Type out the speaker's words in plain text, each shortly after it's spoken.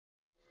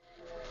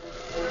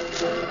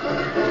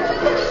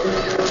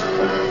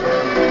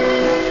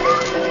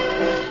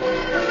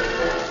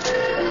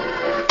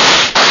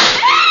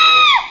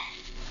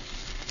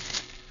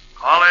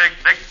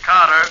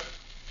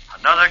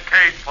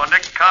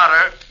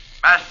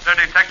Master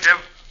Detective.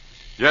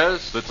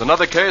 Yes, it's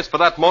another case for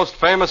that most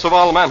famous of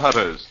all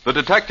manhunters, the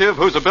detective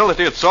whose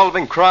ability at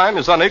solving crime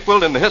is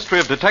unequaled in the history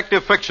of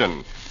detective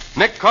fiction.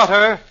 Nick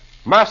Carter,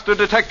 Master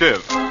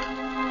Detective.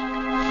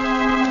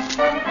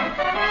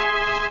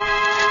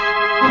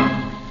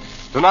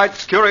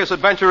 Tonight's curious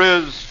adventure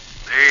is...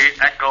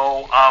 The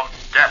Echo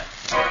of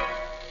Death.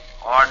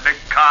 Or Nick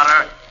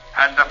Carter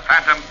and the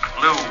Phantom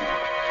Clue.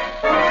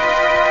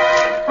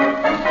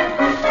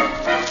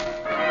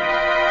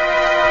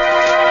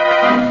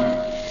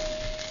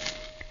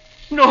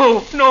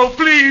 No,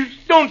 please,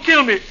 don't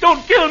kill me.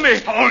 Don't kill me.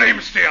 Hold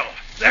him still.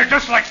 They're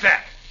just like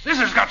that. This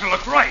has got to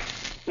look right.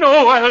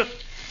 No,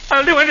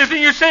 I'll do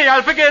anything you say.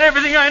 I'll forget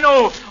everything I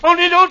know.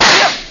 Only don't...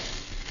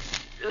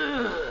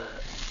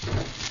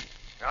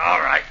 All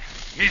right.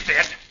 He's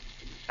dead.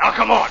 Now,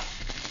 come on.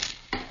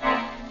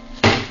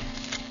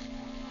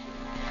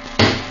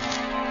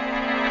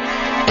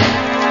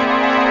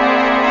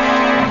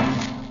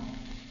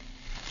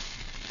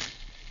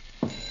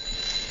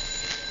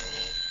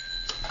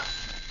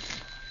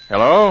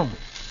 Hello?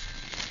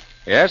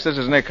 Yes, this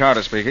is Nick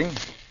Carter speaking.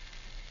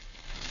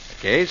 A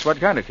case?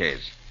 What kind of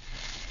case?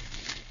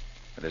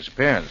 A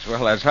disappearance.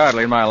 Well, that's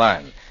hardly in my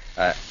line.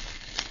 Oh,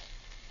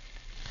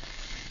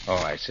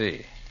 I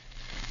see.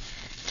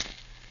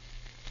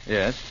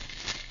 Yes.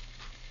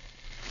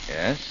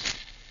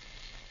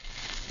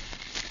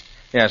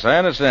 Yes, I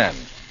understand.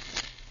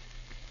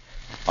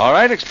 All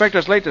right, expect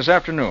us late this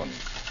afternoon.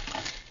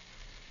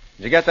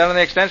 Did you get that on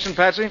the extension,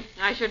 Patsy?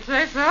 I should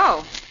say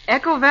so.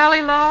 Echo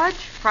Valley Lodge,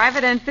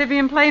 private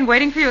amphibian plane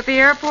waiting for you at the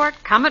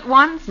airport. Come at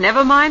once,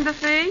 never mind the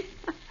fee.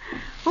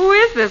 Who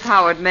is this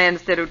Howard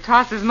Manstead who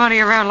tosses money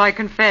around like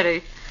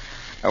confetti?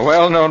 A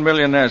well-known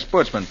millionaire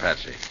sportsman,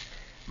 Patsy.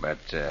 But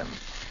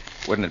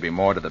wouldn't it be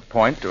more to the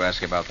point to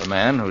ask about the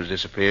man who's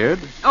disappeared?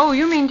 Oh,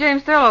 you mean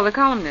James Thurlow, the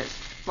columnist.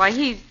 Why,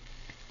 he's...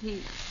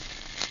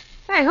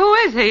 Hey, who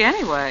is he,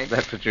 anyway?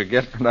 That's what you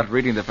get for not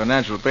reading the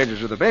financial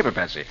pages of the paper,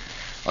 Patsy.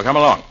 Well, come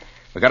along.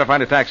 We've got to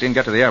find a taxi and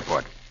get to the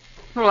airport.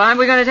 Well, aren't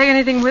we going to take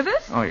anything with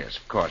us? Oh, yes,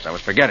 of course. I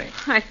was forgetting.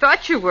 I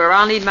thought you were.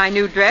 I'll need my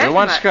new dress. You'll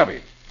want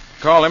Scubby.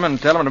 Call him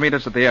and tell him to meet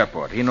us at the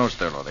airport. He knows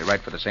Thurlow. They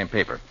write for the same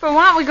paper. But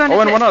why aren't we going to...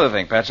 Oh, and one other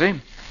thing, Patsy.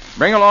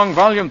 Bring along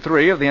Volume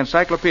 3 of the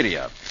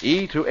Encyclopedia,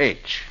 E to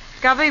H.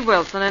 Scubby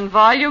Wilson and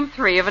Volume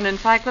 3 of an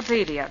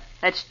encyclopedia.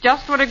 That's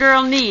just what a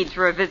girl needs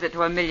for a visit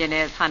to a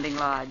millionaire's hunting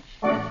lodge.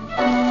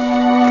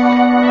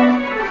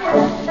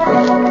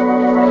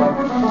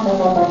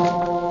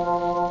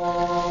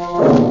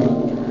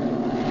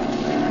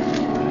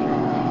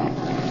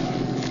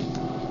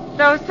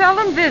 Though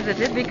seldom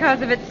visited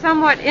because of its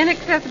somewhat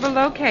inaccessible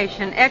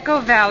location, Echo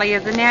Valley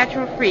is a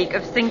natural freak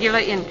of singular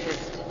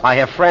interest. I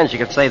have friends you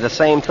could say the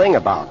same thing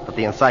about, but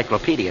the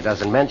encyclopedia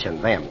doesn't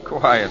mention them.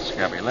 Quiet,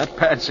 Scubby. Let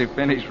Patsy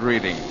finish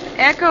reading.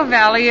 Echo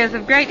Valley is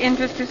of great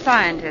interest to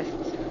scientists.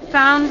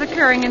 Sounds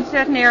occurring in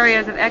certain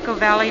areas of Echo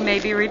Valley may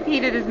be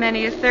repeated as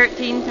many as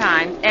 13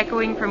 times,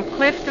 echoing from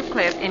cliff to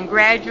cliff in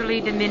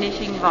gradually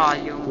diminishing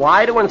volume.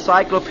 Why do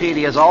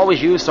encyclopedias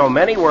always use so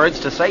many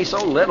words to say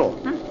so little?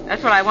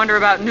 That's what I wonder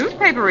about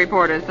newspaper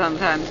reporters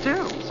sometimes,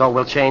 too. So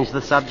we'll change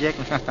the subject?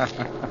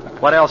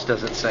 What else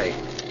does it say?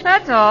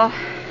 That's all.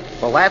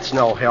 Well, that's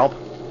no help.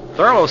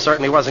 Thurlow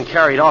certainly wasn't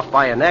carried off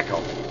by an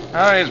echo.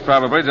 Oh, he's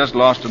probably just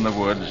lost in the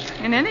woods.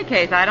 In any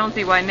case, I don't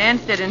see why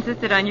Manstead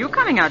insisted on you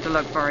coming out to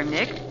look for him,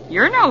 Nick.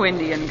 You're no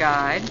Indian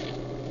guide.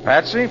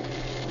 Patsy,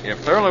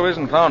 if Thurlow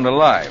isn't found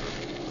alive,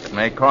 it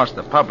may cost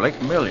the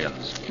public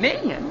millions.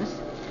 Millions?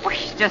 Well,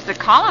 he's just a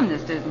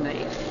columnist, isn't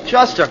he?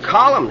 Just a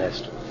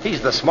columnist?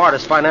 He's the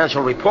smartest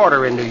financial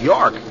reporter in New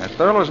York. And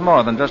Thurlow's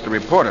more than just a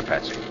reporter,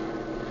 Patsy.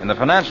 In the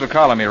financial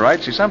column he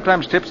writes, he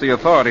sometimes tips the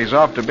authorities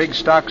off to big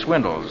stock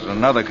swindles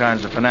and other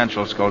kinds of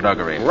financial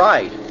skullduggery.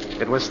 Right.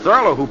 It was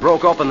Thurlow who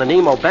broke open the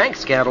Nemo Bank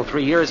scandal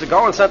 3 years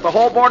ago and sent the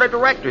whole board of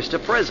directors to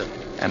prison.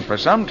 And for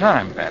some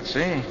time,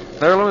 Patsy,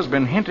 Thurlow has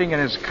been hinting in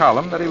his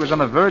column that he was on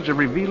the verge of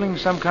revealing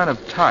some kind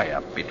of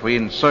tie-up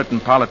between certain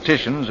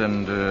politicians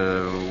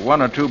and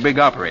one or two big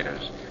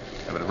operators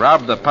that would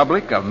rob the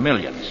public of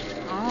millions.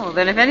 Oh,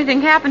 then if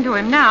anything happened to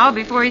him now,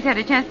 before he's had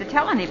a chance to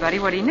tell anybody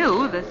what he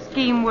knew, the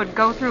scheme would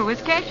go through his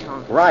schedule.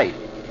 Right.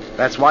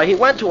 That's why he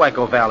went to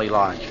Echo Valley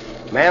Lodge.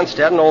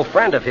 Manstead, an old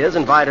friend of his,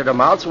 invited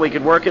him out so he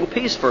could work in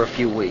peace for a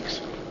few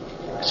weeks.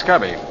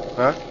 Scubby.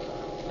 Huh?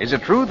 Is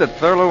it true that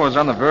Thurlow was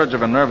on the verge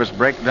of a nervous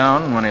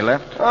breakdown when he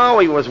left? Oh,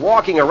 he was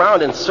walking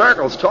around in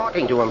circles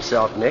talking to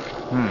himself, Nick.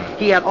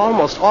 He had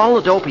almost all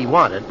the dope he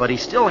wanted, but he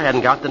still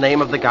hadn't got the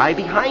name of the guy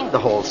behind the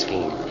whole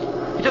scheme.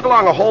 He took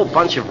along a whole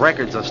bunch of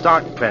records of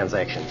stock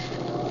transactions.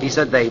 He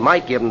said they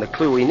might give him the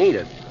clue he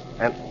needed.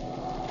 And,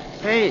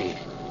 hey,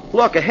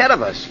 look, ahead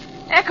of us.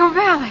 Echo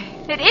Valley.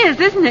 It is,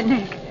 isn't it,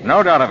 Nick?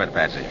 No doubt of it,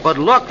 Patsy. But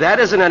look, that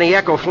isn't any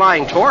Echo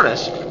flying toward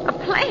us. A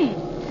plane.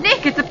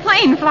 Nick, it's a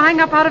plane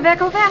flying up out of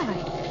Echo Valley.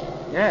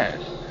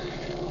 Yes.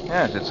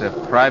 Yes, it's a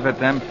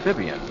private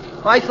amphibian.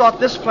 I thought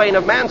this plane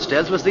of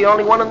Manstead's was the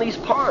only one in these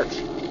parts.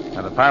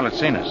 Now, the pilot's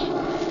seen us.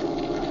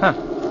 Huh.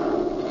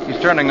 He's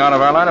turning out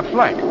of our line of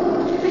flight.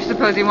 There's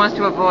suppose he wants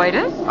to avoid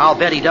us? I'll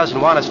bet he doesn't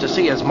want us to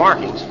see his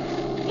markings.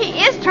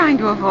 He is trying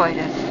to avoid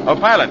us. Oh,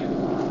 pilot,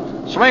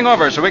 swing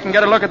over so we can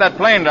get a look at that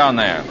plane down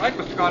there. Right,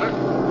 Mr. Carter.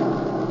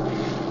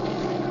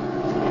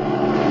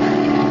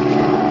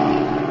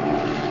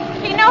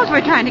 He knows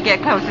we're trying to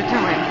get closer to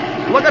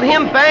him. Look at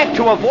him bank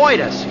to avoid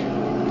us.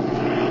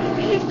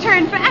 He's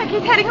turned back.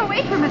 He's heading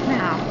away from us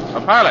now.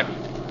 Oh, pilot,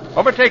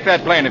 overtake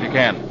that plane if you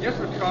can. Yes,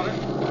 Mr. Carter.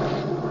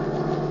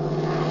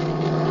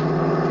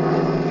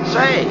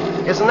 Say,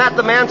 isn't that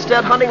the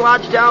Manstead hunting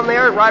lodge down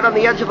there, right on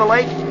the edge of the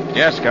lake?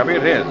 Yes, Cubby,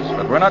 it is.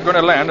 But we're not going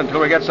to land until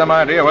we get some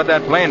idea what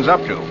that plane's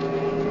up to.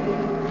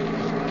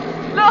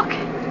 Look,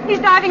 he's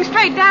diving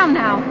straight down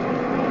now.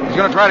 He's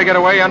going to try to get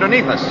away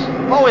underneath us.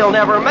 Oh, he'll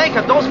never make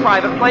it. Those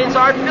private planes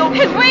aren't built.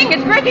 His wing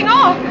is breaking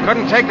off.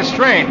 Couldn't take the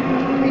strain.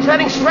 He's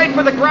heading straight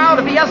for the ground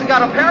if he hasn't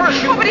got a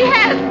parachute. Oh, but he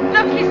has.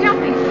 Look, he's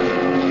jumping.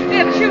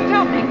 There, the chute's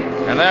opening.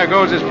 And there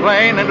goes his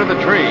plane into the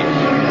trees.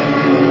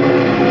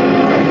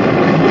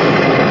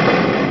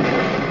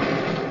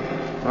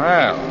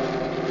 Well,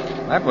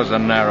 that was a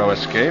narrow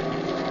escape.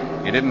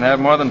 He didn't have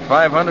more than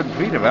 500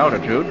 feet of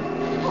altitude.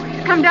 Oh,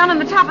 he's come down on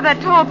the top of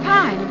that tall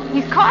pine.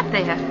 He's caught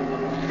there.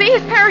 See,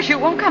 his parachute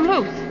won't come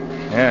loose.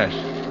 Yes.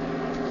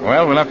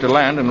 Well, we'll have to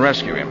land and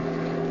rescue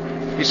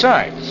him.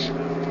 Besides,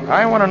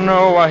 I want to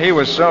know why he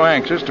was so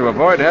anxious to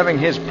avoid having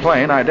his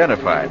plane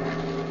identified.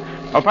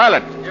 Oh,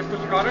 pilot. Yes,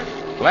 Mr. Carter.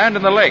 Land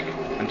in the lake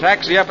and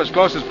taxi up as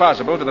close as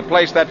possible to the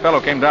place that fellow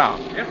came down.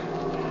 Yes.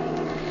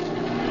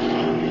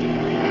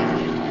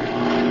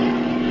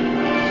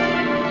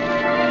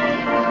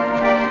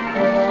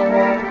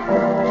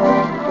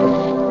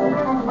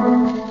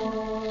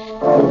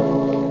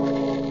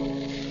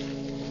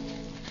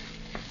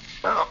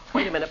 Oh,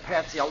 wait a minute,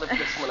 Patsy. I'll lift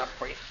this one up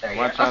for you. There you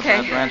Watch are. out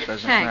Okay. that branch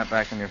doesn't Thanks. snap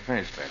back in your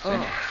face,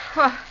 Betsy.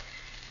 Well,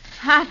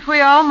 aren't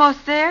we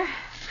almost there?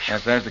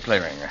 Yes, there's the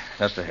clearing.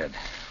 Just ahead.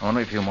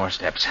 Only a few more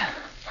steps.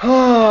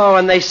 Oh,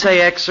 and they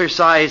say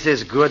exercise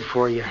is good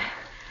for you.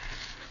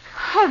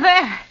 Oh,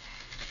 there.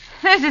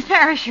 There's his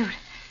parachute.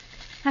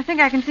 I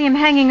think I can see him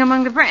hanging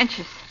among the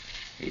branches.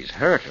 He's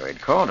hurt or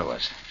he'd call to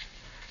us.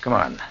 Come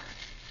on.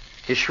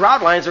 His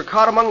shroud lines are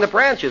caught among the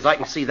branches. I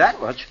can see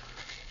that much.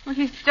 Well,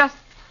 he's just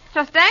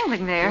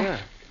dangling there. Yeah.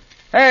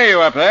 Hey,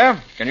 you up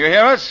there. Can you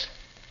hear us?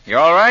 You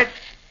all right?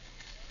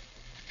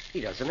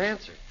 He doesn't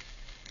answer.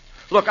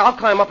 Look, I'll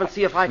climb up and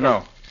see if I can...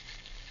 No.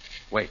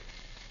 Wait.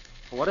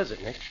 What is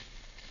it, Nick?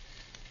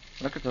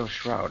 Look at those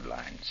shroud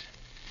lines.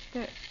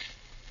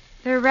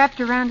 They're wrapped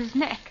around his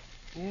neck.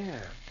 Yeah.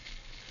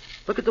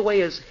 Look at the way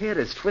his head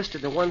is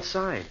twisted to one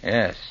side.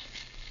 Yes.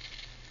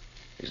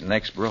 His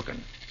neck's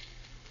broken.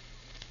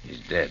 He's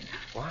dead.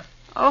 What?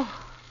 Oh.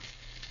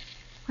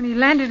 When he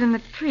landed in the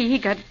tree, he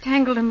got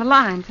tangled in the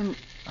lines and...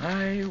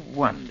 I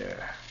wonder.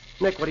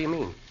 Nick, what do you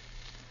mean?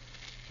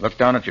 Look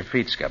down at your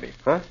feet, Scubby.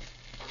 Huh?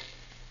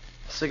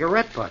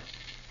 Cigarette butt.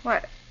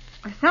 What?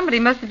 Somebody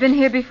must have been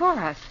here before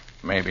us.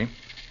 Maybe.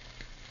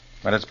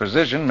 But its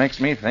position makes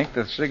me think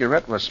the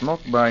cigarette was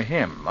smoked by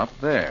him up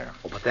there.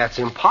 Oh, but that's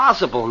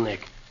impossible,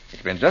 Nick.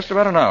 It's been just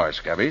about an hour,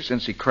 Scubby,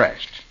 since he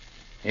crashed.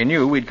 He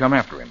knew we'd come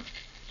after him.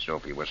 So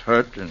if he was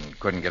hurt and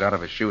couldn't get out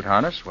of his chute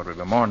harness, what would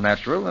be more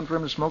natural than for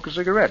him to smoke a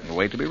cigarette and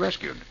wait to be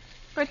rescued?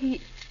 But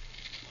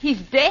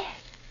he's dead.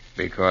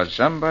 Because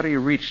somebody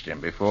reached him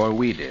before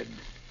we did.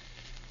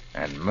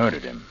 And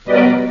murdered him.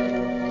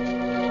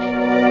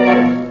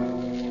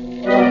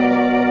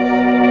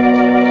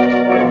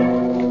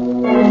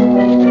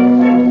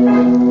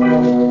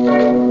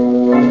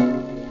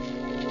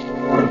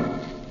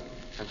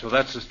 And so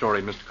that's the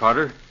story, Mr.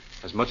 Carter.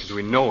 As much as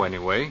we know,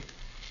 anyway.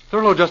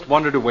 Thurlow just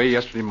wandered away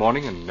yesterday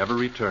morning and never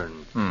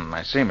returned.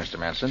 I see, Mr.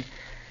 Manson.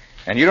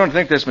 And you don't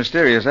think this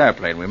mysterious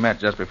airplane we met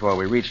just before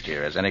we reached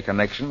here has any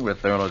connection with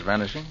Thurlow's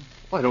vanishing?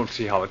 Well, I don't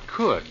see how it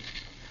could.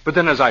 But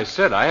then, as I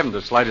said, I haven't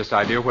the slightest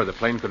idea where the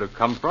plane could have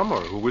come from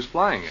or who was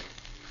flying it.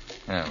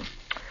 Yeah.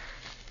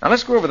 Now,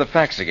 let's go over the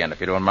facts again, if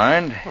you don't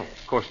mind. Oh,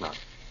 of course not.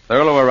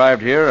 Thurlow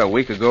arrived here a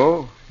week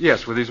ago.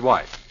 Yes, with his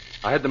wife.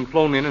 I had them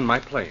flown in my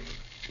plane.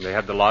 They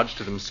had the lodge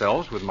to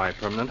themselves with my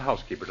permanent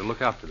housekeeper to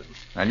look after them.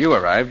 And you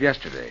arrived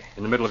yesterday.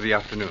 In the middle of the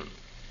afternoon.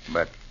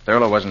 But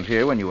Thurlow wasn't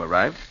here when you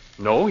arrived?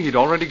 No, he'd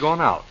already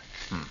gone out.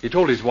 He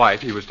told his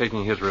wife he was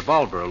taking his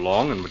revolver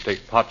along and would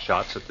take pot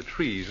shots at the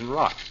trees and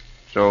rocks.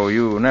 So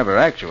you never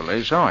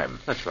actually saw him?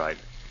 That's right.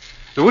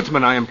 The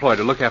woodsman I employ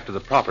to look after the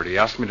property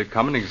asked me to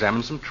come and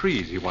examine some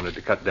trees he wanted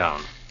to cut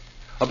down.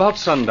 About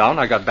sundown,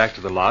 I got back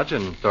to the lodge,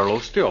 and Thurlow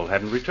still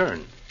hadn't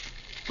returned.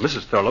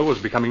 Mrs. Thurlow was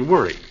becoming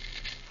worried.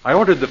 I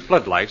ordered the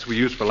floodlights we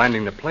use for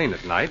landing the plane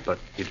at night, but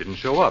he didn't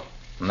show up.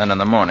 And then in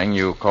the morning,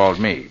 you called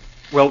me.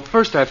 Well,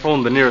 first I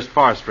phoned the nearest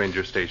forest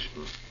ranger station.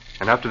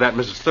 And after that,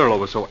 Mrs. Thurlow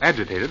was so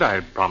agitated, I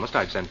had promised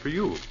I'd send for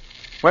you.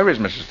 Where is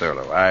Mrs.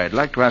 Thurlow? I'd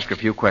like to ask her a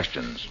few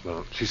questions.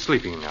 Well, she's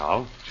sleeping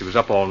now. She was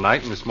up all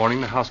night, and this morning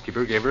the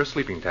housekeeper gave her a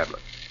sleeping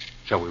tablet.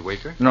 Shall we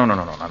wake her? No,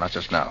 not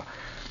just now.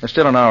 There's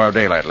still an hour of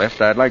daylight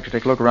left. I'd like to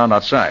take a look around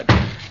outside.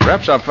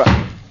 Perhaps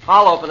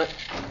I'll open it.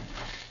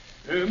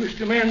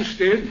 Mr.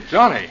 Manstead,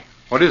 Johnny,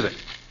 what is it?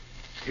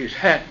 his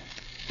hat.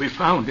 We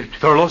found it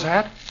Thurlow's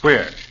hat?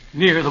 Where?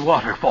 near the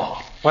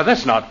waterfall. Why,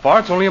 that's not far.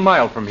 It's only a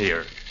mile from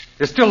here.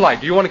 It's still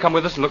light. Do you want to come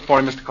with us and look for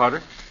him, Mr.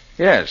 Carter?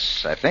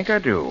 Yes, I think I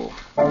do.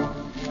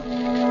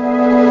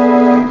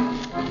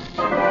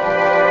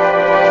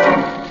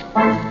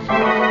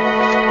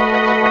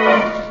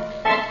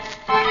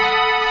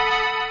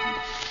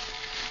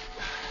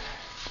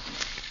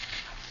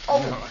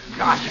 Oh,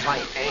 gosh, my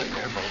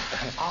ankle.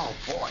 Oh,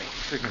 boy.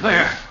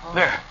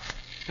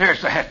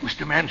 There's the hat,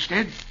 Mr.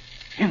 Manstead.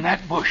 In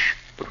that bush.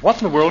 But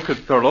what in the world could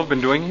Thurlow have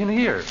been doing in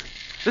here?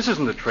 This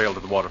isn't the trail to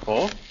the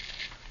waterfall.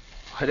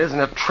 It isn't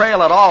a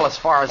trail at all as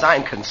far as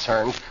I'm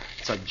concerned.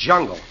 It's a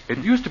jungle. It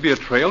used to be a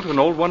trail to an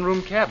old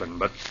one-room cabin,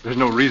 but there's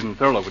no reason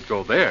Thurlow would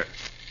go there.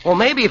 Well,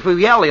 maybe if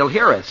we yell, he'll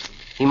hear us.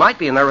 He might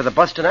be in there with a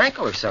busted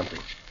ankle or something.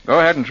 Go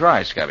ahead and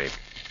try, Scubby.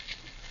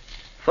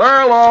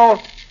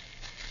 Thurlow!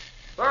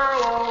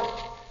 Thurlow!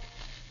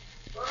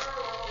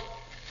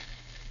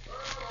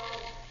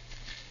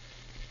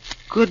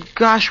 Good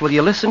gosh, will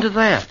you listen to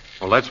that?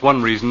 Well, that's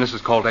one reason this is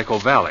called Echo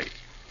Valley.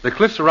 The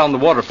cliffs around the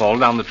waterfall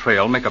down the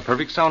trail make a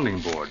perfect sounding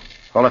board.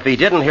 Well, if he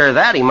didn't hear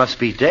that, he must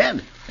be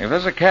dead. If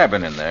there's a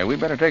cabin in there, we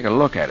better take a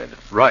look at it.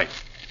 Right.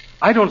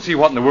 I don't see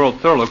what in the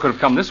world Thurlow could have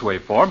come this way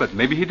for, but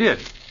maybe he did.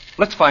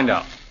 Let's find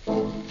out.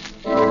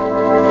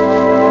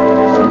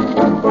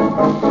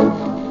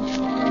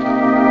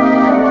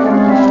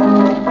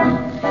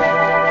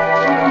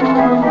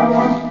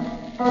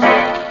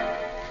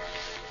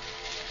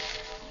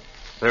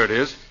 There it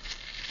is.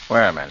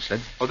 Where, Manstead?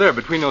 Oh, there,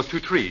 between those two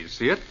trees.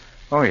 See it?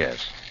 Oh,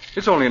 yes.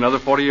 It's only another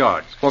 40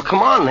 yards. Well, come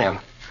on, then.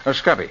 Oh,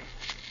 Scubby.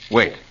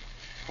 Wait.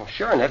 Well,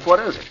 sure, Nick, what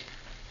is it?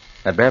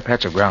 That bare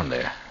patch of ground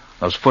there.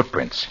 Those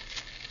footprints.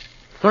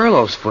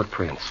 Thurlow's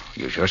footprints.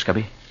 You sure,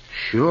 Scubby?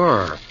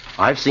 Sure.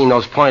 I've seen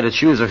those pointed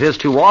shoes of his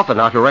too often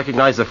not to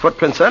recognize the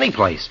footprints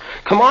anyplace.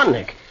 Come on,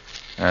 Nick.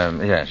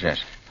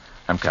 Yes.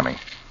 I'm coming.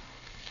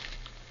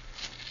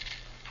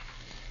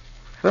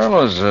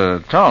 Thurlow's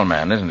a tall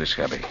man, isn't he,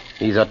 Scubby?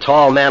 He's a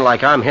tall man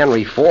like I'm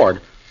Henry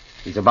Ford.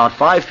 He's about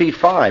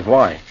 5'5".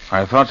 Why?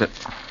 I thought that...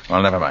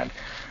 Well, never mind.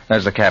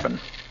 There's the cabin.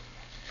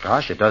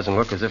 Gosh, it doesn't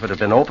look as if it had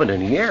been opened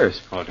in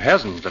years. Well, it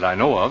hasn't that I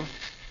know of.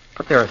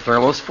 But there are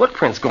Thurlow's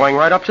footprints going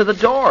right up to the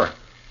door.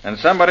 And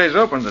somebody's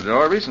opened the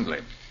door recently.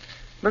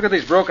 Look at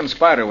these broken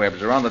spider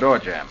webs around the door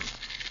jamb.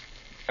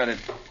 But it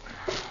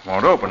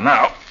won't open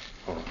now.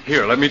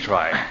 Here, let me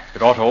try.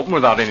 It ought to open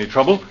without any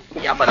trouble.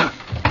 Yeah, but it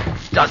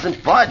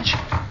doesn't budge.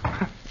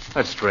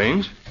 That's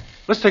strange.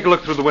 Let's take a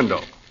look through the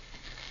window.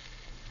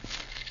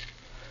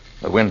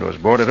 The window's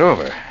boarded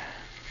over.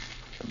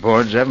 The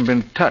boards haven't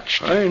been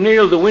touched. I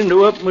nailed the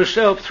window up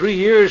myself 3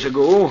 years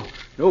ago.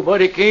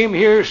 Nobody came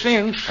here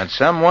since. And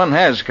someone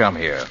has come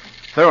here.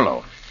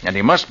 Thurlow. And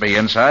he must be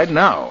inside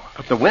now.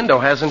 But the window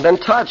hasn't been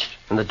touched,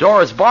 and the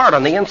door is barred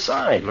on the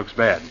inside. It looks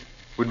bad.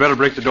 We'd better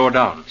break the door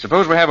down.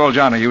 Suppose we have old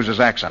Johnny use his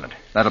axe on it.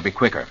 That'll be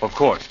quicker. Of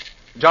course.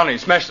 Johnny,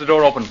 smash the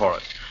door open for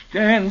us.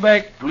 Stand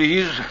back,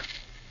 please.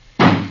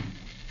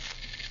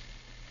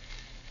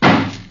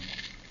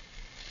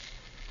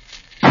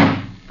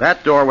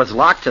 That door was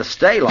locked to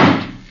stay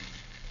locked.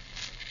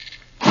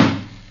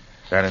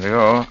 Starting to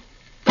go.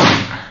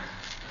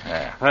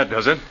 There. That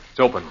does it. It's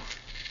open.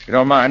 If you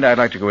don't mind, I'd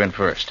like to go in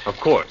first. Of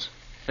course.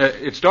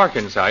 It's dark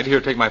inside. Here,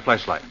 take my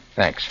flashlight.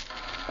 Thanks.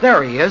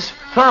 There he is.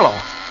 Thurlow.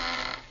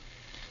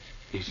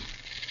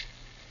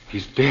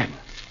 He's dead.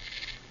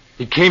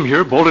 He came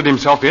here, bolted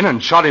himself in,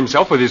 and shot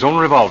himself with his own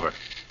revolver.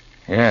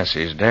 Yes,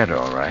 he's dead,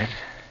 all right.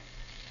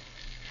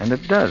 And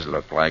it does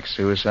look like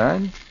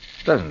suicide,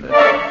 doesn't it?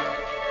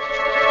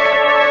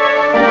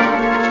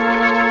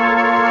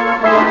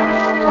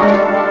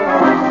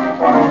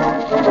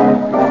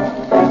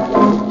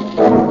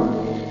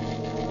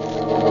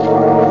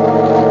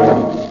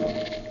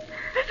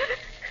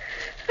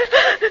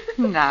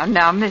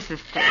 Now, Mrs.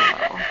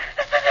 Thurlow.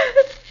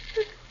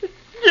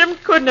 Jim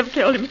couldn't have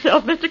killed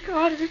himself, Mr.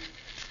 Carter.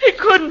 He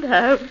couldn't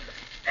have.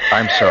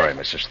 I'm sorry,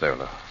 Mrs.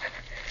 Thurlow.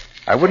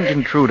 I wouldn't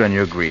intrude on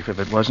your grief if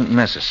it wasn't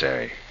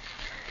necessary.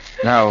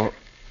 Now,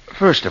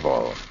 first of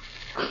all,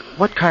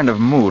 what kind of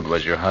mood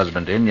was your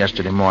husband in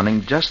yesterday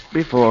morning just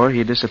before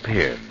he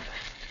disappeared?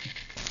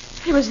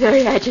 He was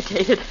very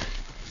agitated.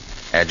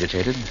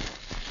 Agitated?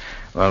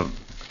 Well,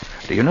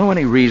 do you know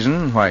any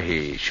reason why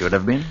he should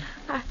have been?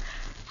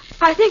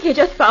 I think he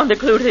just found a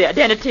clue to the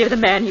identity of the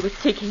man he was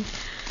seeking.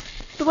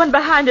 The one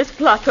behind this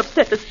plot to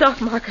upset the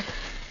stock market.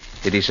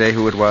 Did he say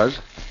who it was?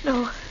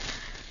 No,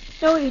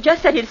 he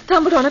just said he'd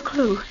stumbled on a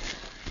clue.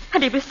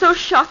 And he was so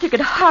shocked he could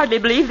hardly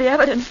believe the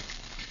evidence.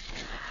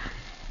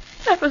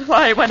 That was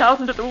why he went out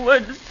into the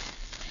woods.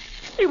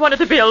 He wanted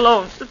to be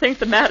alone to think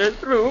the matter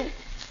through.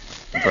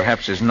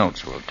 Perhaps his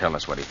notes will tell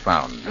us what he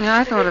found. Yeah,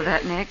 I thought of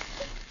that, Nick.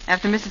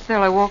 After Mrs.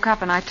 Thurlow woke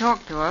up and I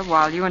talked to her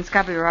while you and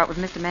Scubby were out with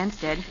Mr.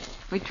 Manstead,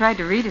 we tried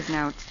to read his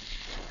notes.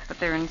 But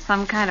they're in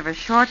some kind of a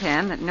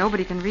shorthand that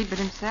nobody can read but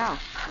himself.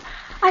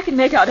 I can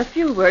make out a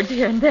few words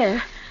here and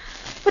there,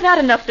 but not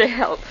enough to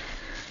help.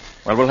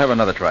 Well, we'll have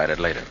another try at it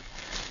later.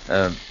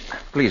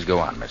 Please go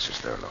on,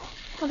 Mrs. Thurlow.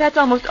 Well, that's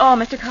almost all,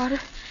 Mr. Carter.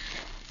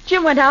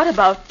 Jim went out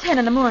about 10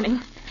 in the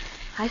morning.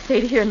 I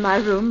stayed here in my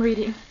room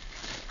reading.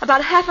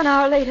 About half an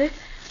hour later,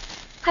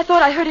 I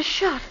thought I heard a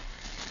shot.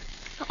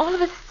 All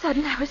of a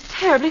sudden, I was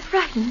terribly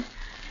frightened.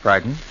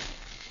 Frightened?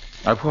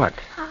 Of what?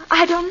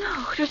 I don't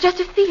know. It was just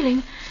a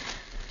feeling.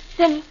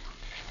 Then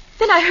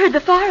I heard the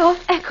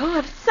far-off echo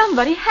of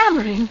somebody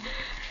hammering.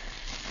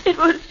 It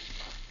was...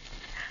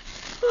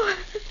 Oh,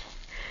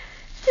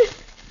 it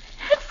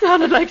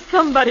sounded like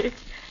somebody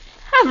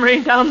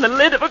hammering down the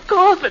lid of a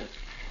coffin.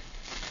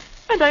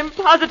 And I'm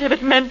positive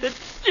it meant that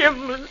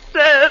Jim was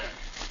dead.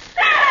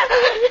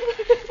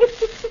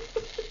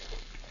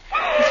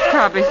 It's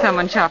probably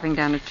someone chopping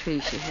down a tree,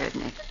 she heard,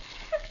 Nick.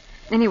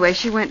 Anyway,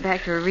 she went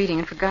back to her reading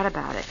and forgot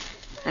about it.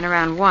 Then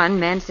around 1,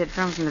 Manstead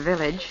phoned from the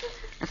village,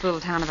 this little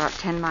town about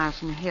 10 miles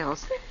from the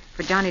hills,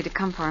 for Johnny to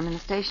come for him in the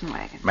station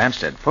wagon.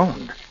 Manstead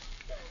phoned.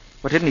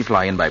 But didn't he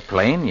fly in by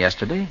plane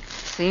yesterday?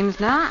 Seems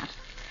not.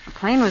 The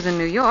plane was in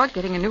New York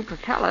getting a new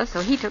propeller, so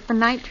he took the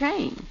night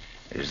train.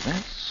 Is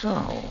that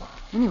so?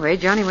 Anyway,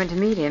 Johnny went to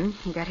meet him.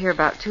 He got here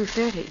about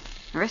 2:30.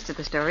 The rest of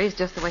the story is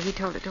just the way he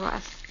told it to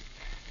us.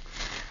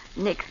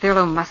 Nick,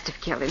 Thurlow must have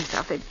killed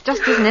himself. There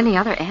just isn't any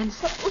other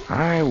answer.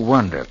 I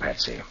wonder,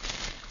 Patsy.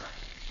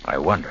 I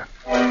wonder.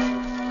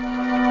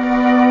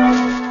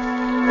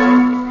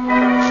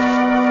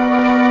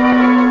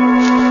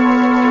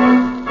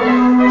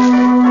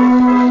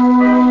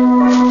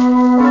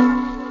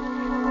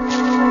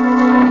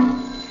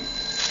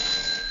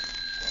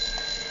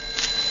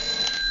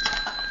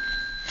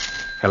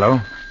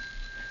 Hello?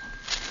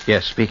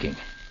 Yes, speaking.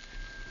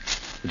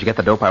 Did you get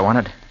the dope I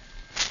wanted?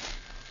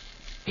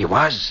 He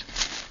was?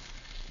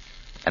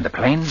 And the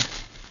plane?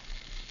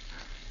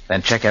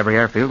 Then check every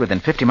airfield within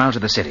 50 miles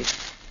of the city.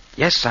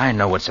 Yes, I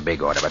know it's a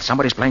big order, but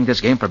somebody's playing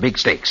this game for big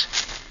stakes.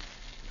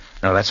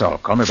 No, that's all.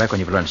 Call me back when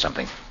you've learned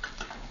something.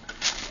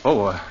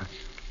 Hello,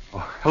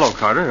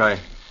 Carter. I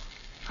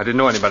didn't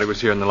know anybody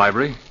was here in the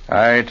library.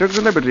 I took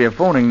the liberty of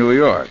phoning New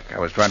York. I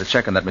was trying to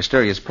check on that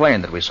mysterious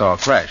plane that we saw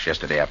crash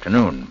yesterday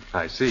afternoon.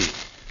 I see.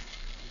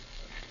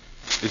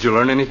 Did you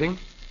learn anything?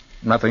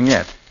 Nothing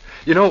yet.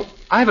 You know,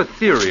 I have a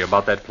theory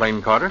about that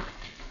plane, Carter.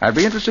 I'd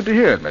be interested to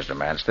hear it, Mr.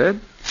 Manstead.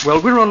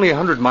 Well, we're only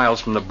 100 miles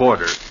from the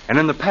border, and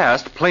in the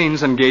past,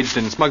 planes engaged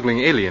in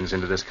smuggling aliens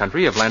into this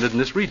country have landed in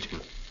this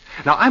region.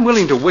 Now, I'm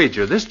willing to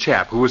wager this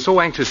chap, who was so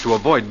anxious to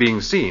avoid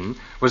being seen,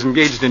 was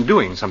engaged in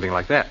doing something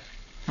like that.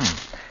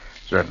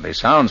 Certainly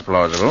sounds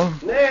plausible.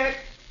 Nick!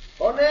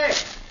 Oh, Nick!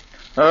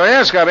 Oh,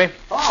 yes, Cubby.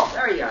 Oh,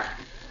 there you are.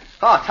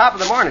 Oh, top of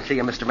the morning to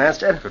you, Mr.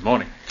 Manstead. Good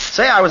morning.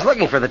 Say, I was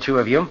looking for the two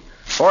of you.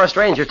 Forest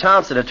Ranger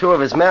Thompson and 2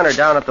 of his men are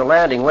down at the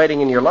landing waiting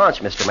in your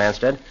launch, Mr.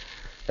 Manstead.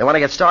 They want to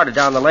get started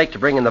down the lake to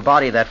bring in the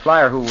body of that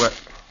flyer who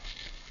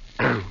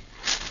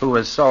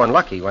was so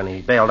unlucky when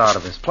he bailed out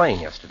of his plane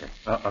yesterday.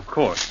 Of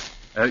course.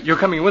 You're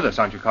coming with us,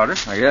 aren't you, Carter?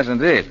 Yes,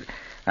 indeed.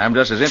 I'm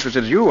just as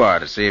interested as you are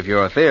to see if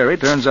your theory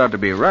turns out to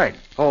be right.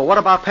 Oh, what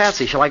about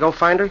Patsy? Shall I go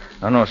find her?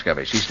 Oh, no,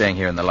 Scubby. She's staying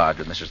here in the lodge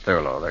with Mrs.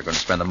 Thurlow. They're going to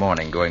spend the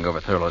morning going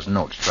over Thurlow's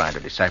notes, trying to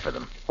decipher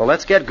them. Well,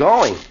 let's get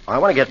going. I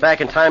want to get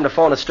back in time to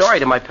phone a story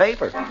to my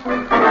paper.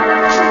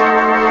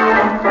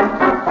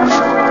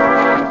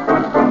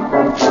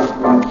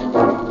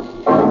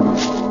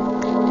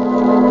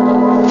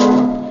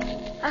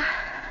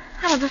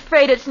 I'm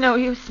afraid it's no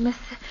use, Miss.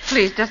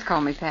 Please, just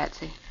call me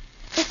Patsy.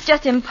 It's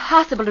just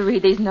impossible to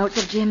read these notes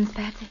of Jim's,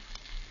 Patsy.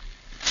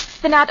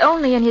 They're not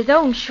only in his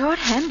own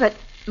shorthand, but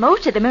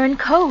most of them are in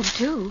code,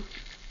 too.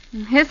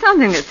 Here's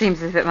something that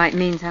seems as if it might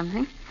mean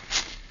something.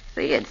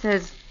 See, it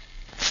says,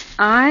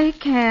 I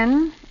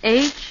can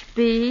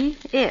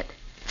HB it.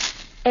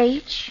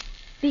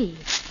 HB.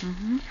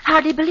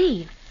 Hardly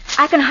believe.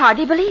 I can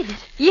hardly believe it.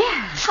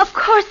 Yes. Of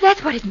course,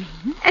 that's what it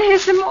means. And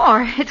here's some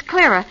more. It's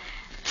clearer.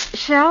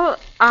 Shall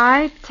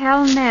I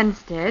tell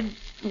Manstead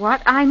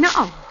what I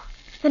know?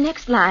 The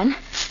next line.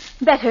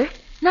 Better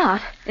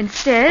not.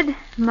 Instead,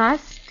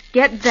 must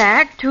get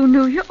back to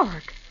New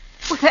York.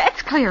 Well,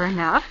 that's clear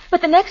enough.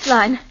 But the next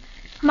line.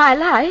 My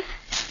life,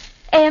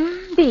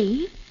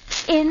 MB,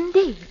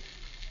 ND.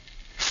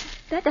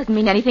 That doesn't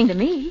mean anything to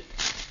me.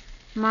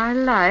 My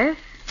life,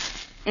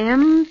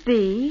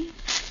 MB,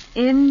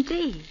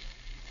 ND.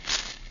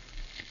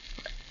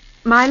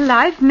 My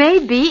life may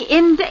be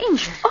in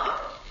danger.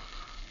 Oh.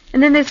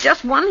 And then there's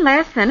just one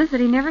last sentence that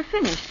he never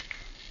finished.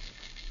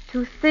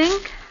 To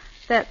think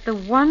that the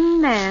one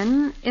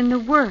man in the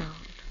world.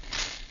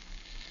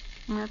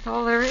 And that's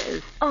all there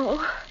is.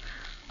 Oh,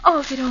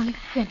 if it only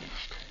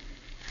finished.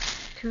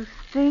 To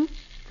think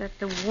that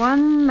the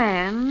one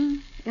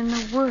man in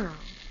the world.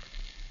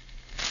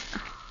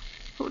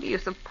 Who do you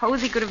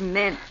suppose he could have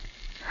meant?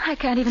 I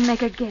can't even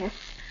make a guess.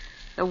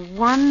 The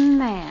one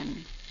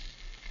man.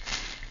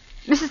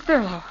 Mrs.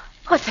 Thurlow.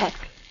 What's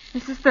Patsy?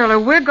 Mrs. Thurlow,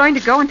 we're going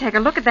to go and take a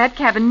look at that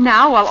cabin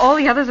now while all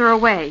the others are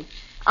away.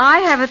 I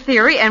have a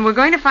theory, and we're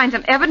going to find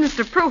some evidence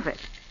to prove it.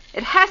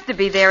 It has to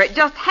be there. It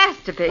just has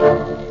to be.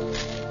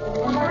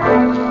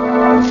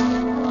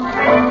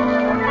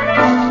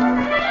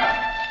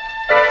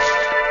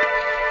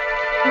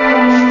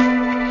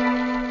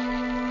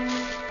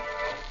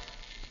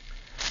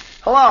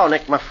 Hello,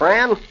 Nick, my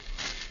friend.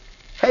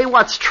 Hey,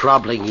 what's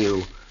troubling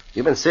you?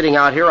 You've been sitting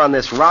out here on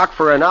this rock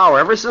for an hour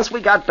ever since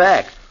we got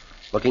back,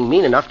 looking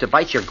mean enough to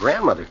bite your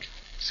grandmother.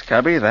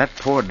 Scubby, that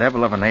poor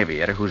devil of an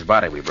aviator whose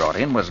body we brought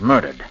in was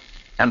murdered.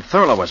 And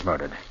Thurlow was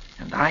murdered.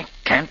 And I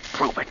can't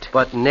prove it.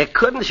 But, Nick,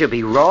 couldn't you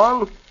be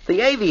wrong?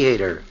 The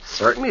aviator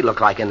certainly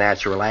looked like a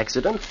natural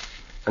accident.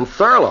 And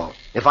Thurlow,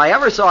 if I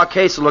ever saw a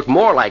case that looked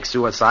more like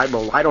suicide,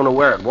 well, I don't know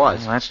where it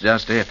was. Well, that's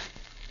just it.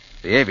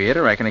 The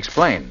aviator I can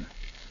explain.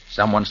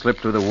 Someone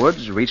slipped through the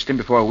woods, reached him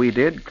before we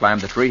did,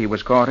 climbed the tree he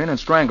was caught in, and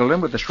strangled him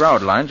with the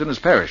shroud lines in his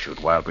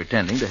parachute while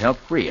pretending to help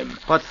free him.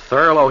 But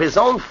Thurlow, his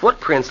own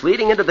footprints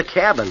leading into the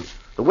cabin.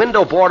 The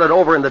window boarded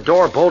over and the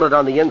door bolted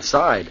on the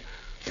inside.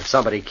 If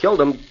somebody killed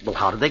him, well,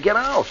 how did they get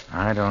out?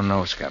 I don't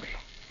know, Scubby.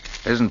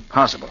 It isn't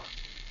possible.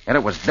 Yet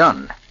it was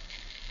done.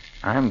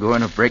 I'm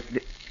going to break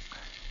the...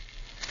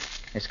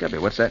 Hey, Scubby,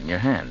 what's that in your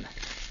hand?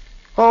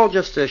 Oh,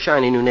 just a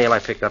shiny new nail I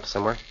picked up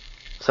somewhere.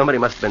 Somebody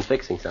must have been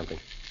fixing something.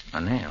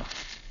 A nail.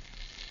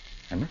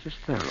 And Mrs.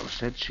 Thurlow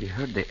said she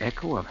heard the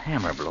echo of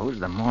hammer blows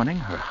the morning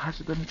her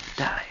husband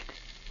died.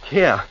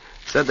 Yeah,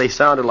 said they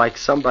sounded like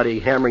somebody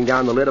hammering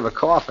down the lid of a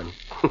coffin.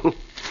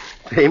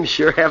 They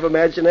sure have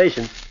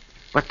imaginations.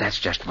 But that's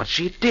just what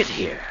she did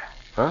hear.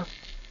 Huh?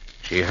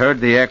 She heard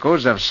the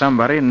echoes of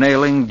somebody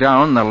nailing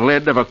down the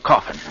lid of a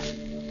coffin.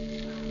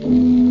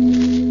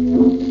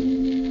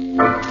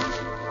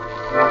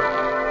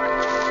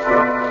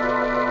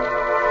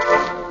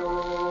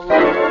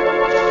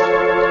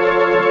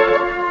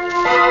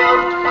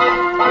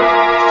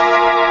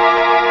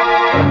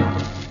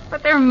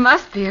 But there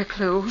must be a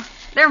clue.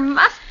 There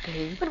must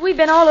be. But we've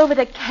been all over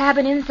the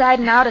cabin inside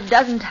and out a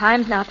dozen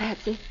times now,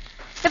 Patsy.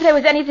 If there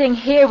was anything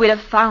here, we'd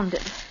have found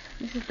it.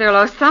 Mrs.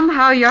 Thurlow,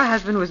 somehow your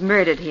husband was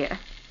murdered here,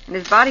 and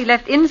his body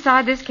left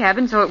inside this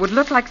cabin so it would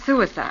look like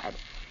suicide.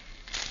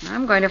 And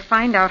I'm going to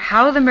find out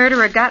how the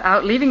murderer got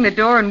out, leaving the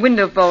door and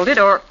window bolted,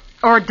 or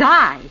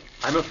die.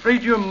 I'm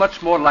afraid you're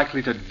much more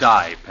likely to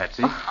die,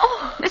 Patsy.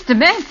 Oh, Mr.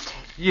 Manstead.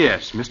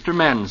 Yes, Mr.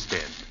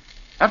 Manstead.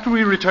 After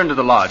we returned to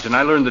the lodge and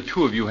I learned the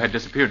two of you had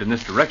disappeared in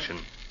this direction,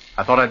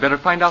 I thought I'd better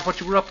find out what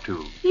you were up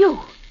to.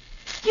 You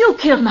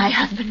killed my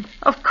husband.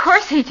 Of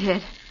course he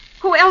did.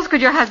 Who else could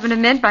your husband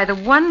have meant by the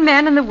one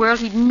man in the world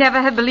he'd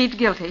never have believed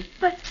guilty?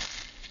 But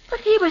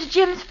he was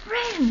Jim's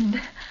friend.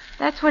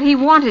 That's what he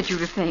wanted you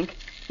to think.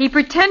 He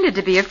pretended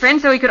to be a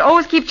friend so he could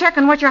always keep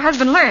checking what your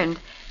husband learned.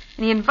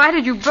 And he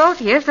invited you both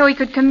here so he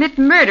could commit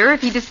murder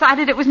if he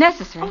decided it was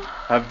necessary.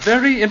 A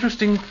very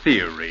interesting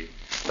theory.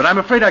 But I'm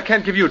afraid I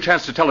can't give you a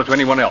chance to tell it to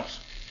anyone else.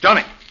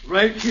 Johnny.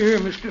 Right here,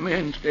 Mr.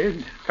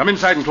 Manstead. Come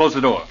inside and close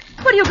the door.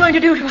 What are you going to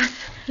do to us?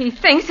 He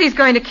thinks he's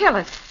going to kill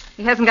us.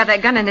 He hasn't got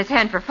that gun in his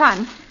hand for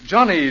fun.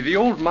 Johnny, the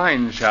old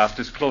mine shaft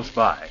is close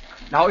by.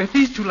 Now, if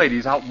these two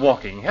ladies out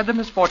walking had the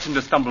misfortune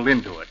to stumble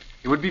into it,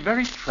 it would be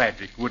very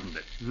tragic, wouldn't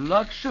it?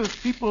 Lots of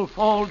people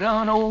fall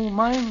down old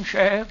mine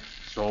shafts.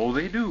 So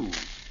they do.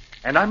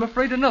 And I'm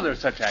afraid another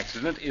such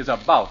accident is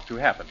about to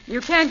happen.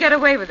 You can't get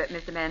away with it,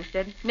 Mr.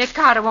 Manstead. Nick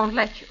Carter won't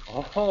let you.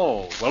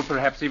 Oh, well,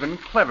 perhaps even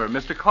clever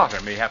Mr. Carter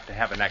may have to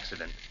have an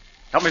accident.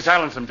 Help me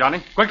silence him,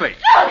 Johnny. Quickly.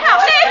 No,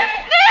 Nick!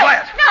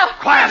 Quiet! No!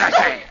 Quiet, I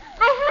say!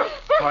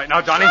 All right,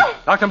 now, Johnny,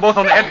 knock them both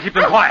on the head to keep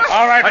them quiet.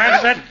 All right,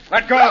 Manstead.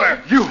 Let go of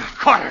her. You,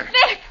 Carter.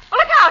 Nick,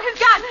 look out, his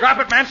gun! Drop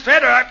it,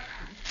 Manstead.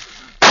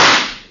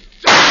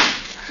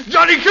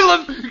 Johnny, kill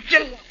him!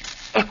 Kill him!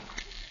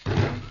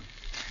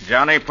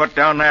 Johnny, put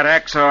down that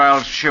axe or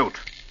I'll shoot.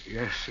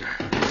 Yes, sir.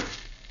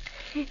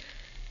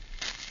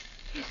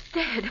 He's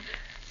dead.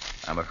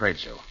 I'm afraid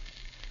so.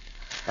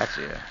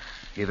 Patsy,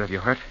 either of you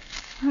hurt?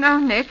 No,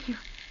 Nick. You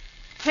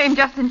came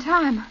just in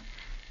time.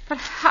 But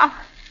how?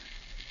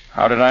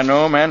 How did I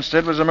know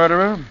Manstead was a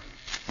murderer?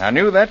 I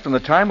knew that from the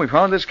time we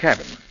found this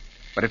cabin.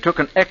 But it took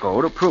an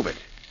echo to prove it.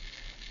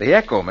 The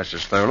echo,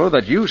 Mrs. Thurlow,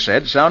 that you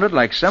said sounded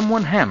like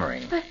someone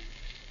hammering. But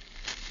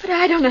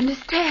I don't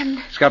understand.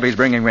 Scubby's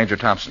bringing Ranger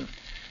Thompson.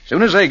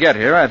 Soon as they get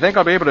here, I think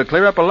I'll be able to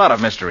clear up a lot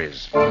of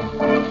mysteries. So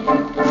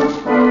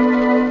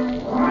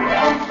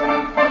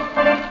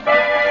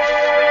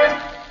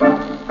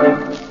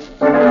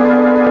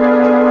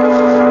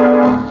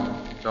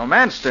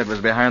Manstead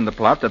was behind the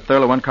plot that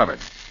Thurlow uncovered.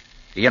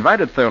 He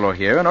invited Thurlow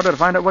here in order to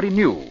find out what he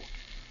knew.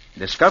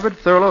 Discovered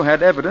Thurlow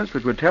had evidence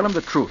which would tell him the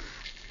truth,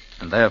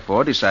 and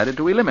therefore decided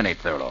to eliminate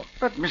Thurlow.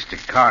 But, Mr.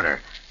 Carter,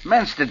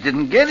 Manstead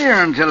didn't get here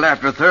until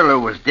after Thurlow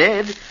was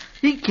dead.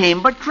 He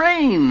came by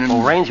train. And...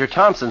 Oh, Ranger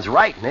Thompson's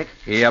right, Nick.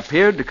 He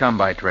appeared to come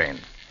by train.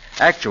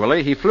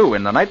 Actually, he flew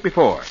in the night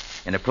before,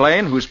 in a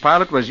plane whose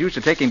pilot was used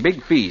to taking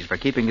big fees for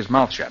keeping his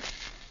mouth shut.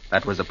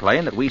 That was the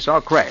plane that we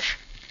saw crash.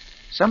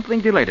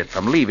 Something delayed it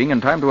from leaving in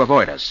time to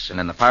avoid us,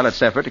 and in the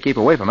pilot's effort to keep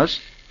away from us,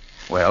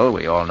 well,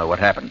 we all know what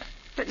happened.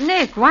 But,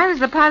 Nick, why was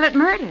the pilot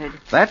murdered?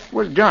 That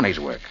was Johnny's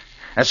work.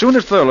 As soon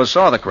as Thurlow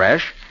saw the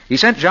crash, he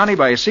sent Johnny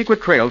by a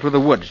secret trail through the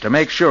woods to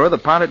make sure the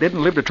pilot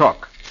didn't live to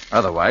talk.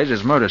 Otherwise,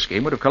 his murder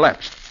scheme would have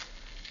collapsed.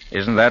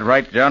 Isn't that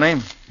right,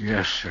 Johnny?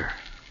 Yes, sir.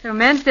 So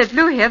Manstead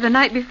flew here the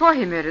night before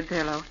he murdered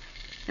Thurlow.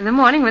 In the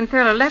morning when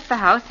Thurlow left the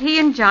house, he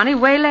and Johnny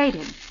waylaid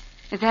him.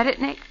 Is that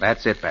it, Nick?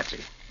 That's it,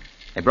 Patsy.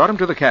 They brought him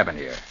to the cabin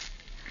here.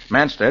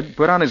 Manstead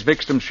put on his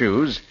victim's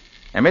shoes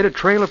and made a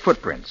trail of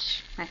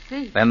footprints. I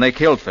see. Then they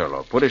killed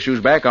Thurlow, put his shoes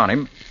back on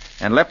him,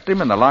 and left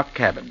him in the locked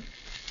cabin.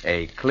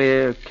 A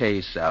clear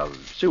case of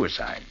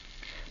suicide.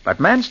 But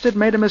Manstead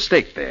made a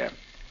mistake there.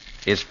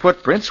 His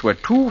footprints were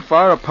too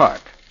far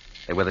apart.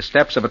 They were the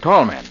steps of a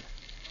tall man.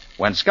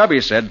 When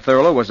Scubby said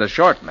Thurlow was a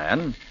short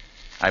man,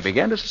 I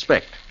began to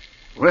suspect.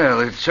 Well,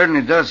 it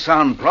certainly does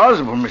sound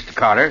plausible, Mr.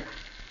 Carter.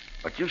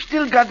 But you've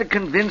still got to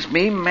convince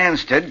me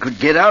Manstead could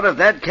get out of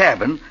that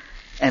cabin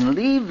and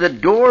leave the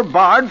door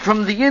barred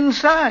from the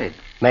inside.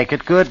 Make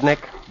it good,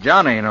 Nick.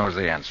 Johnny knows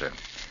the answer.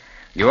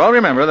 You all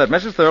remember that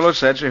Mrs. Thurlow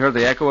said she heard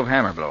the echo of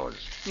hammer blows.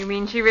 You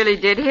mean she really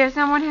did hear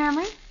someone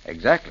hammering?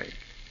 Exactly.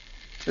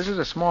 This is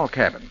a small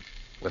cabin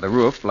with a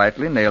roof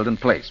lightly nailed in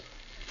place.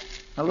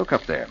 Now look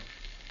up there.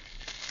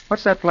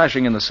 What's that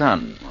flashing in the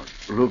sun?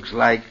 Looks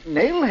like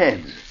nail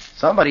heads.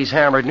 Somebody's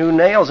hammered new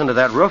nails into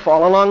that roof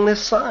all along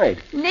this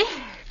side. Nick,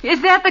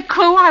 is that the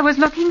clue I was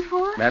looking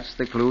for? That's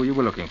the clue you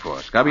were looking for.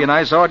 Scubby and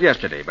I saw it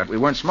yesterday, but we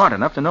weren't smart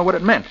enough to know what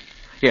it meant.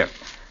 Here,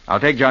 I'll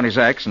take Johnny's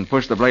axe and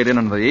push the blade in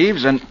under the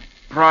eaves and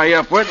pry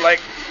upward like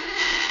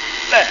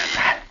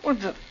that. Well,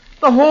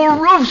 the whole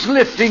roof's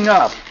lifting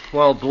up.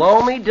 Well,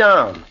 blow me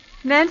down.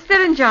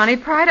 Manstead and Johnny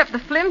pried up the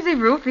flimsy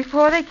roof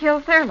before they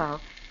killed Thurlow.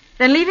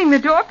 Then, leaving the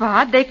door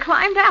barred, they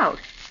climbed out.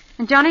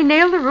 And Johnny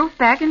nailed the roof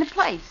back into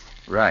place.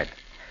 Right.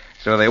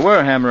 So they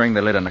were hammering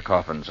the lid on the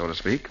coffin, so to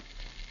speak.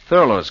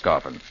 Thurlow's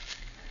coffin.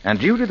 And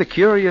due to the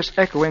curious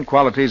echoing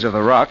qualities of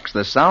the rocks,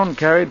 the sound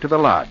carried to the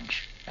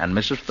lodge, and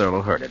Mrs.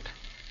 Thurlow heard it.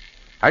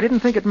 I didn't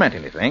think it meant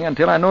anything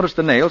until I noticed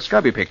the nail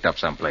Scubby picked up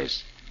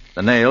someplace.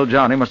 The nail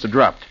Johnny must have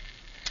dropped.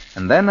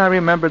 And then I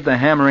remembered the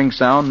hammering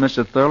sound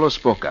Mr. Thurlow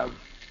spoke of.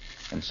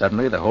 And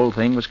suddenly the whole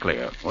thing was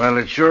clear. Well,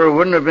 it sure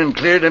wouldn't have been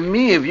clear to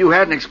me if you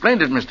hadn't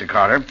explained it, Mr.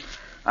 Carter.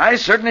 I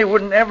certainly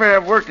wouldn't ever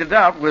have worked it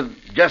out with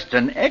just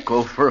an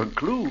echo for a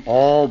clue.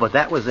 Oh, but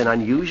that was an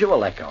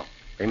unusual echo.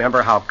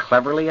 Remember how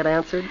cleverly it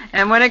answered?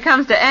 And when it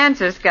comes to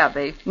answers,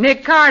 Scubby,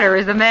 Nick Carter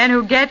is the man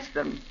who gets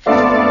them.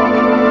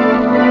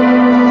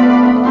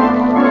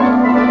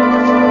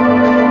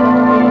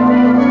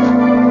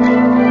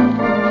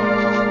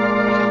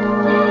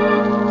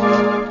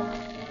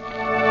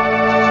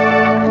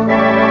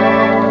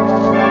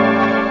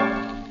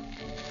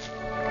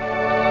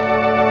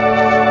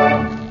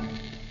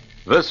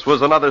 This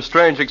was another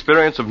strange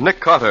experience of Nick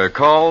Carter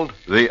called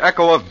The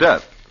Echo of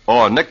Death,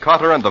 or Nick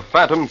Carter and the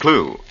Phantom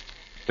Clue.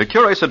 The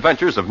curious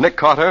adventures of Nick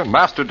Carter,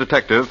 Master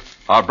Detective,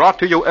 are brought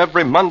to you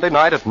every Monday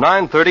night at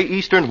 9:30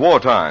 Eastern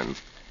Wartime.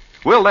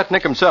 We'll let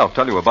Nick himself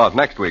tell you about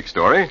next week's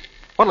story.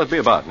 What'll it be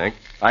about, Nick?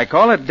 I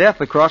call it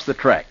Death Across the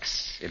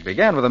Tracks. It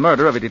began with the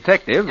murder of a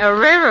detective. A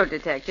railroad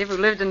detective who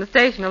lived in the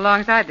station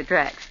alongside the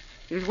tracks.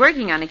 He was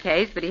working on a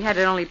case, but he had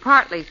it only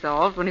partly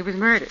solved when he was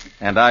murdered.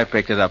 And I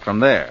picked it up from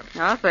there.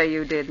 I'll say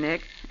you did,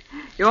 Nick.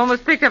 You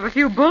almost picked up a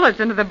few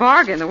bullets into the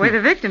bargain the way the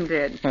victim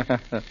did.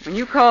 When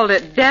you called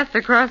it Death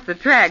Across the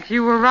Tracks,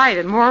 you were right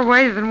in more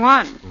ways than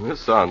one. This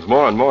sounds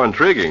more and more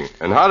intriguing.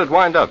 And how did it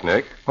wind up,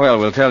 Nick? Well,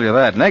 we'll tell you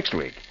that next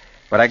week.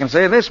 But I can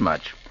say this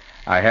much.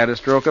 I had a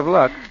stroke of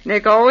luck.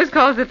 Nick always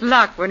calls it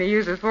luck when he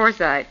uses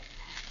foresight.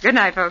 Good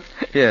night, folks.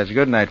 Yes,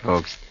 good night,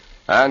 folks.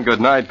 And good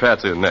night,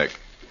 Patsy and Nick.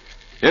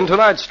 In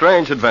tonight's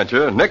strange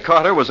adventure, Nick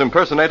Carter was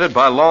impersonated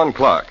by Lon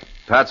Clark.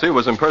 Patsy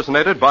was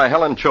impersonated by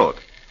Helen Choate.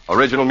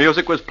 Original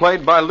music was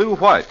played by Lou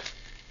White.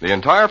 The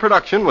entire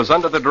production was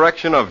under the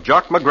direction of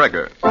Jock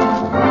McGregor.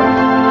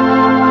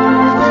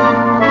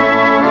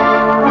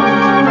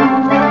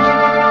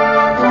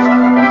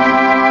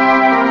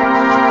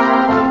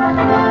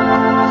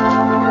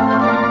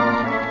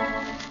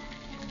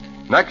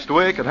 Next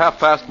week at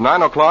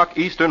 9:30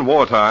 Eastern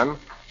Wartime,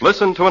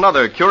 listen to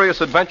another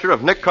curious adventure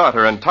of Nick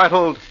Carter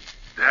entitled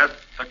Death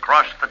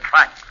Across the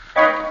Tracks,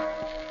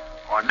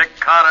 or Nick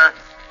Carter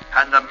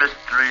and the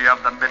Mystery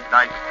of the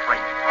Midnight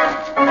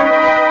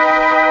Train.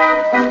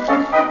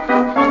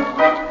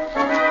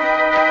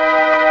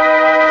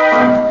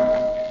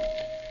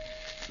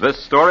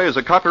 This story is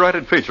a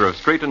copyrighted feature of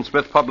Street and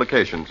Smith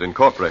Publications,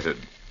 Incorporated.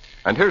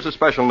 And here's a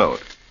special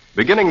note.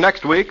 Beginning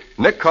next week,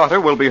 Nick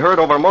Carter will be heard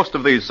over most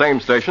of these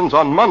same stations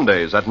on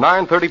Mondays at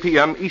 9:30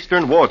 p.m.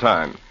 Eastern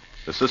Wartime.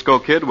 The Cisco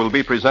Kid will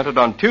be presented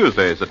on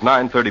Tuesdays at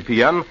 9:30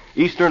 p.m.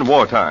 Eastern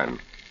Wartime.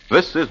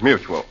 This is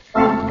Mutual.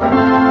 Calling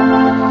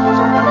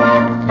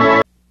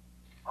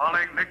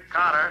Nick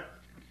Carter.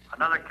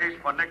 Another case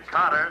for Nick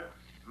Carter,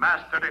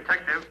 Master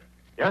Detective.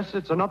 Yes,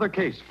 it's another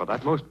case for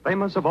that most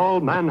famous of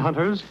all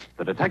manhunters,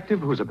 the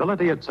detective whose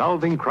ability at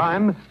solving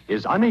crime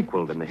is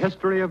unequaled in the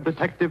history of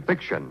detective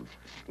fiction.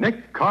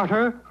 Nick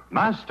Carter,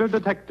 Master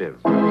Detective.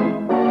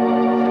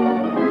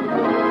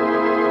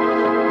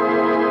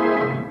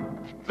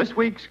 This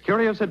week's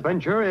curious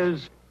adventure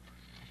is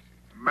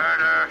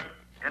Murder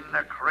in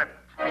the Crypt,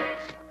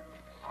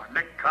 or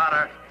Nick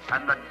Carter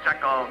and the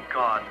Jackal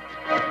God.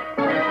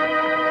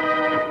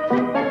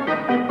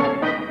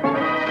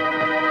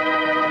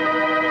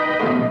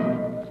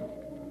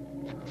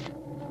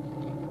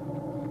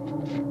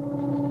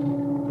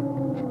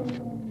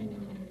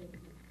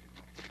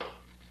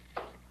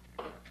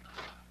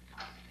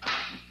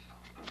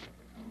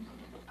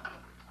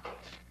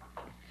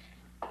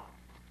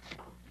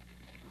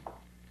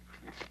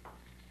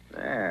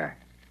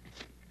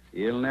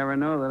 He'll never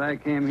know that I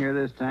came here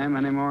this time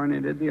any more than he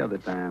did the other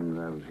times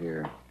I was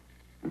here.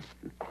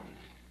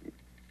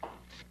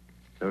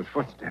 Those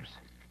footsteps.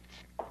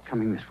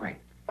 Coming this way.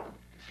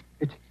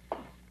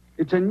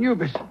 It's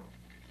Anubis.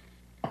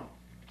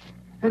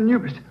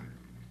 Anubis.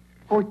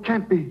 Oh, it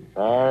can't be.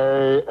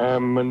 I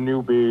am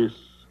Anubis,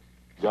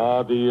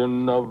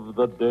 guardian of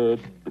the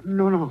dead.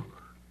 No.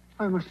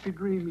 I must be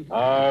dreaming.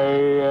 I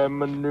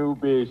am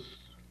Anubis,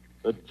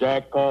 the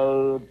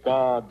jackal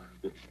god.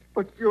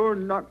 But you're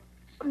not.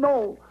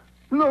 No.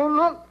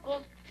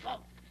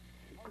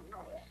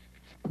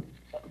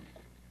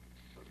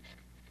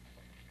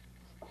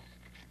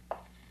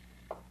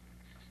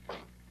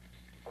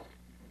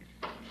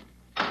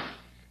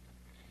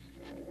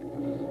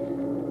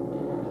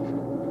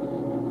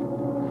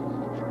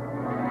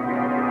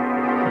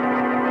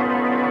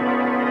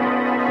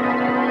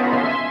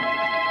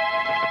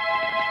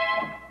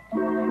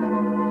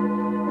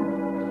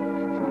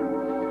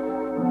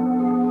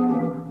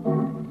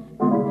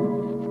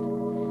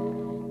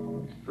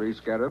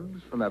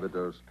 Scarabs from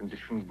Abydos.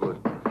 Condition good.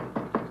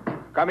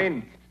 Come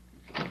in.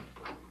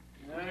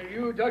 Are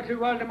you Dr.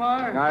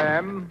 Waldemar? I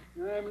am.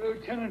 I'm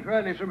Lieutenant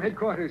Riley from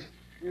headquarters.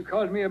 You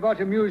called me about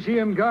a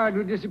museum guard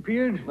who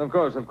disappeared? Of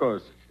course.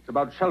 It's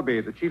about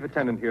Shelby, the chief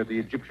attendant here at the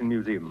Egyptian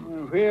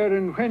Museum. Where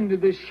and when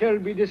did this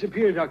Shelby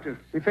disappear, Doctor?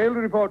 He failed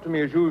to report to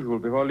me as usual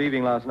before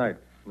leaving last night.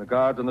 And the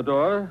guards on the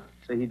door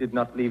say he did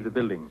not leave the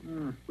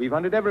building. We've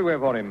hunted everywhere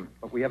for him,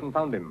 but we haven't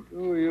found him.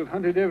 Oh, you've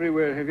hunted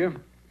everywhere, have you?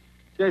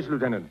 Yes,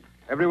 Lieutenant.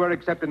 Everywhere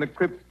except in the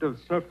crypt of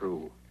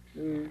Snefru.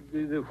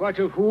 The what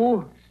of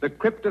who? The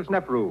crypt of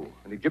Snefru,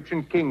 an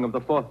Egyptian king of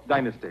the 4th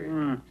dynasty.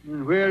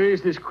 And where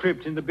is this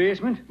crypt? In the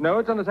basement? No,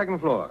 it's on the 2nd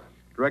floor,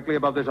 directly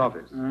above this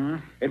office.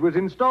 It was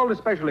installed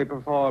especially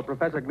for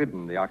Professor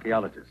Glidden, the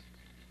archaeologist.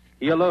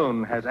 He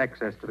alone has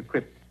access to the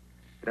crypt.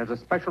 It has a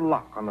special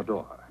lock on the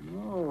door.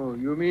 Oh,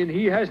 you mean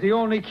he has the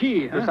only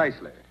key, huh?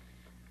 Precisely.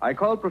 I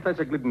called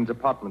Professor Glidden's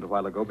apartment a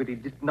while ago, but he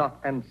did not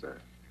answer.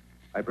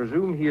 I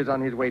presume he is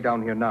on his way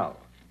down here now.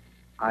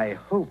 I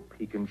hope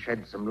he can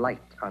shed some light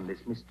on this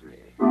mystery.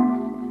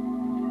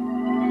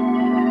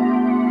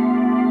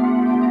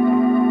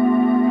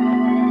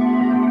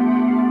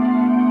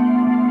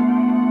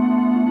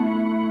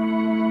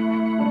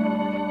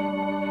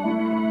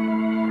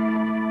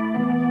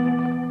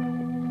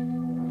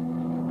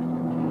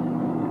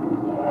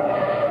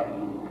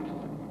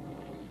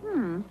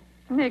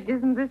 Nick,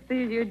 isn't this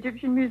the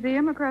Egyptian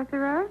Museum across the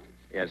road?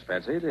 Yes,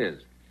 Patsy, it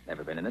is.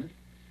 Never been in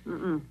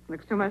it?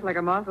 Looks too much like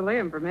a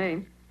mausoleum for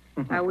me.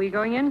 Are we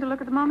going in to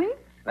look at the mummies?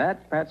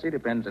 That, Patsy,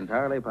 depends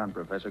entirely upon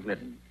Professor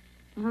Glidden.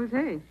 Who's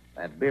he?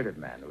 That bearded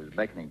man who's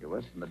beckoning to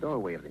us from the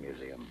doorway of the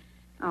museum.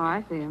 Oh,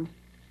 I see him.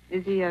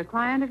 Is he a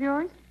client of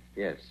yours?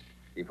 Yes.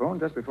 He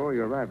phoned just before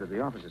you arrived at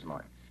the office this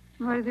morning.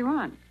 What does he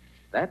want?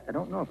 That I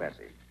don't know,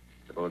 Patsy.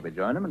 Suppose we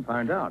join him and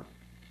find out.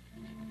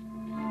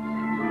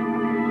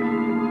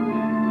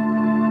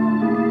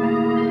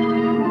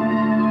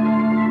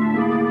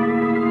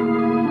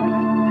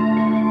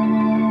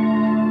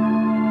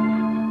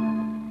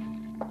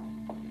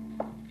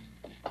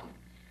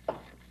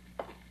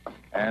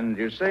 And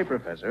you say,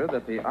 Professor,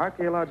 that the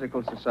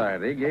Archaeological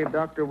Society gave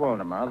Dr.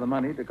 Waldemar the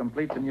money to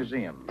complete the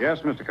museum. Yes,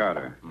 Mr.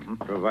 Carter.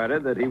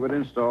 Provided that he would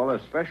install a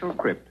special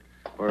crypt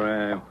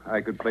where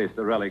I could place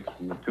the relics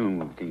from the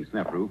tomb of King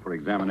Snefru for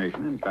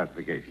examination and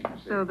classification.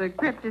 So the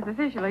crypt is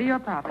officially your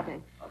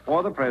property?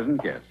 For the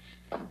present, yes.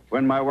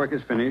 When my work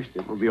is finished,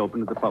 it will be open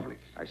to the public.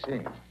 I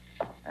see.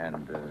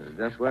 And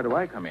just where do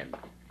I come in?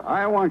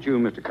 I want you,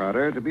 Mr.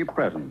 Carter, to be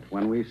present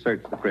when we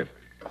search the crypt,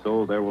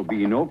 so there will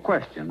be no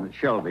question that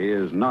Shelby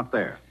is not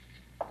there.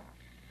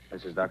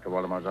 This is Dr.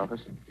 Waldemar's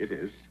office? It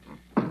is.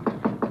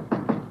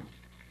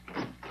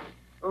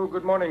 Oh,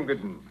 good morning,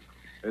 Glidden.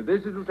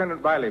 This is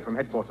Lieutenant Riley from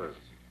headquarters.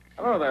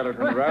 Hello there,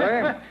 Lieutenant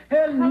Riley.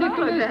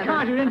 Nicholas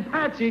Carter and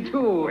Patsy,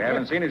 too. We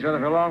haven't seen each other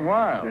for a long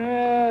while.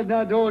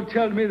 Now, don't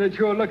tell me that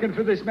you're looking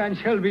for this man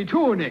Shelby,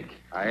 too, Nick.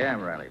 I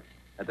am, Riley.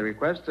 At the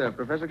request of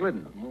Professor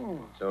Glidden. Oh.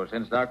 So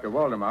since Dr.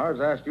 Waldemar has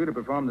asked you to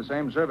perform the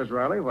same service,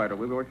 Riley, why don't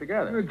we work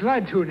together? We're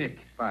glad to, Nick.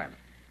 Fine.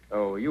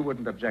 Oh, you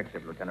wouldn't object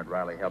if Lieutenant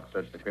Riley helped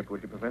search the crypt,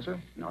 would you,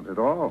 Professor? Not at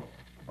all.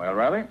 Well,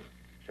 Riley,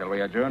 shall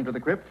we adjourn to the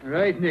crypt?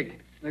 Right, Nick.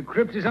 The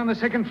crypt is on the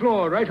 2nd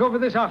floor, right over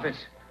this office.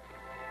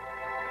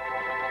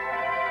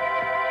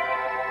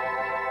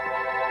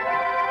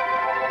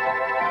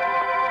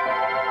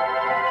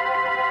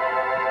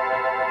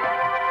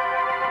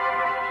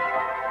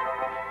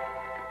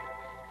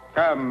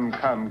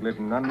 Come,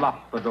 Glidden,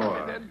 unlock the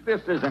door.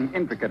 This is an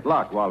intricate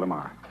lock,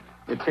 Waldemar.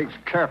 It takes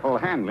careful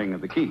handling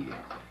of the key.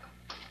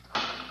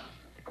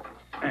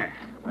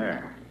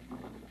 There.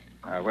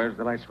 Where's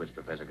the light switch,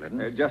 Professor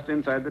Glidden? Just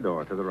inside the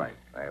door to the right.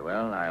 Very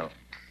well, I'll...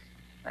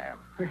 There.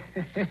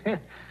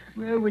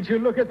 Well, would you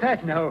look at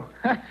that now?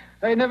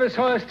 I never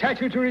saw a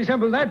statue to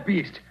resemble that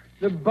beast.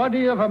 The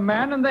body of a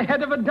man and the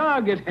head of a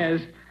dog it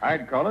has.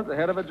 I'd call it the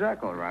head of a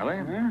jackal, Riley.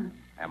 Huh?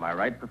 Am I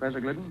right, Professor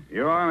Glidden?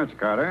 You are, Mr.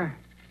 Carter.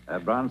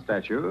 That bronze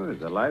statue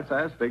is a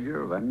life-size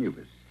figure of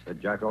Anubis, the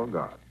jackal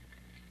god.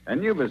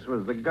 Anubis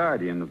was the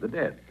guardian of the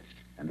dead,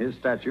 And his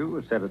statue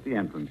was set at the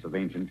entrance of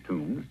ancient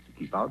tombs to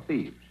keep out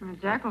thieves. A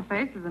jackal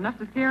face is enough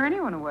to scare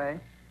anyone away.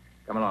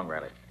 Come along,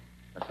 Riley.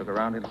 Let's look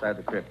around inside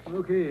the crypt.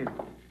 Okay.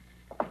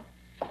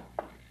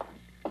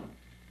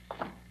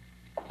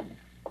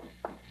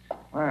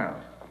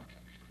 Well,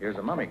 here's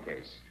a mummy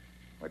case,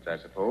 which I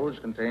suppose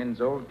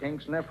contains old King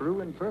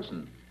Snefru in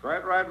person.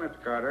 Quite right,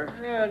 Mr. Carter.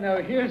 Yeah, now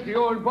here's the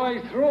old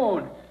boy's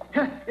throne.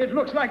 It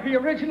looks like the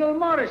original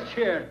Morris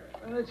chair.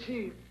 Let's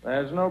see.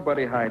 There's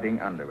nobody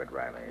hiding under it,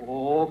 Riley.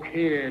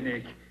 Okay,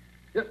 Nick.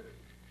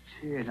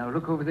 See, now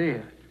look over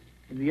there.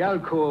 In the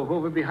alcove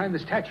over behind the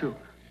statue.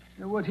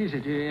 Now, what is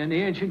it? An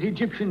ancient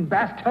Egyptian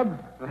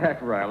bathtub?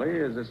 That, Riley,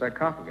 is a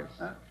sarcophagus.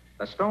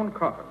 A stone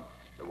coffin.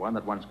 The one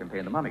that once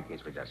contained the mummy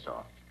case we just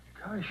saw.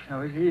 Gosh,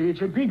 now,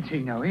 it's a big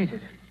thing now, ain't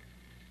it?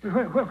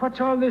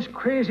 What's all this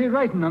crazy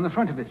writing on the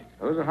front of it?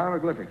 Those are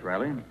hieroglyphics,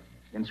 Riley.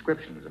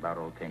 Inscriptions about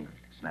old King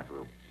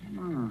Snefru.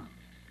 Oh.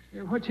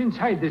 What's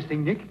inside this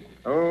thing, Nick?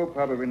 Oh,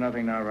 probably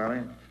nothing now,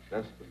 Riley.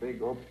 Just a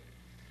big open.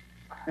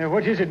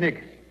 What is it,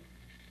 Nick?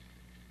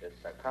 This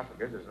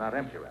sarcophagus is not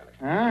empty, Riley.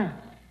 Huh?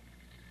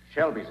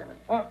 Shelby's in it.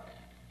 Oh.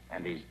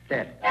 And he's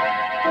dead.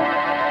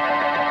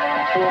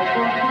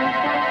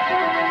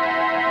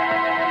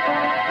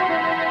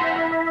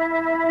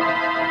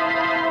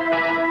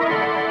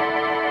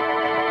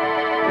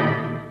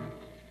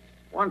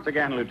 Once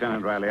again,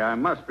 Lieutenant Riley, I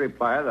must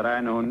reply that I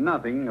know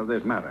nothing of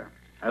this matter.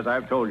 As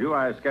I've told you,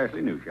 I scarcely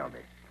knew Shelby.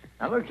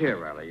 Now, look here,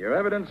 Riley. Your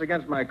evidence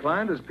against my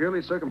client is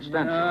purely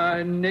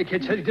circumstantial. Nick,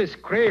 it's a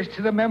disgrace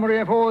to the memory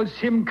of old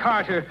Sim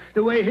Carter,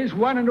 the way his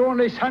one and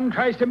only son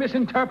tries to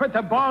misinterpret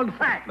the bald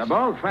facts. The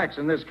bald facts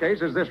in this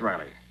case is this,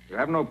 Riley. You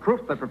have no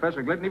proof that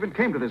Professor Glidden even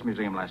came to this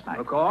museum last night.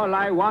 Look, all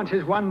I want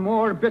is one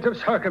more bit of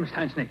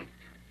circumstance, Nick.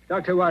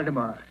 Dr.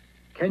 Waldemar,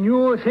 can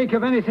you think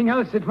of anything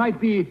else that might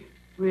be,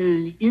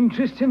 well,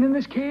 interesting in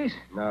this case?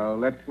 Now,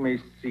 let me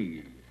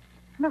see.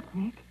 Look,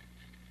 Nick.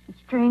 A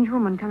strange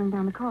woman coming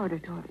down the corridor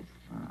toward us.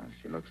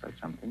 She looks like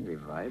something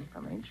revived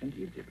from ancient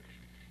Egypt.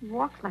 She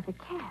walks like a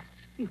cat.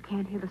 You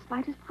can't hear the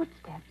slightest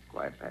footsteps.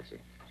 Quiet, Patsy.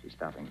 She's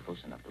stopping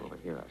close enough to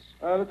overhear us.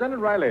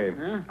 Lieutenant Riley,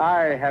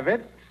 I have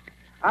it.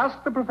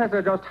 Ask the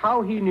professor just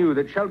how he knew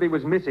that Shelby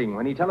was missing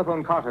when he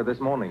telephoned Carter this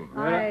morning.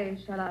 I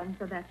shall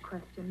answer that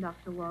question,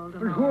 Dr.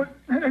 Waldemar.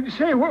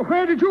 Say,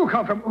 where did you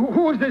come from?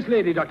 Who is this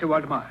lady, Dr.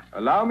 Waldemar?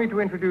 Allow me to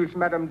introduce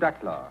Madame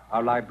Dackler,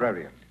 our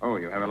librarian. Oh,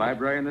 you have a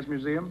library in this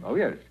museum? Oh,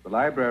 yes. The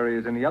library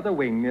is in the other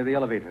wing near the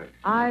elevator.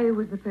 I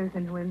was the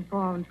person who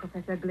informed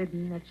Professor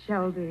Glidden that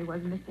Shelby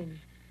was missing.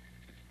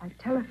 I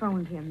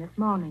telephoned him this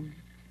morning,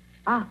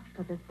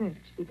 after the search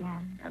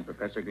began. And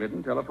Professor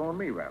Glidden telephoned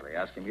me, Riley,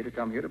 asking me to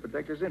come here to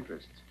protect his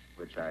interests,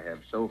 which I have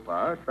so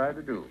far tried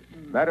to do.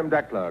 Madame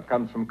Dackler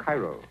comes from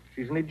Cairo.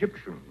 She's an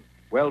Egyptian,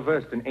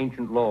 well-versed in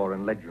ancient lore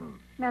and legend.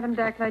 Madame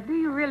Dackler, do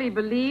you really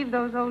believe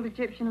those old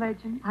Egyptian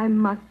legends? I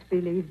must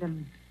believe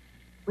them.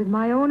 With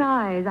my own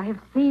eyes, I have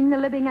seen the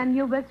living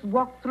Anubis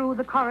walk through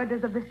the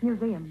corridors of this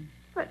museum.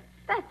 But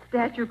that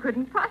statue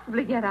couldn't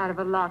possibly get out of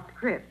a locked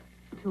crypt.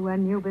 To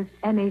Anubis,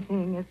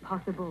 anything is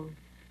possible.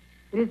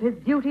 It is his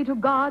duty to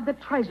guard the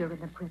treasure in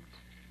the crypt.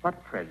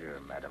 What treasure,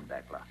 Madame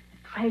Dackler?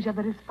 Treasure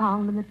that is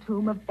found in the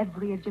tomb of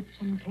every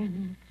Egyptian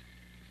king.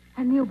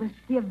 Anubis,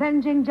 the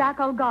avenging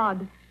jackal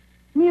god,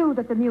 knew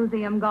that the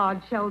museum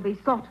god Shelby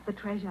sought the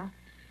treasure.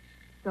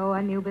 So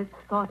Anubis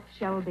sought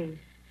Shelby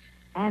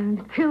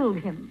and killed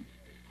him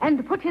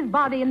and put his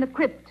body in the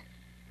crypt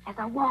as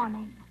a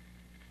warning.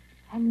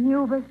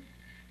 Anubis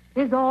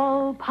is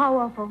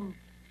all-powerful.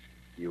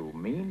 You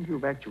mean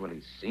you've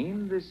actually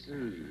seen this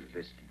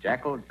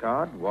jackal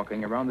god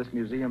walking around this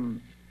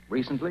museum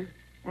recently?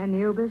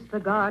 Anubis,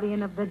 the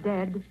guardian of the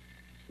dead,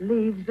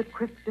 leaves the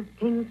crypt of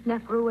King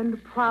Snefru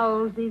and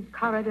prowls these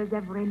corridors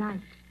every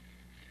night.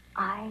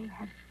 I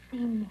have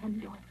seen him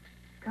do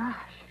it. Gosh.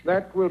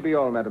 That will be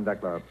all, Madame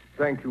Dackler.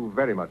 Thank you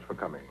very much for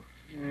coming.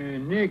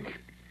 Nick,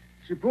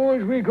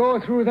 suppose we go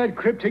through that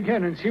crypt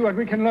again and see what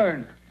we can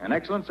learn. An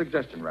excellent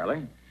suggestion,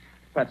 Riley.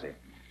 Patsy,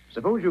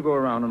 suppose you go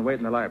around and wait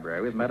in the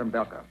library with Madame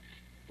Dackler.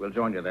 We'll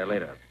join you there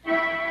later.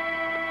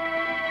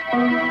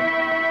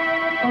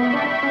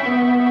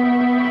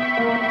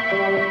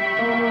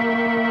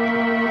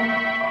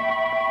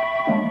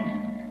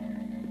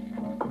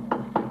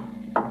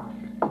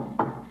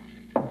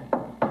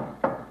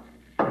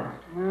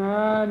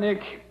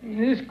 Nick,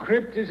 this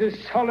crypt is as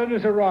solid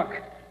as a rock.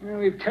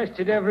 We've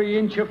tested every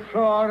inch of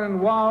floor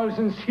and walls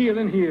and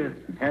ceiling here.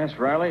 Yes,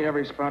 Riley,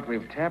 every spot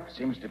we've tapped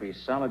seems to be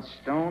solid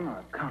stone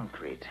or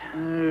concrete.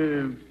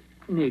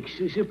 Nick,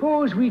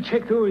 suppose we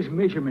check those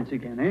measurements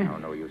again, eh? Oh,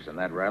 no use in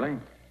that, Riley.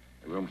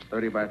 The room's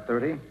 30 by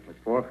 30, with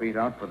 4 feet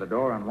out for the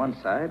door on one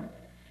side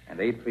and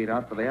 8 feet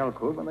out for the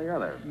alcove on the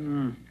other.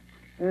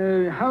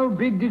 How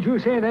big did you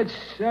say that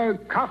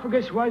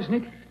sarcophagus was,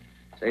 Nick?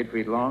 It's 8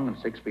 feet long and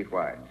 6 feet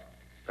wide.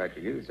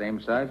 Practically the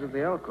same size as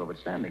the alcove it's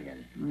standing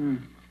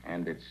in.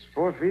 And it's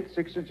 4 feet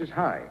 6 inches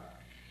high.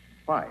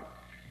 Why?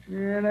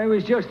 And I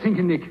was just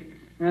thinking, Nick,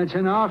 that's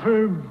an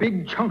awful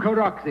big chunk of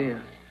rock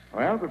there.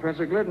 Well,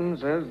 Professor Glidden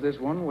says this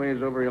one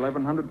weighs over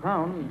 1,100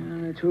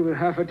 pounds. It's over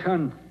half a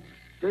ton.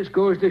 Just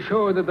goes to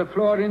show that the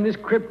floor in this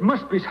crypt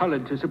must be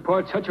solid to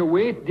support such a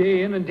weight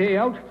day in and day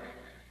out.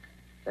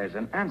 There's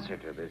an answer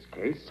to this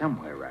case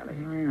somewhere, Riley.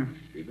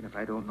 Even if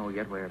I don't know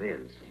yet where it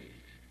is.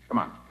 Come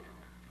on.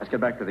 Let's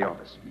get back to the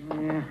office.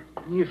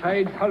 If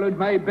I'd followed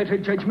my better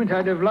judgment,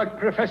 I'd have locked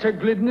Professor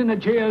Glidden in a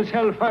jail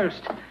cell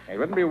first. It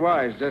wouldn't be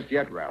wise just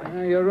yet,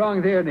 Riley. You're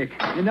wrong there, Nick.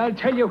 And I'll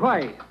tell you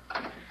why.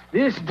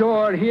 This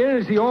door here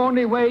is the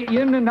only way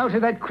in and out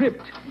of that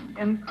crypt.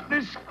 And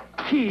this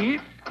key,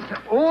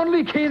 the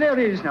only key there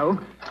is now,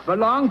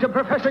 belonged to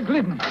Professor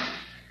Glidden.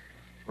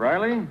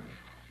 Riley,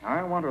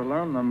 I want to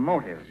learn the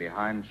motive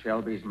behind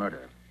Shelby's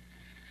murder.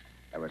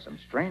 There were some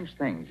strange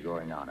things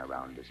going on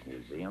around this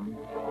museum.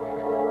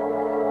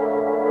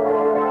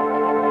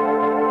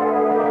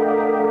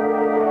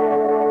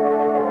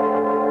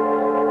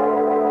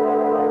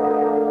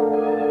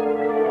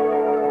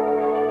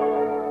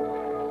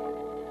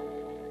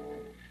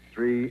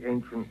 Three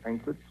ancient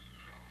anklets,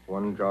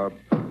 one jar of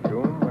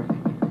perfume.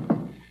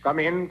 Come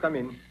in, come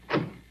in.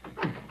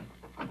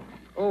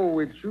 Oh,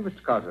 it's you,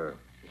 Mr. Carter.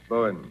 Miss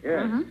Bowen.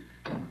 Yes.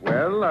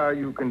 Well, are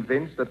you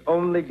convinced that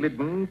only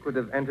Glidden could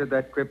have entered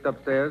that crypt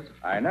upstairs?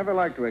 I never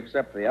like to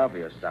accept the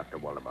obvious, Dr.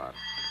 Waldemar.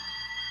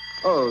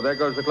 Oh, there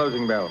goes the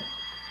closing bell.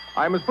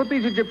 I must put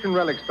these Egyptian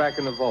relics back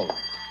in the vault.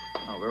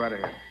 Oh, we're right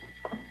ahead.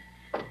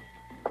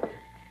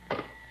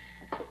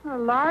 A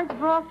large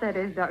vault, that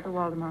is, Dr.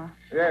 Waldemar.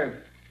 Yes.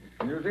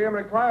 The museum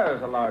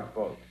requires a large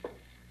vault.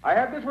 I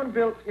had this one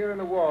built here in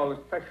the wall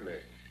especially.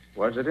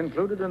 Was it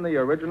included in the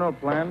original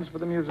plans for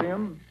the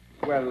museum?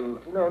 Well,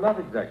 no, not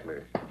exactly.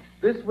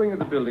 This wing of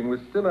the building was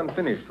still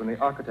unfinished when the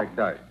architect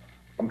died.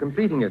 In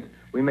completing it,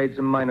 we made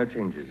some minor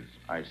changes.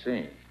 I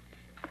see.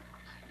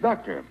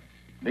 Doctor,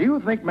 do you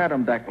think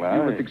Madame Dakla...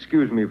 You must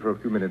excuse me for a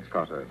few minutes,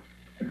 Carter.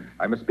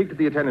 I must speak to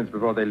the attendants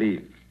before they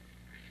leave.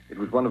 It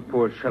was one of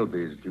poor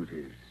Shelby's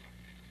duties.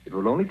 It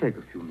will only take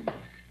a few minutes.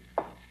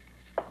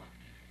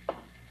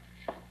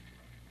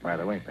 By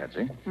the way,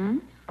 Patsy,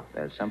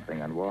 there's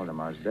something on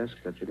Waldemar's desk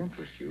that should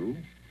interest you.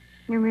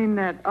 You mean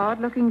that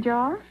odd-looking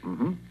jar?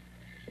 Mm-hmm.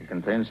 It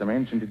contains some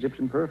ancient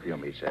Egyptian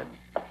perfume, he said.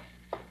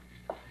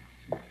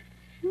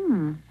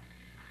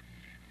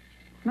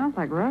 Smells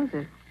like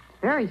roses.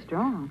 Very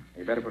strong.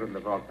 You better put it in the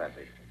vault,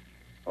 Patsy.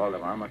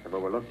 Waldemar must have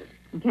overlooked it.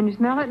 And can you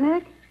smell it,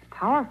 Nick? It's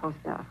powerful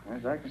stuff.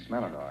 Yes, I can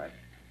smell it, all right.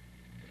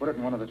 Put it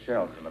in one of the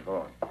shelves in the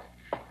vault.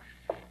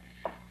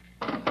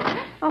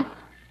 Oh,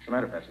 What's the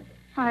matter, Patsy?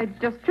 I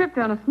just tripped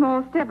on a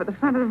small step at the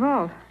front of the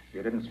vault.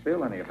 You didn't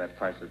spill any of that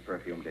priceless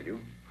perfume, did you?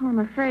 Oh, I'm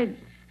afraid...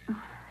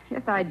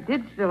 Yes, I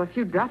did spill a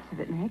few drops of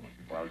it, Nick.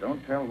 Well,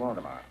 don't tell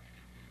Waldemar.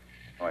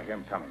 Oh, I hear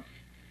him coming.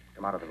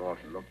 Come out of the vault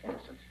and look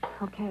innocent.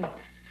 Okay.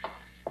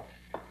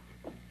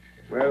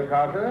 Well,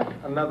 Carter,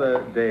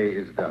 another day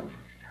is done.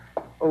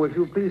 Oh, if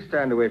you'll please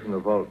stand away from the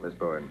vault, Miss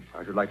Bowen.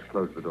 I should like to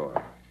close the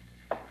door.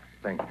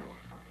 Thank you.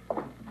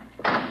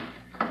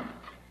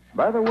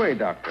 By the way,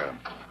 Doctor,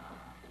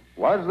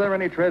 was there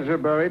any treasure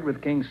buried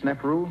with King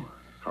Snefru?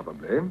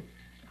 Probably.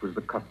 It was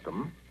the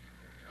custom.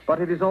 But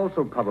it is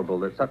also probable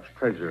that such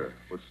treasure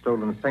was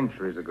stolen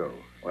centuries ago.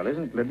 Well,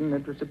 isn't Glidden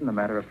interested in the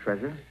matter of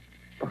treasure?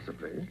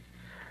 Possibly.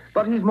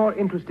 But he's more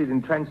interested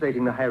in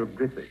translating the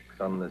hieroglyphics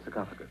on the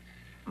sarcophagus.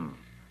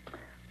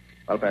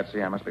 Well,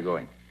 Patsy, I must be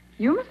going.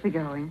 You must be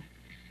going.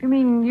 You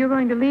mean you're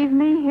going to leave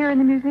me here in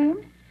the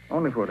museum?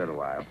 Only for a little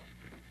while.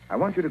 I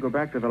want you to go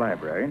back to the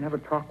library and have a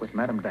talk with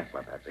Madame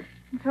Dakla, Patsy.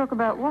 Talk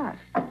about what?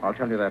 I'll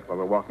tell you that while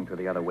we're walking to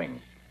the other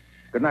wing.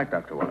 Good night,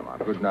 Dr. Waldemar.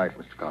 Good night,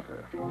 Mr.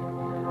 Carter.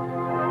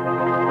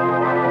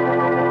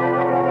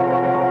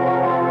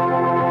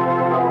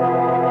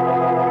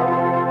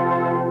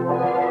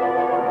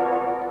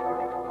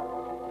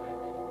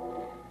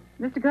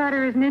 Mr.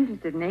 Carter isn't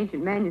interested in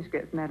ancient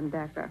manuscripts, Madame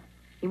Dakla.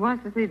 He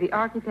wants to see the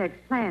architect's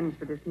plans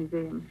for this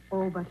museum.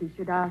 Oh, but he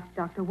should ask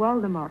Dr.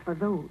 Waldemar for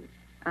those.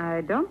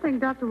 I don't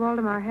think Dr.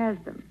 Waldemar has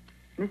them.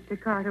 Mr.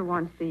 Carter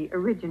wants the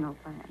original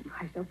plans.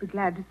 I shall be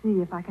glad to see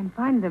if I can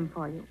find them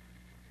for you.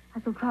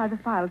 I shall try the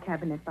file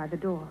cabinet by the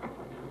door.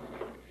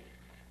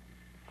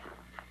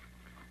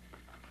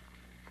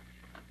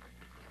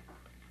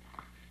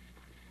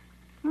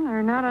 Well,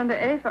 they're not under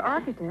A for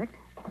architect.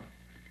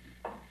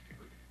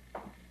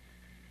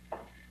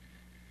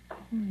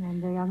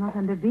 And they are not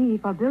under B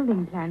for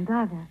building plans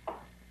either.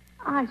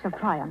 I shall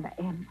try under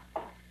M.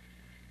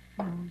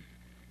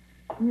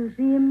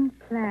 Museum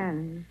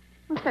plans.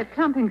 What's that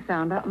clumping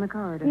sound out in the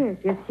corridor?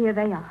 Yes, here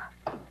they are.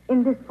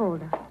 In this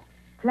folder.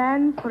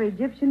 Plans for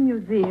Egyptian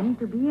Museum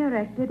to be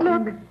erected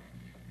Look,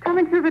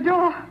 coming through the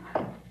door.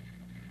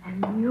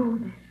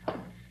 Anubis.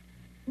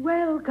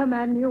 Welcome,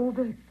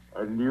 Anubis.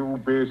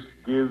 Anubis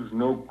gives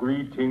no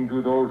greeting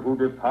to those who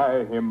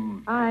defy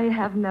him. I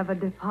have never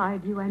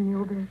defied you,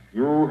 Anubis.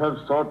 You have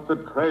sought the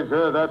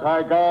treasure that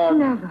I guard.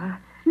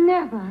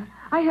 Never.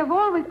 I have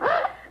always...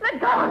 Let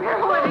go of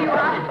her, whoever you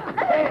are.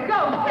 Let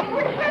go.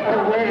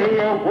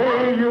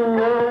 Away, you...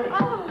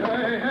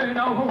 Hey,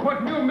 now,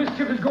 what new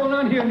mischief is going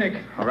on here, Nick?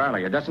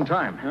 O'Reilly, just in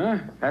time. Huh?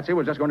 Patsy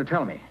was just going to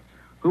tell me.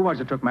 Who was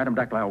it took Madame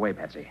Dakla away,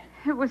 Patsy?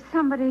 It was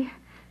somebody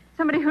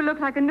who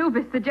looked like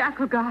Anubis, the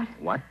jackal god.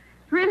 What?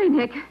 Really,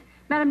 Nick.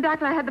 Madame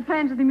Dackler had the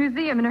plans of the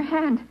museum in her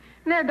hand.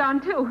 And they're gone,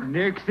 too.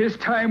 Nick, this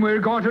time we're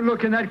going to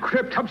look in that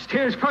crypt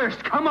upstairs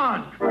first. Come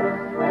on.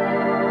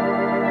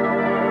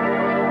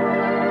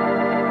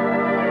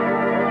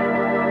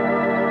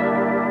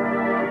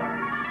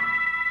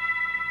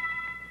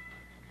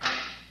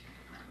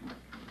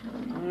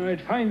 All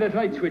right, find that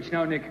light switch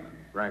now, Nick.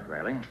 Right,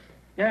 Riley.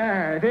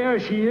 Yeah, there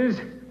she is,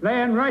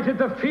 laying right at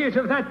the feet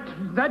of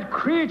that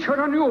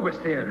creature Anubis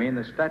there. You mean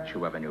the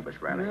statue of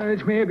Anubis, Riley?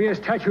 It may be a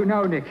statue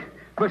now, Nick,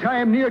 but I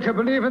am near to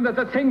believing that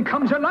the thing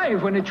comes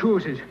alive when it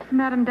chooses.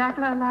 Madame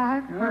Dackler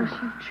alive?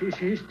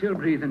 She's still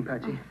breathing,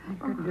 Patsy. Thank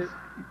goodness.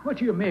 What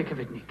do you make of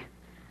it, Nick?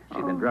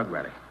 She's been drugged,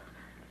 Riley.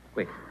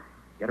 Quick,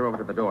 get her over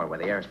to the door where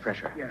the air's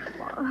pressure. Yeah.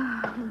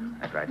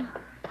 That's right.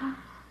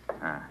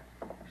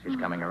 She's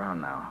coming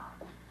around now.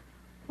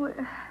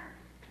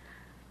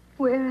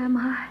 Where am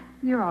I?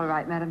 You're all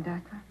right, Madame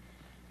Dackler.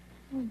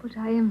 Oh, but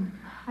I am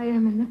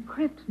in the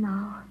crypt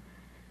now.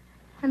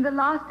 And the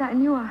last I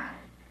knew,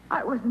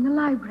 I was in the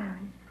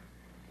library.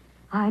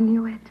 I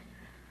knew it.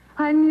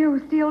 I knew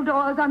steel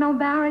doors are no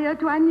barrier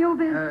to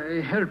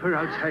Anubis. Help her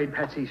outside,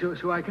 Patsy,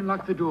 so I can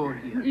lock the door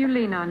here. You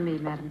lean on me,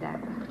 Madame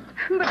Dackler.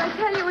 But I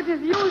tell you, it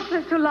is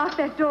useless to lock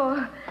that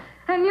door.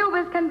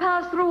 Anubis can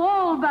pass through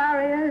all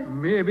barriers.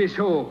 Maybe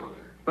so,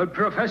 but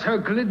Professor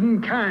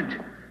Glidden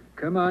can't.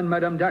 Come on,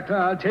 Madame Dackler,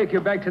 I'll take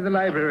you back to the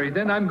library.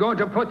 Then I'm going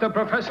to put the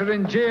professor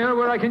in jail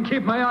where I can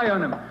keep my eye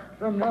on him.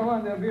 From now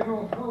on, there'll be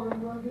no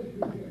fooling on this.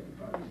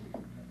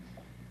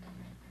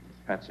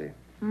 Patsy.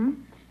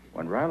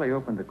 When Riley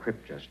opened the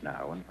crypt just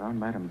now and found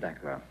Madame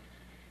Dackler,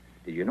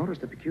 did you notice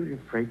the peculiar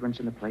fragrance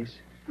in the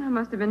place? I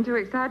must have been too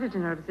excited to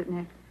notice it,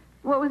 Nick.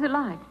 What was it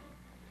like?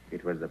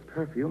 It was the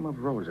perfume of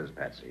roses,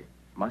 Patsy.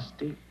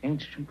 Musty,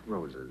 ancient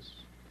roses.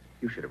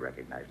 You should have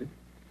recognized it.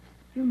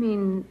 You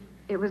mean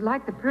it was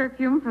like the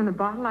perfume from the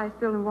bottle I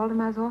spilled in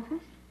Waldemar's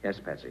office? Yes,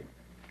 Patsy.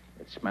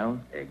 It smelled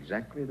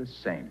exactly the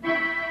same.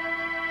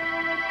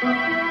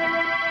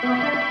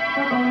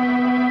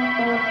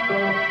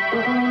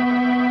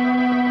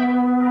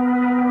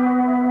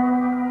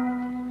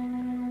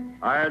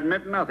 I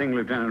admit nothing,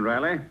 Lieutenant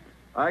Riley.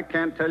 I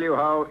can't tell you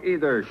how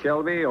either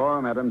Shelby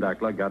or Madame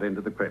Dackler got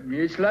into the crypt.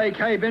 It's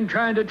like I've been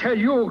trying to tell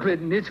you,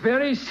 Glidden. It's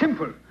very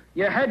simple.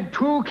 You had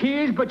 2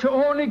 keys, but you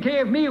only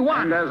gave me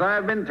 1. And as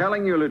I've been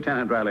telling you,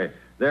 Lieutenant Riley,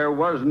 there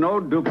was no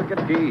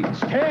duplicate key.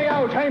 Stay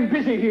out. I'm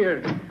busy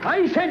here.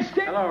 I said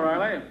stay. Hello,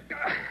 Riley.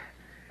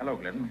 Hello,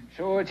 Glidden.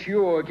 So it's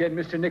you again,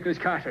 Mr. Nicholas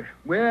Carter.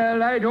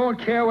 Well, I don't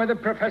care whether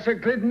Professor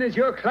Glidden is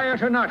your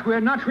client or not.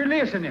 We're not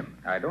releasing him.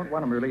 I don't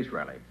want him released,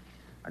 Riley.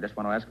 I just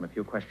want to ask him a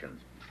few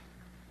questions.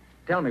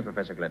 Tell me,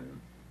 Professor Glidden,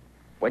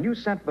 when you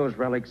sent those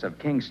relics of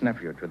King's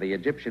nephew to the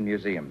Egyptian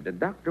Museum, did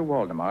Dr.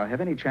 Waldemar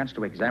have any chance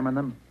to examine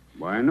them?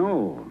 Why,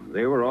 no.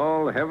 They were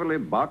all heavily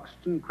boxed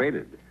and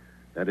crated.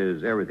 That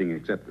is, everything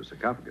except the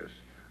sarcophagus.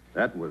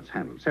 That was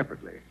handled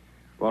separately.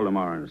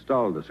 Waldemar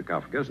installed the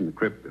sarcophagus in the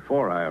crypt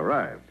before I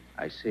arrived.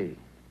 I see.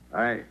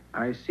 I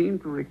seem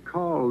to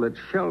recall that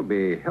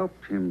Shelby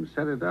helped him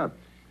set it up.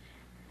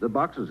 The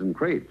boxes and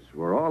crates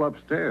were all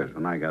upstairs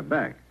when I got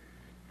back.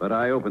 But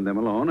I opened them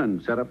alone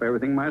and set up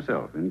everything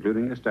myself,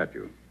 including the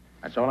statue.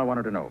 That's all I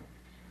wanted to know.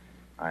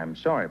 I'm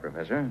sorry,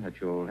 Professor,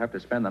 that you'll have to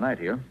spend the night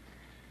here.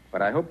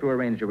 But I hope to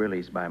arrange your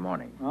release by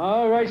morning.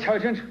 All right,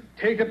 Sergeant.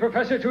 Take the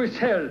professor to his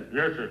cell.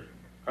 Yes, sir.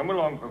 Come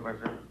along,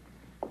 Professor.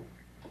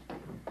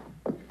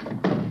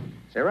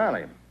 Say,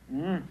 Riley.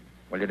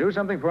 Will you do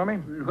something for me?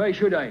 Why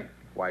should I?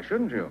 Why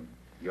shouldn't you?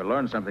 You'll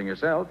learn something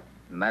yourself,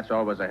 and that's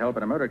always a help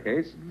in a murder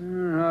case.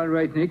 All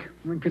right, Nick.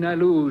 What can I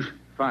lose?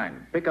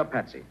 Fine. Pick up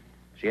Patsy.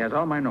 She has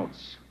all my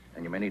notes,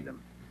 and you may need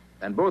them.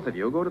 Then both of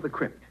you go to the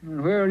crypt.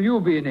 Where'll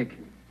you be, Nick?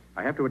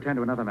 I have to attend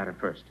to another matter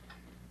first.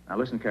 Now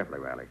listen carefully,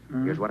 Riley.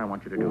 Here's what I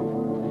want you to do.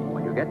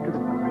 When you get to the...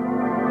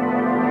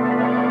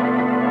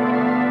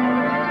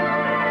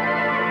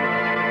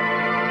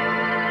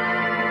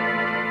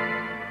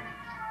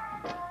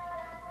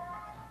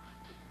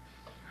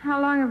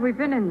 How long have we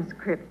been in this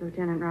crypt,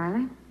 Lieutenant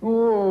Riley?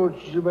 Oh,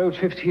 it's about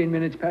 15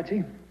 minutes,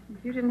 Patsy.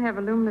 If you didn't have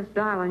a luminous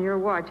dial on your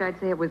watch, I'd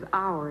say it was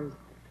hours.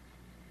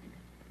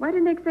 Why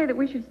did Nick say that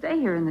we should stay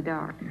here in the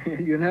dark?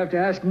 You'll have to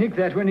ask Nick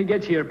that when he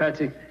gets here,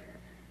 Patsy.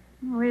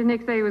 Where did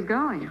Nick say he was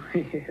going?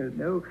 Well,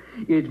 no,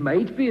 it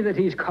might be that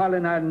he's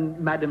calling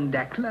on Madame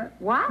Dackler.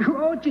 What?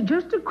 Oh, it's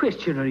just a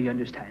questioner, you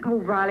understand. Oh,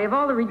 Riley, of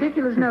all the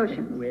ridiculous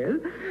notions. Well,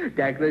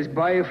 Dackler's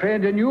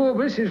boyfriend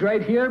Anubis is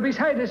right here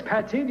beside us,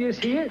 Patsy. Do you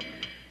see it?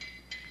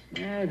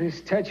 Yeah, this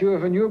statue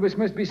of Anubis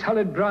must be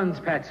solid bronze,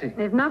 Patsy.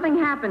 If nothing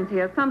happens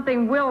here,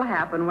 something will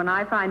happen when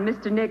I find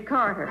Mr. Nick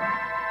Carter.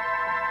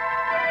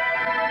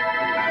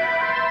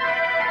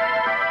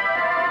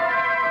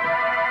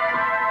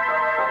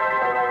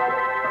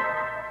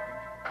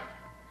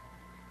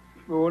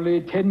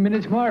 Only 10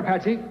 minutes more,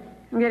 Patsy.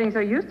 I'm getting so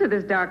used to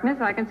this darkness,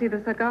 I can see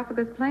the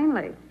sarcophagus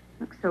plainly.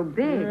 Looks so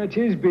big. It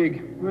is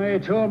big.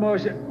 It's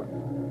almost...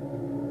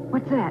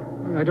 What's that?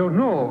 I don't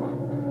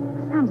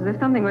know. Sounds as if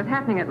something was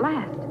happening at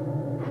last.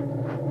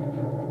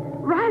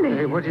 Riley.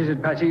 Hey, what is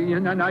it, Patsy? You're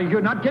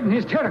not getting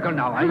hysterical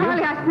now, are you?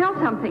 Riley, I smell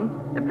something.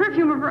 The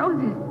perfume of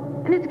roses.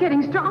 And it's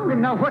getting stronger.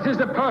 Now, what has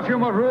the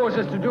perfume of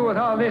roses to do with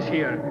all this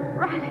here?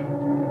 Riley,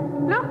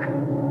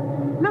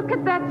 look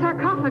at that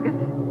sarcophagus.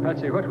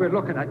 Patsy, what we're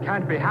looking at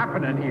can't be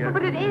happening here.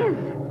 But it is.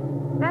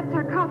 That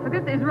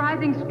sarcophagus is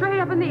rising straight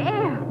up in the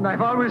air. And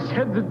I've always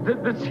said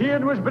that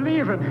seeing was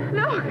believing.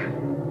 Look.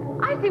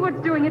 I see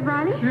what's doing it,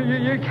 Riley.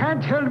 You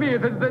can't tell me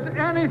that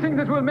anything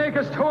that will make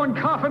a stone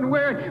coffin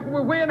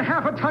weighing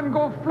half a ton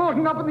go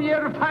floating up in the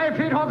air 5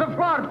 feet off the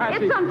floor,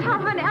 Patsy. It's on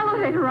top of an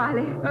elevator,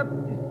 Riley.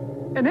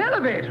 An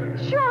elevator?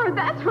 Sure,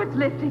 that's what's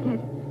lifting it.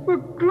 Well,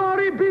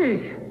 glory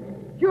be.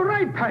 You're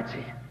right,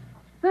 Patsy.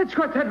 That's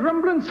what that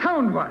rumbling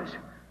sound was.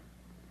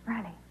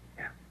 Riley.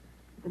 Yeah?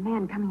 The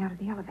man coming out of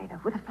the elevator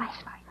with a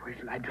flashlight. Wait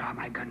till I draw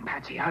my gun,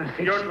 Patsy. I'll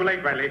fix You're too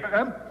late, Riley.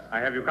 I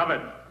have you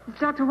covered. It's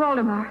Dr.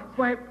 Waldemar.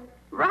 Why...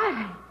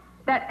 Riley,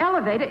 that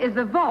elevator is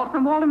the vault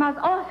from Waldemar's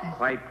office.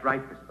 Quite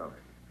right, Miss Bowes.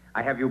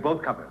 I have you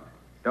both covered.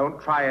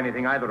 Don't try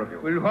anything, either of you.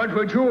 Well, what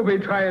would you be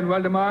trying,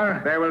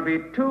 Waldemar? There will be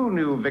 2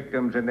 new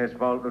victims in this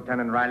vault,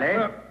 Lieutenant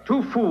Riley.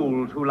 2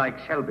 fools who, like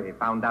Shelby,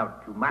 found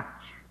out too much.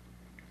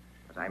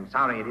 But I'm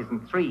sorry it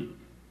isn't 3.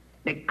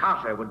 Nick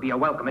Carter would be a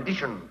welcome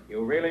addition.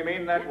 You really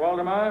mean that,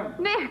 Waldemar?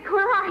 Nick,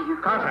 where are you?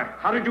 Carter,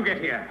 how did you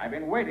get here? I've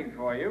been waiting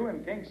for you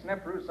in King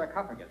Snefru's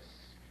sarcophagus.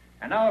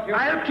 And now if you...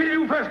 I'll kill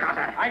you first,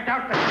 Carter. I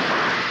doubt that.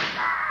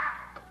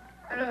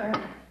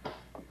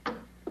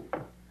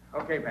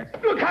 Okay, Patsy.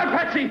 Look out,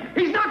 Patsy!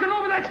 He's knocking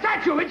over that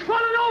statue! It's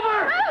falling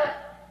over!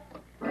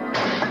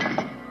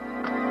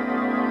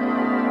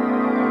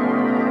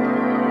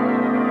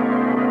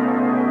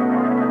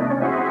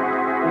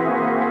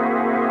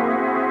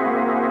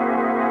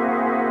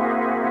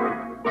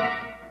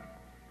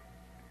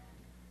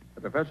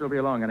 The professor will be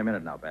along in a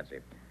minute now, Patsy.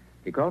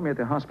 He called me at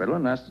the hospital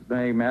and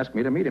asked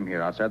me to meet him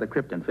here outside the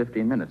crypt in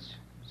 15 minutes.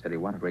 Said he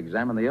wanted to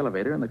examine the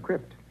elevator in the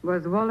crypt.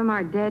 Was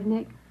Waldemar dead,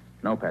 Nick?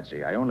 No,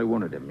 Patsy. I only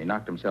wounded him. He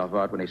knocked himself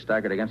out when he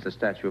staggered against the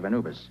statue of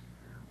Anubis.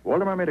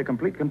 Waldemar made a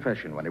complete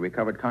confession when he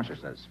recovered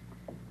consciousness.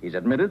 He's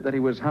admitted that he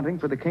was hunting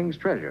for the king's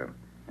treasure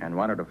and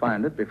wanted to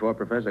find it before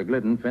Professor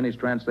Glidden finished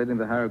translating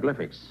the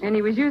hieroglyphics. And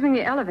he was using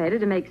the elevator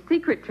to make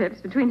secret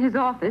trips between his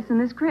office and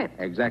this crypt.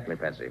 Exactly,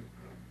 Patsy.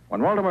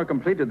 When Waldemar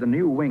completed the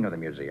new wing of the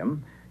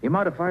museum, he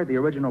modified the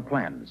original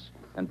plans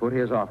and put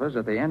his office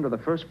at the end of the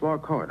first-floor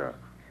corridor.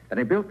 Then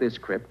he built this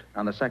crypt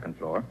on the second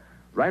floor,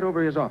 right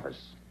over his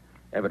office.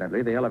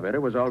 Evidently, the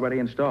elevator was already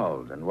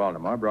installed, and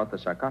Waldemar brought the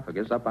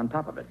sarcophagus up on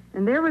top of it.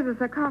 And there was a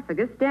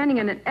sarcophagus standing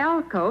in an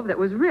alcove that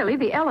was really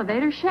the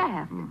elevator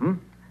shaft. Mm-hmm.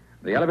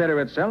 The elevator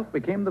itself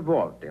became the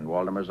vault in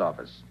Waldemar's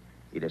office.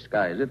 He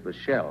disguised it with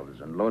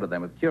shelves and loaded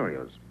them with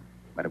curios.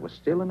 But it was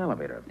still an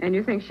elevator. And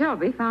you think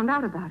Shelby found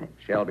out about it?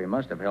 Shelby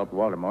must have helped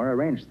Waldemar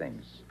arrange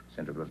things,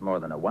 since it was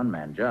more than a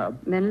one-man job.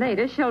 Then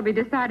later, Shelby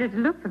decided to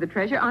look for the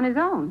treasure on his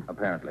own.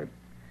 Apparently.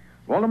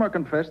 Waldemar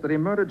confessed that he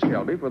murdered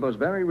Shelby for those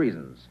very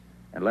reasons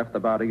and left the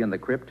body in the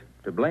crypt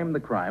to blame the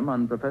crime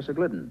on Professor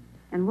Glidden.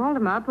 And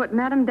Waldemar put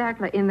Madame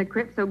Dacla in the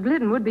crypt so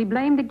Glidden would be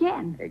blamed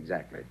again.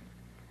 Exactly.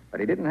 But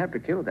he didn't have to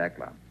kill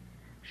Dacla.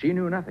 She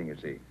knew nothing, you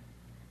see.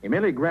 He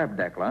merely grabbed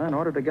Dacla in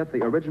order to get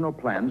the original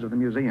plans of the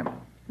museum.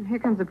 And here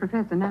comes the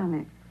professor now,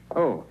 Nick.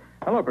 Oh,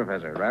 hello,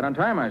 Professor. Right on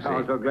time, I see.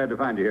 Oh, so glad to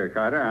find you here,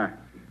 Carter.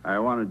 I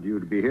wanted you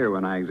to be here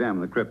when I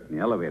examined the crypt in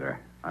the elevator.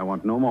 I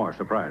want no more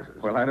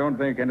surprises. Well, I don't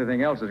think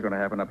anything else is going to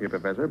happen up here,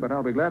 Professor, but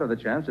I'll be glad of the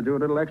chance to do a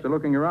little extra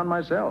looking around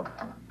myself.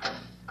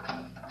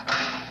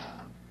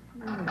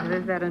 Oh,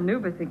 there's that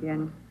Anubis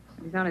again.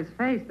 He's on his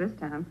face this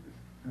time.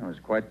 It was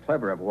quite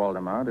clever of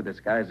Waldemar to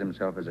disguise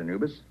himself as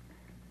Anubis.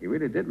 He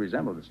really did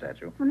resemble the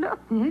statue. Well,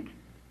 look, Nick.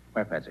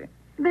 Where, Patsy?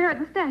 There at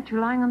the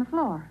statue lying on the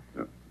floor.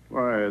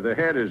 Why, the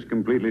head is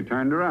completely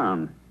turned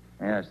around.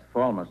 Yes, the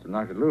fall must have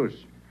knocked it loose.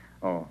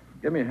 Oh,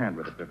 give me a hand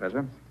with it,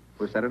 Professor.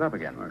 We'll set it up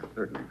again. Oh,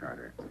 certainly,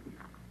 Carter.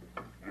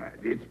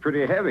 It's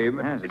pretty heavy,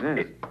 but... Yes, it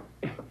is.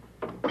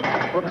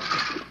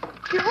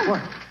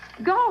 What?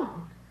 Gold.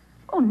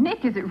 Oh,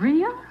 Nick, is it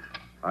real?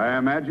 I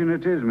imagine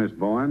it is, Miss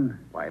Bowen.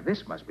 Why,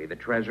 this must be the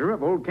treasure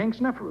of old King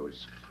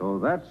Snefru's. So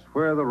that's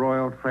where the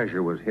royal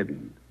treasure was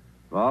hidden.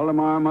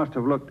 Waldemar must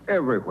have looked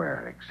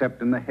everywhere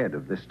except in the head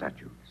of this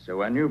statue.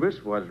 So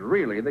Anubis was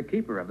really the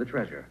keeper of the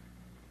treasure.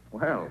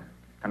 Well,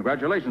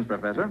 congratulations,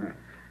 Professor.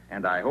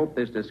 And I hope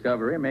this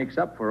discovery makes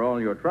up for all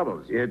your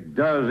troubles. It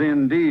does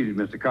indeed,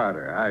 Mr.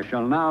 Carter. I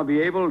shall now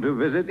be able to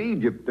visit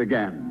Egypt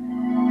again.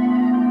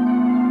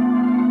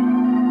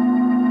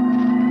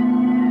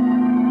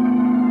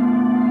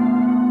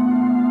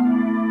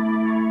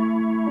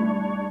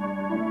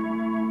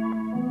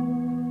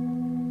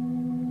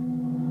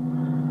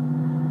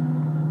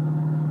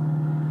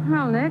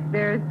 Well, Nick,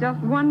 there's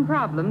just one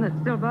problem that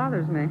still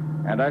bothers me.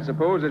 And I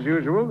suppose, as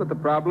usual, that the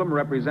problem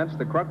represents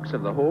the crux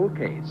of the whole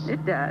case.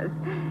 It does.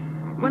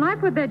 When I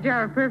put that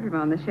jar of perfume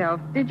on the shelf,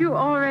 did you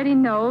already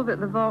know that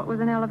the vault was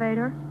an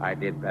elevator? I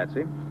did,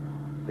 Patsy.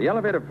 The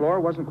elevator floor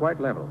wasn't quite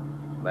level.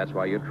 That's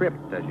why you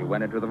tripped as you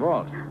went into the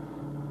vault.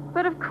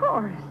 But of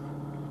course.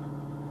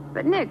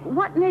 But, Nick,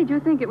 what made you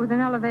think it was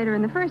an elevator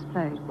in the first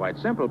place? Quite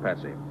simple,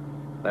 Patsy.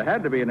 There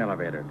had to be an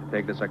elevator to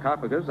take the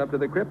sarcophagus up to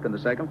the crypt on the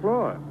second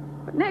floor.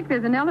 But, Nick,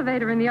 there's an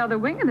elevator in the other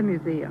wing of the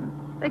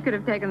museum. They could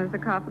have taken the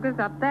sarcophagus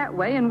up that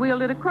way and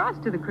wheeled it across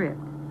to the crypt.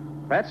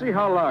 Patsy,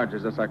 how large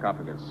is the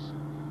sarcophagus?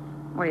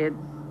 Why, it's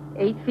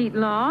 8 feet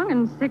long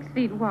and 6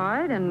 feet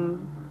wide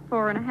and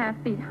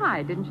 4.5 feet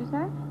high, didn't you say?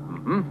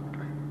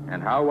 Mm-hmm.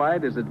 And how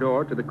wide is the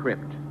door to the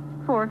crypt?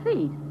 4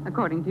 feet,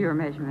 according to your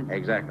measurement.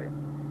 Exactly.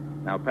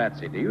 Now,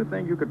 Patsy, do you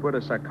think you could put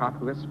a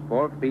sarcophagus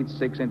 4 feet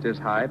 6 inches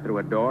high through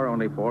a door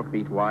only 4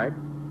 feet wide?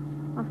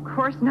 Of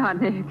course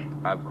not, Nick.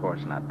 Of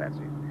course not,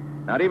 Patsy.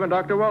 Not even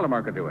Dr.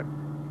 Waldemar could do it.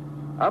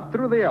 Up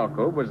through the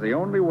alcove was the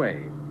only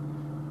way.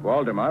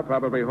 Waldemar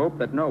probably hoped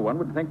that no one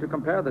would think to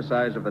compare the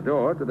size of the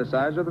door to the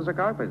size of the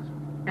sarcophagus.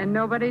 And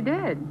nobody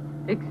did,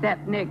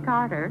 except Nick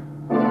Carter.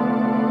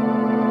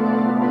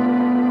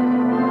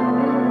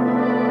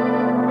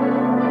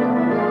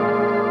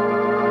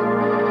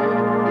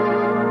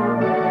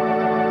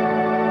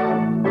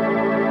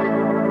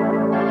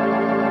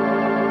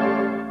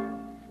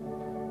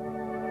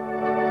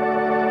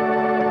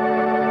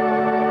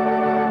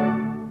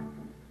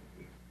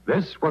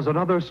 This was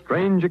another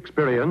strange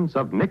experience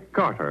of Nick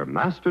Carter,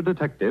 master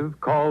detective,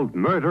 called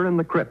Murder in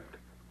the Crypt,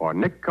 or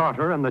Nick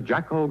Carter and the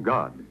Jackal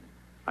God.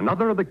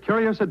 Another of the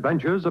curious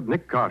adventures of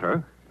Nick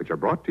Carter, which are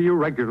brought to you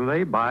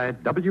regularly by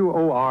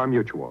WOR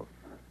Mutual.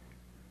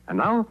 And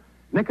now,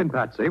 Nick and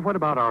Patsy, what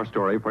about our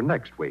story for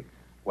next week?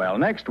 Well,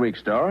 next week's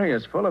story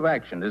is full of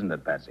action, isn't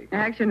it, Patsy?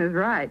 Action is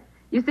right.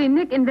 You see,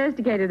 Nick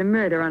investigated a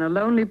murder on a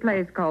lonely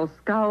place called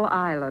Skull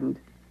Island.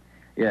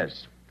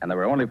 Yes, and there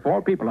were only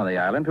 4 people on the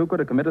island who could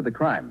have committed the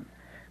crime.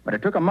 But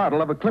it took a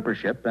model of a clipper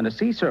ship and a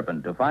sea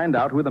serpent to find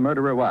out who the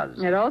murderer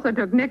was. It also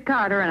took Nick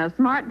Carter and a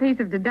smart piece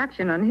of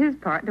deduction on his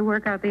part to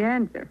work out the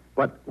answer.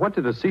 But what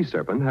did a sea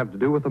serpent have to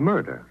do with the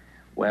murder?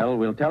 Well,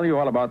 we'll tell you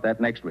all about that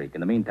next week.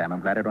 In the meantime,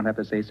 I'm glad I don't have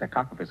to say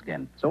sarcophagus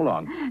again. So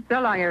long. So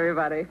long,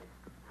 everybody.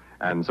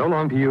 And so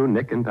long to you,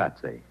 Nick and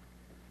Patsy.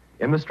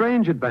 In the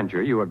strange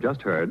adventure you have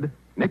just heard,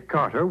 Nick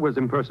Carter was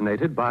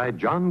impersonated by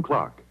John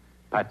Clark,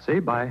 Patsy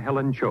by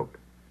Helen Choate.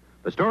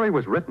 The story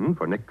was written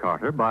for Nick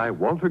Carter by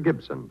Walter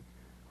Gibson.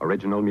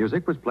 Original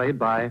music was played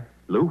by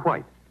Lou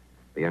White.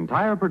 The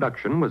entire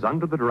production was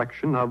under the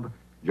direction of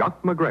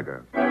Jock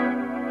McGregor.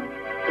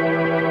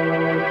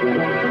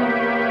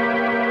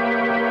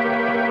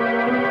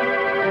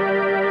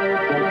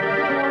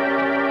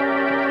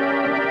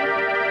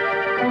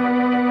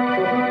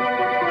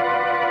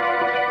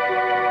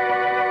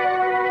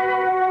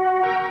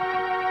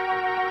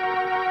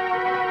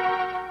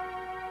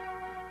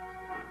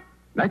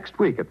 Next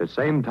week at the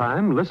same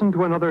time, listen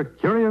to another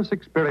curious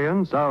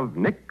experience of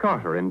Nick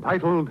Carter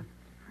entitled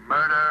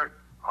Murder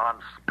on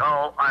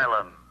Skull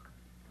Island,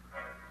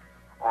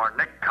 or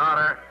Nick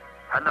Carter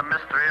and the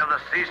Mystery of the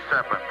Sea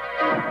Serpent.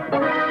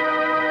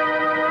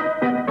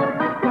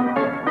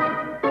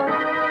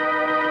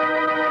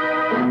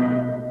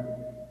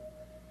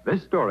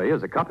 This story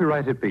is a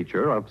copyrighted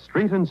feature of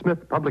Street and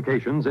Smith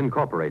Publications,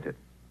 Incorporated.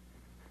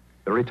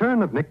 The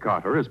Return of Nick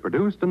Carter is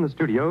produced in the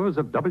studios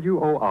of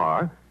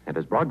WOR and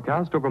is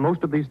broadcast over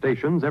most of these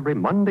stations every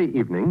Monday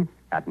evening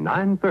at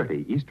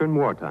 9:30 Eastern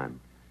Wartime.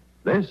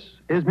 This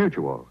is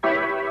Mutual.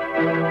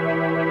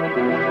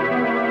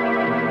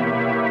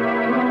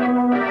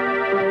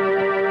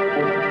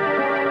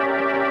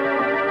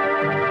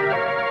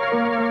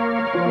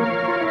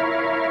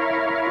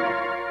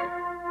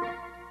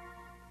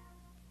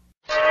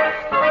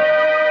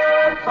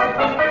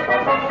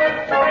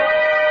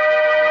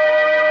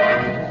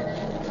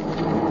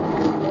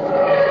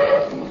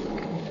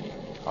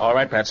 All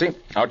right, Patsy,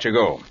 out you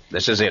go.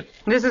 This is it.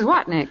 This is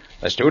what, Nick?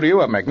 A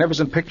studio of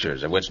magnificent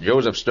pictures, of which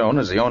Joseph Stone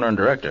is the owner and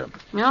director.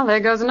 Well, there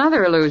goes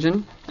another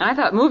illusion. I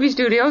thought movie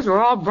studios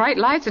were all bright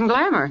lights and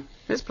glamour.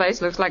 This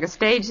place looks like a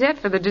stage set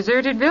for the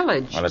deserted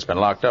village. Well, it's been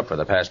locked up for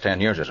the past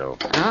 10 years or so.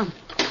 Oh.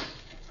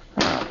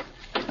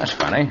 That's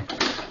funny.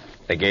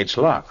 The gate's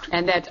locked.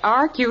 And that's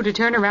our cue to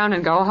turn around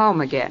and go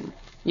home again.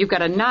 You've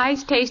got a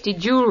nice, tasty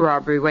jewel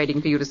robbery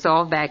waiting for you to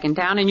solve back in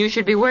town, and you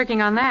should be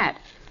working on that.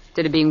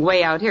 Instead of being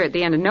way out here at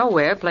the end of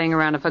nowhere playing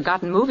around a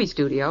forgotten movie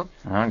studio.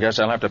 I guess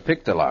I'll have to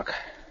pick the lock.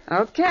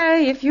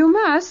 Okay, if you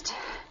must.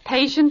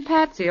 Patient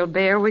Patsy'll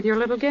bear with your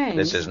little game.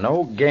 This is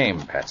no game,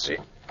 Patsy.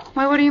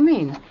 Why, what do you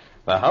mean?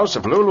 The house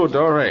of Lulu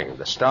Dore,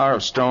 the star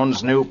of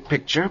Stone's new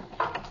picture,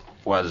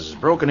 was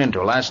broken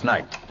into last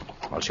night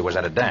while she was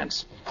at a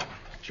dance.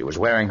 She was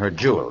wearing her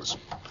jewels,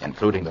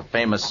 including the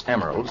famous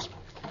emeralds.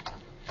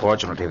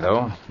 Fortunately,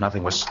 though,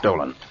 nothing was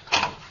stolen.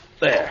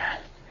 There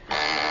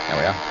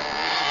we are.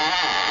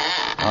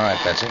 All right,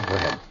 Patsy, go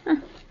ahead.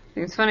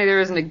 Seems funny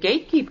there isn't a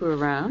gatekeeper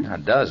around.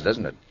 It does,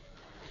 doesn't it?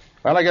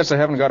 Well, I guess they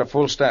haven't got a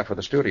full staff for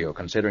the studio,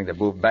 considering they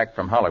moved back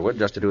from Hollywood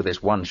just to do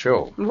this one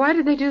show. Why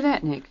did they do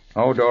that, Nick?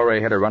 Oh, Dore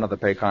had a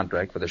run-of-the-pay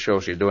contract for the show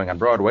she's doing on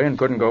Broadway and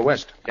couldn't go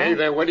west. Hey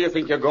there, where do you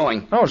think you're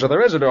going? Oh, so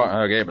there is a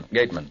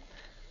gateman.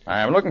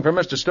 I'm looking for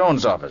Mr.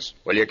 Stone's office.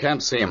 Well, you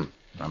can't see him.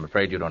 I'm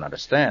afraid you don't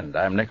understand.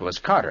 I'm Nicholas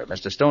Carter.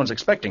 Mr. Stone's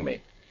expecting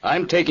me.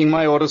 I'm taking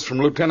my orders from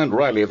Lieutenant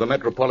Riley of the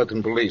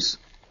Metropolitan Police.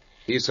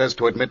 He says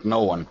to admit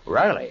no one.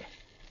 Riley?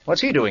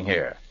 What's he doing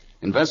here?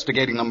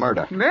 Investigating the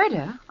murder.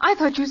 Murder? I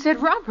thought you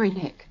said robbery,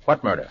 Nick.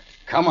 What murder?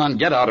 Come on,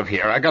 get out of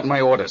here. I got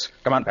my orders.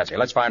 Come on, Patsy.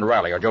 Let's find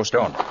Riley or Joe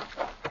Stone.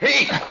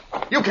 Hey,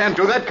 you can't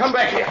do that. Come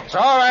back here. It's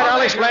all right.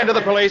 I'll explain to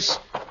the police.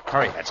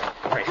 Hurry, Patsy.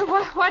 Hurry.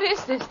 What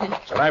is this, Nick?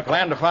 So I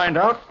plan to find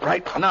out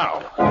right now.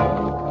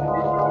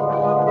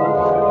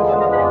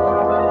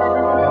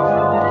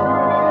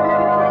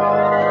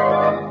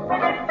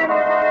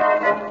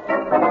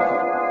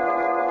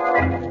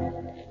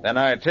 Then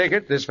I take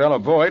it this fellow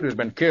Boyd who's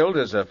been killed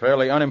is a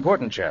fairly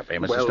unimportant chap, eh,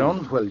 Mr.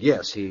 Stone? Well,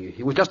 yes. He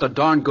was just a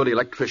darn good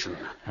electrician.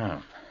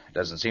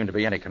 Doesn't seem to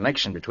be any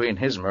connection between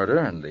his murder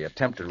and the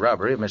attempted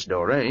robbery of Miss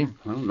Doré.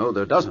 Well, no,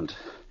 there doesn't.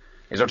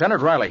 Is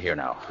Lieutenant Riley here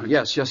now?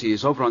 Yes,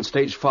 he's over on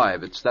stage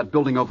 5. It's that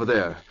building over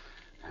there.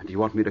 Do you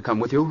want me to come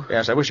with you?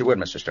 Yes, I wish you would,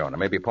 Mr. Stone. There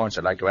may be points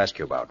I'd like to ask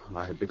you about.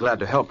 Well, I'd be glad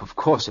to help, of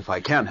course, if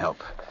I can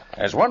help.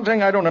 There's one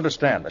thing I don't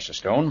understand, Mr.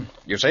 Stone.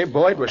 You say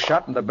Boyd was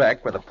shot in the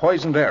back with a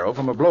poisoned arrow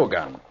from a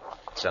blowgun.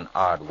 It's an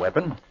odd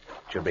weapon.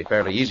 Should be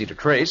fairly easy to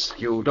trace.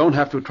 You don't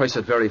have to trace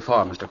it very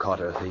far, Mr.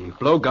 Carter. The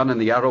blowgun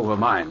and the arrow were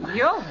mine.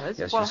 Yours?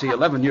 Yes, well, you see,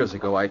 11 years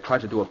ago, I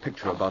tried to do a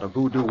picture about a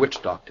voodoo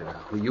witch doctor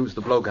who used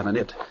the blowgun in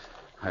it.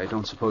 I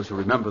don't suppose you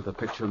remember the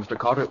picture, Mr.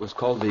 Carter. It was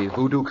called the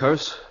Voodoo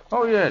Curse.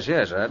 Oh, yes,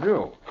 I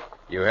do.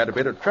 You had a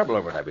bit of trouble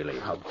over it, I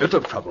believe. A bit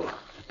of trouble.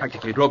 It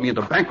practically drove me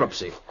into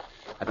bankruptcy.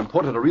 I'd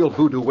imported a real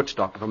voodoo witch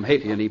doctor from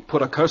Haiti, and he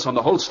put a curse on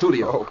the whole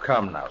studio. Oh,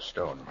 come now,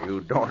 Stone.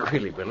 You don't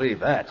really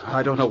believe that.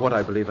 I don't know what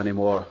I believe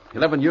anymore.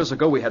 11 years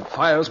ago, we had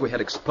fires, we had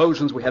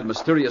explosions, we had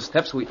mysterious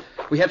thefts, we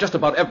had just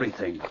about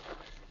everything.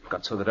 It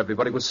got so that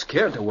everybody was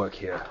scared to work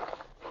here.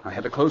 I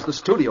had to close the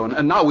studio,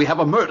 and now we have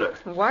a murder.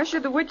 Why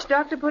should the witch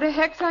doctor put a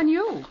hex on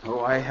you?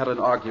 Oh, I had an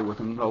argument with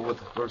him,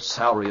 for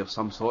salary of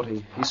some sort.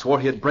 He swore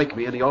he'd break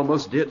me, and he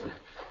almost did.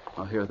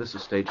 Oh, here, this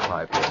is stage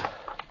 5 here.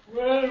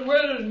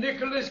 Well,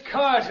 Nicholas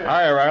Carter.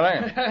 Hi,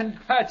 Riley. And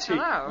Patsy.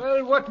 Hello.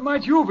 Well, what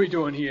might you be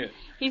doing here?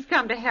 He's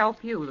come to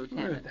help you,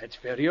 Lieutenant. That's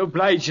very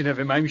obliging of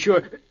him, I'm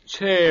sure.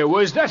 Say,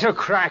 was that a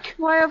crack?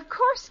 Why, of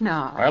course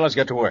not. Well, let's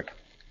get to work.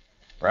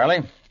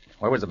 Riley,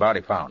 where was the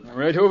body found?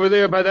 Right over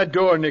there by that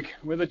door, Nick,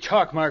 where the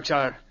chalk marks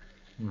are.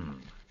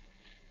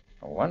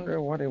 I wonder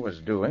what he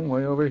was doing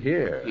way over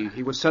here.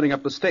 He was setting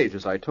up the stage,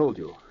 as I told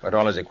you. But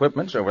all his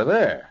equipment's over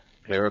there,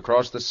 clear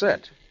across the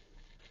set.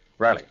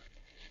 Riley,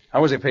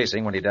 how was he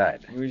facing when he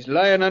died? He was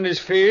lying on his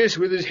face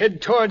with his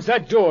head towards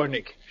that door,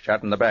 Nick.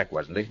 Shot in the back,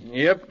 wasn't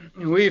he? Yep.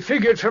 We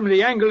figured from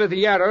the angle of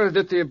the arrow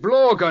that the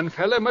blowgun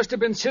fella must have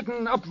been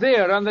sitting up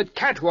there on that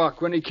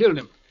catwalk when he killed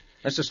him.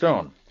 Mr.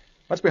 Stone,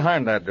 what's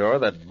behind that door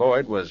that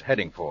Boyd was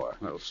heading for?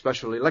 Well,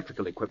 special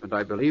electrical equipment,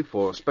 I believe,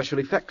 for special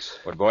effects.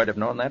 Would Boyd have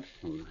known that?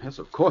 Well, yes,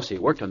 of course. He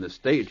worked on this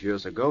stage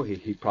years ago.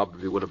 He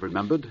probably would have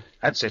remembered.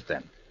 That's it,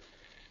 then.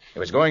 He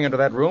was going into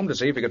that room to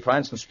see if he could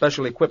find some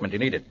special equipment he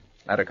needed.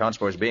 That accounts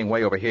for his being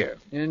way over here.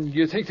 And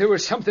you think there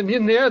was something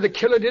in there the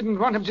killer didn't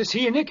want him to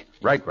see, Nick?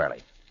 Right,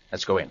 Riley.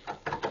 Let's go in.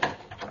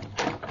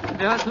 The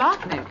door's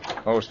locked, Nick.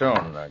 Oh,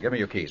 Stone, give me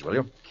your keys, will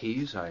you?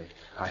 Keys? I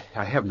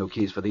have no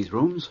keys for these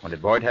rooms. Well,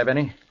 did Boyd have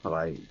any? Well,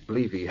 I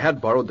believe he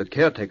had borrowed the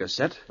caretaker's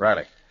set.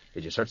 Riley,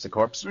 did you search the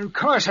corpse? Of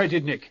course I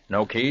did, Nick.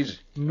 No keys?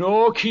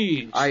 No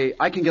keys.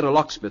 I can get a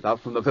locksmith out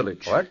from the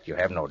village. What? You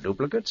have no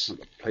duplicates? Well,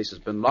 the place has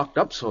been locked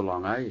up so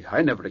long.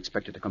 I never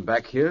expected to come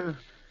back here.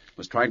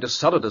 Was trying to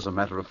sell it, as a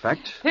matter of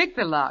fact. Pick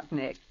the lock,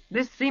 Nick.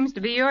 This seems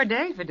to be your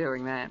day for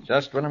doing that.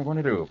 Just what I'm going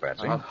to do,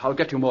 Patsy. I'll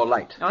get you more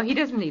light. Oh, he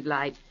doesn't need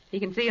light. He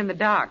can see in the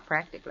dark,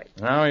 practically.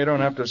 No, you don't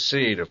have to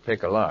see to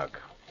pick a lock.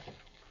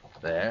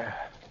 There.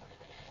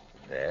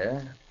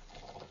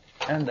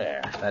 And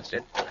there. That's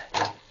it.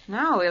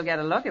 Now we'll get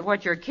a look at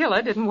what your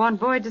killer didn't want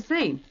Boyd to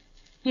see.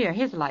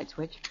 Here's a light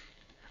switch.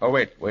 Oh,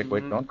 wait.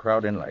 Don't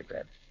crowd in like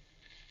that.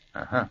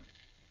 Uh-huh.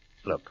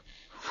 Look.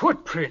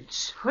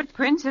 Footprints.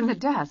 Footprints in the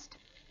dust.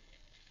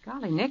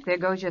 Golly, Nick, there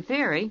goes your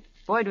theory.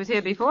 Boyd was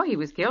here before he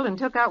was killed and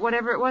took out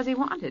whatever it was he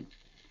wanted.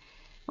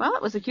 Well,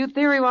 it was a cute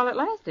theory while it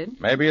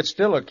lasted. Maybe it's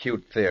still a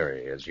cute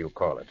theory, as you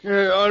call it.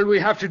 All we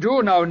have to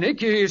do now,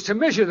 Nick, is to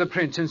measure the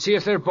prints and see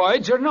if they're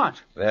Boyd's or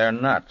not. They're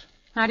not.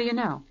 How do you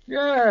know?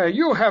 Yeah,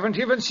 you haven't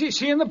even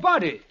seen the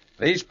body.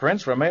 These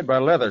prints were made by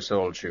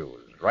leather-soled shoes.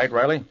 Right,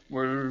 Riley?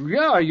 Well,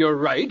 yeah, you're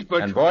right,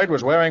 but... And Boyd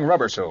was wearing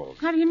rubber soles.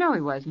 How do you know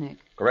he was, Nick?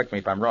 Correct me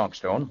if I'm wrong,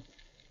 Stone.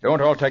 Don't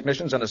all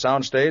technicians on a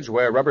sound stage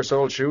wear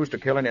rubber-soled shoes to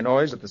kill any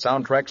noise that the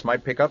sound tracks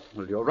might pick up?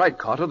 Well, you're right,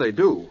 Carter, they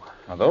do.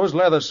 Now, those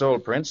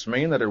leather-soled prints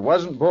mean that it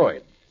wasn't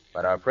Boyd,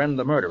 but our friend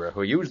the murderer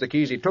who used the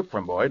keys he took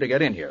from Boyd to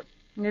get in here.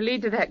 They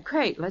lead to that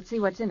crate. Let's see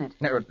what's in it.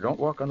 No,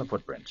 don't walk on the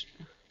footprints.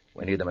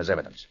 We need them as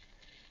evidence.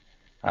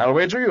 I'll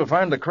wager you'll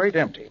find the crate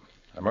empty.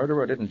 The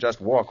murderer didn't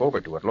just walk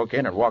over to it, look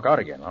in, and walk out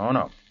again. Oh,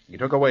 no. He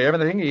took away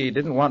everything he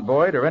didn't want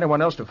Boyd or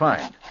anyone else to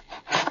find.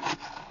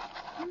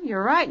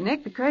 You're right,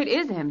 Nick. The crate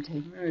is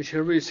empty.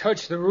 Shall we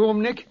search the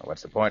room, Nick? Well,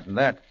 what's the point in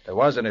that? If there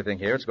was anything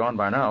here, it's gone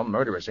by now.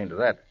 Murderer seen to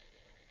that.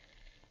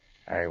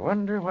 I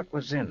wonder what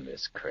was in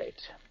this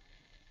crate.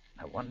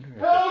 I wonder if...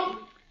 Help!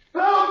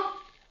 Help!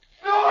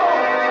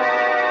 No!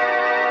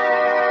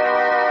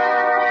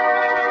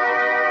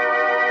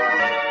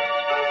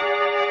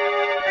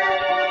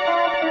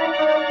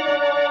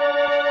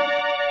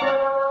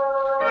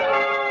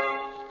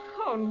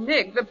 Oh,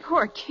 Nick, the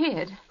poor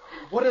kid.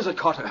 What is it,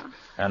 Carter?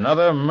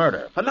 Another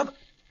murder. Another...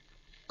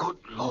 Good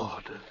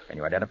Lord. Can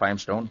you identify him,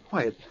 Stone?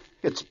 Why,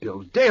 it's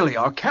Bill Daly,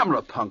 our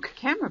camera punk.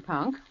 Camera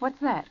punk? What's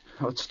that?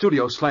 Oh, it's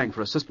studio slang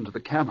for assistant to the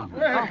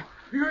cameraman.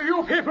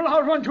 You people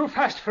all run too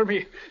fast for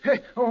me. Hey,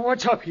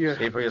 what's up here?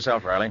 See for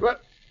yourself, Riley. Well,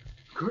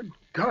 good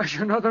gosh,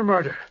 another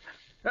murder.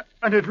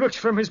 And it looks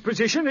from his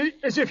position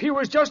as if he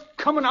was just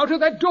coming out of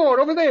that door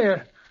over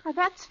there. Oh,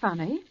 that's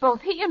funny.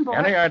 Both he and Boyd...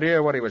 Any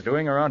idea what he was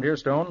doing around here,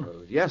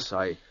 Stone? Yes,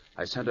 I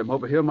sent him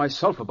over here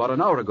myself about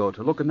an hour ago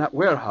to look in that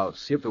warehouse,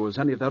 see if there was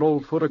any of that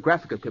old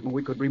photographic equipment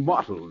we could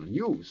remodel and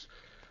use.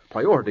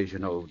 Priorities, you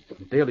know.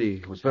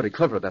 Daly was very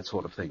clever at that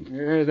sort of thing.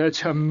 Yeah,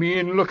 that's a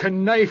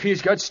mean-looking knife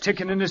he's got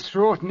sticking in his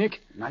throat,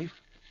 Nick. Knife?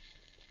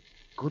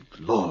 Good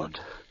Lord.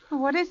 Well,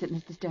 what is it,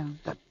 Mr. Stone?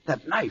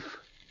 That knife.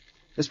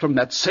 It's from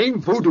that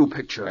same voodoo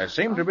picture. There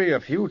seem to be a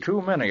few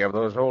too many of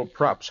those old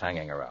props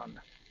hanging around.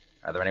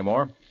 Are there any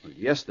more? Well,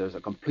 yes, there's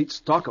a complete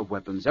stock of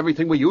weapons.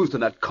 Everything we used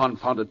in that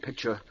confounded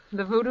picture.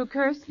 The voodoo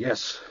curse?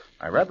 Yes.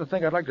 I rather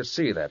think I'd like to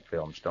see that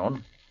film, Stone.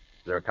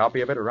 Is there a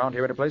copy of it around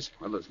here any place?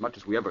 Well, as much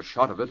as we ever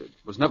shot of it, it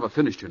was never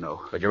finished, you know.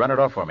 Could you run it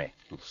off for me?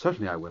 Well,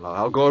 certainly I will.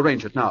 I'll go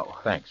arrange it now.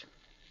 Thanks.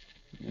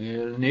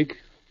 Well, Nick,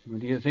 what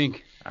do you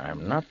think?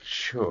 I'm not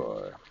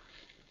sure.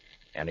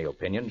 Any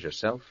opinions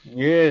yourself?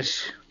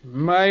 Yes.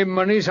 My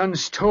money's on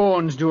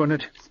Stone's doing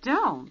it.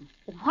 Stone?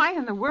 Why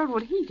in the world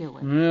would he do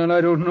it? Well,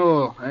 I don't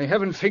know. I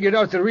haven't figured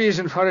out the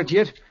reason for it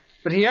yet.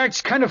 But he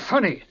acts kind of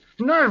funny.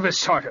 Nervous,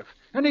 sort of.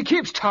 And he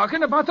keeps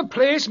talking about the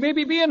place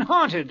maybe being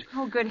haunted.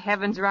 Oh, good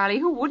heavens, Riley.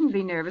 Who wouldn't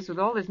be nervous with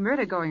all this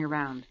murder going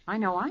around? I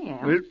know I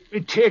am. Well,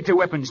 take the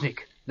weapons,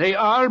 Nick. They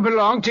all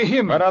belong to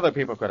him. But other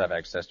people could have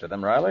access to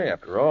them, Riley.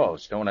 After all,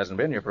 Stone hasn't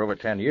been here for over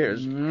 10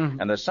 years.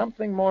 And there's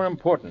something more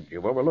important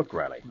you've overlooked,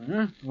 Riley.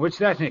 What's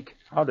that, Nick?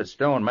 How did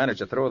Stone manage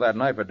to throw that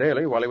knife at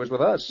Daly while he was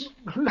with us?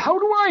 How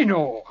do I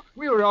know?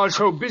 We were all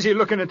so busy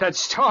looking at that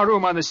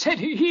storeroom on the set,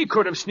 he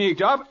could have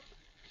sneaked off.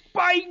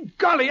 By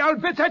golly, I'll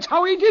bet that's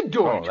how he did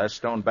do it. Oh, that's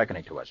Stone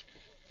beckoning to us.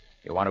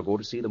 You want to go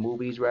to see the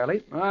movies,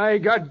 Riley? I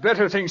got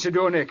better things to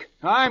do, Nick.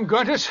 I'm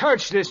going to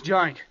search this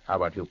joint. How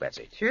about you,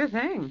 Patsy? Sure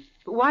thing.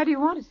 But why do you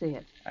want to see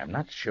it? I'm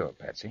not sure,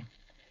 Patsy.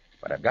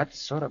 But I've got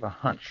sort of a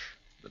hunch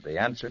that the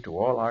answer to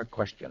all our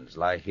questions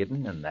lie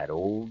hidden in that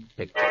old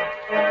picture.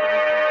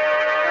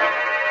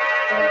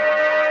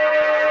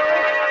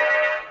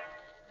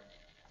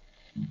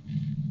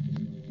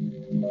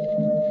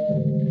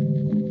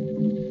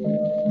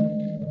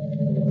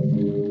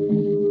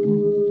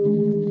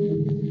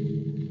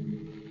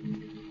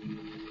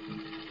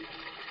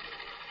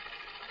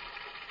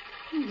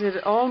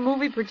 Did all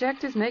movie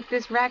projectors make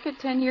this racket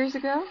 10 years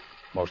ago?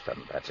 Most of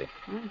them, Patsy.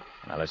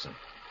 Now listen.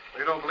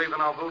 You don't believe in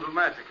our voodoo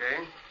magic,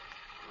 eh?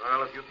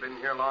 Well, if you've been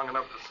here long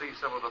enough to see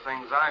some of the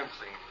things I've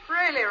seen.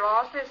 Really,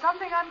 Ross, there's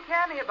something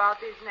uncanny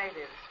about these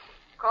natives.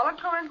 Call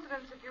it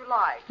coincidence if you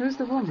like. Who's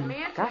the woman?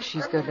 Gosh,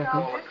 she's good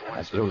looking.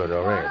 That's Lula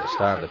Dore, the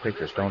star of the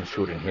picture Stone's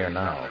shooting here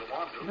now.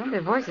 Well,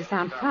 their voices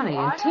sound funny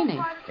and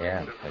tinny.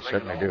 Yeah, they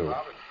certainly do.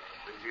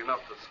 Easy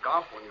enough to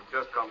scoff when you've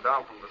just come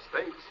down from the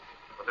States.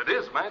 But it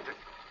is magic.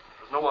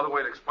 There's no other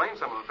way to explain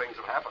some of the things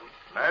that happened.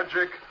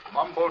 Magic?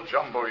 Mumbo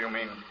jumbo, you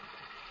mean?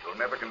 You'll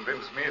never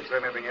convince me it's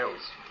anything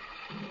else.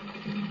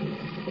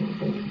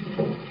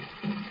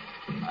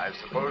 I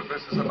suppose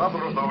this is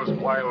another of those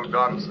wild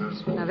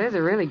dances. Now, there's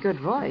a really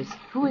good voice.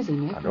 Who is he,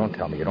 Nick? Now, don't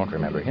tell me you don't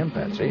remember him,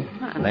 Patsy.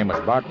 His name was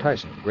Bart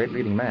Tyson, great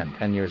leading man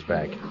 10 years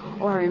back.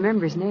 Oh, I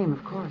remember his name,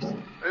 of course.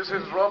 This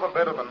is rather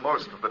better than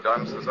most of the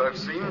dances I've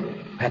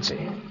seen.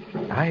 Patsy,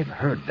 I've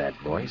heard that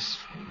voice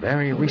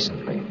very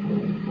recently.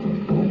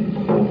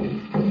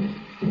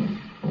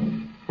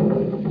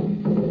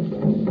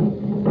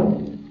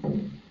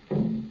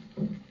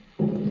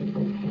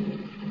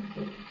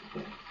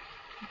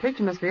 The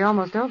picture must be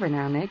almost over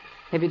now, Nick.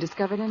 Have you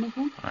discovered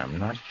anything? I'm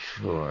not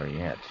sure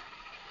yet.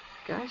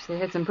 Gosh, they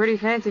had some pretty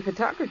fancy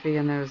photography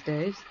in those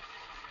days.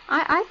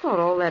 I thought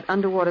all that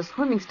underwater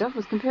swimming stuff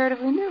was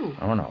comparatively new.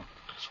 Oh, no.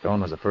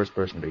 Stone was the first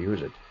person to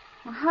use it.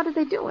 Well, how did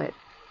they do it?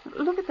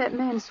 Look at that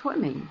man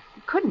swimming.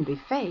 It couldn't be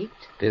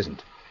faked. It isn't.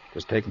 It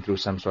was taken through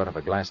some sort of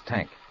a glass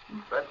tank.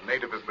 That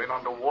native has been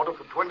underwater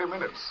for 20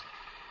 minutes.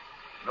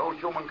 No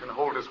human can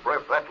hold his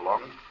breath that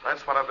long.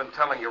 That's what I've been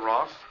telling you,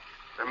 Ross.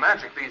 They're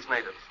magic, these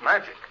natives.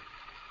 Magic.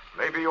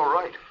 Maybe you're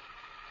right.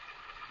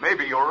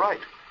 Maybe you're right.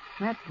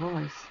 That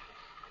voice.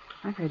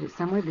 I've heard it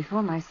somewhere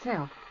before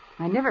myself.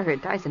 I never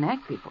heard Tyson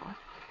act before.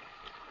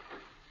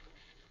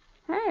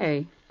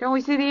 Hey, don't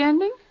we see the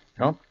ending?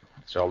 Nope.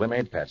 That's all they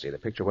made, Patsy. The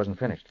picture wasn't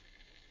finished.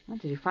 Well,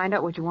 did you find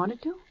out what you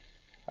wanted to?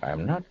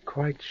 I'm not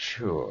quite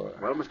sure.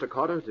 Well, Mr.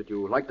 Carter, did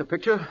you like the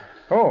picture?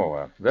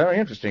 Oh, very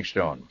interesting,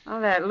 Stone. Oh,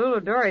 that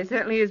Lula Dore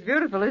certainly is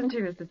beautiful, isn't she,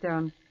 Mr.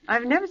 Stone?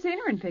 I've never seen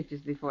her in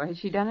pictures before. Has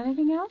she done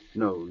anything else?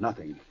 No,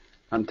 nothing.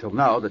 Until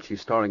now that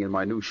she's starring in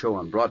my new show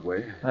on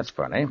Broadway. That's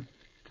funny.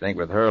 I think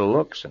with her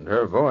looks and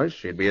her voice,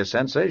 she'd be a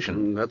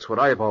sensation. That's what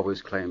I've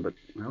always claimed, but,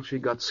 well, she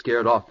got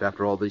scared off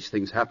after all these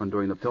things happened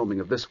during the filming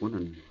of this one,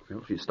 and,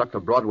 well, she's stuck to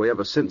Broadway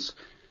ever since.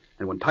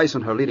 And when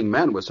Tyson, her leading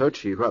man, was hurt,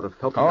 she rather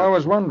felt I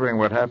was wondering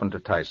what happened to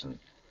Tyson.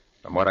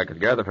 From what I could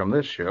gather from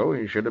this show,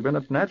 he should have been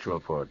a natural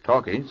for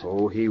talkies.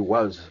 Oh, he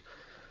was.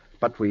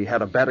 But we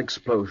had a bad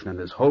explosion, and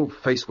his whole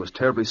face was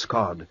terribly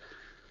scarred.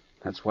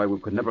 That's why we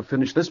could never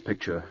finish this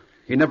picture.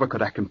 He never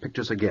could act in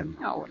pictures again.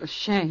 Oh, what a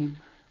shame.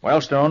 Well,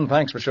 Stone,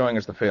 thanks for showing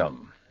us the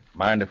film.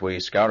 Mind if we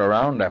scout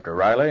around after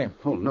Riley?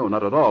 Oh, no,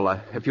 not at all.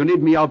 If you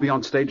need me, I'll be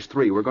on stage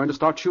 3. We're going to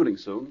start shooting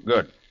soon.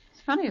 Good.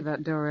 It's funny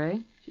about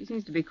Doré. She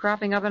seems to be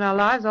cropping up in our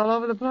lives all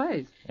over the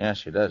place. Yes,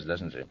 she does,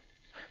 doesn't she?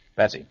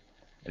 Patsy,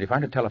 will you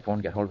find a telephone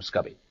and get hold of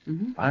Scubby?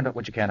 Mm-hmm. Find out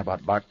what you can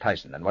about Bart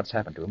Tyson and what's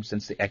happened to him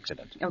since the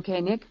accident.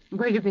 Okay, Nick.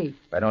 Where'll you be?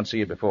 If I don't see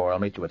you before, I'll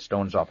meet you at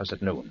Stone's office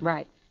at noon.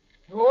 Right.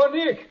 Oh,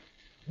 Nick!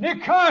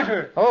 Nick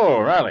Carter!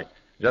 Oh, Riley.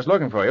 Just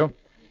looking for you.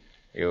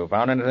 You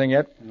found anything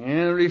yet?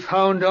 Yeah, we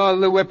found all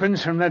the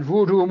weapons from that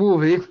voodoo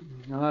movie.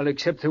 All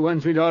except the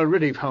ones we'd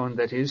already found,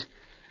 that is.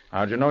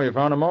 How'd you know you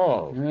found them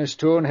all?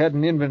 Stone had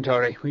an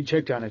inventory. We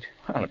checked on it.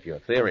 Well, if your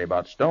theory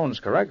about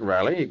Stone's correct,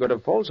 Riley, he could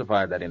have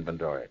falsified that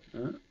inventory.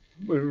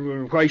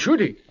 Well, why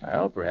should he?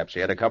 Well, perhaps he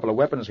had a couple of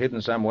weapons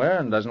hidden somewhere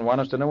and doesn't want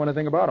us to know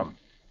anything about them.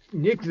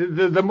 Nick,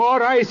 the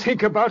more I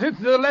think about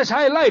it, the less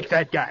I like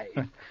that guy.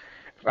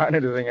 Find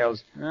anything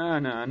else? No,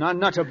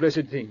 not a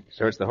blessed thing.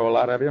 Searched the whole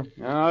lot, have you?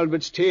 All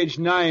but stage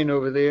 9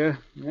 over there.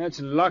 That's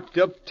locked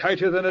up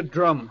tighter than a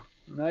drum.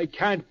 And I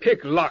can't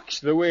pick locks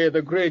the way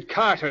the great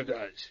Carter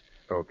does.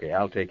 Okay,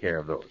 I'll take care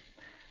of those.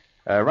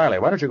 Riley,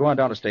 why don't you go on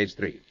down to stage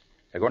 3?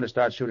 They're going to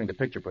start shooting the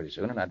picture pretty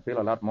soon, and I'd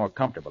feel a lot more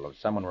comfortable if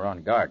someone were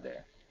on guard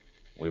there.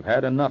 We've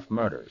had enough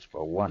murders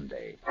for one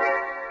day.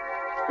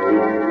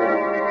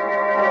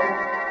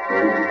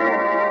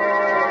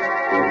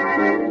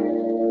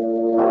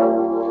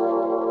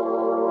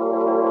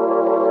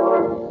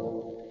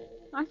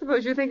 I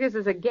suppose you think this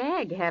is a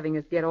gag, having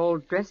us get all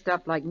dressed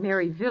up like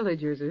merry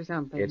villagers or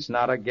something. It's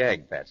not a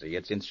gag, Patsy.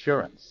 It's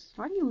insurance.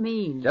 What do you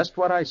mean? Just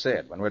what I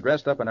said. When we're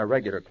dressed up in our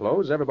regular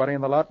clothes, everybody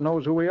in the lot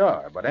knows who we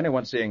are. But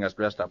anyone seeing us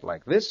dressed up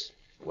like this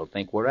will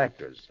think we're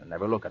actors and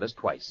never look at us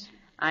twice.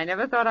 I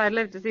never thought I'd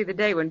live to see the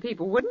day when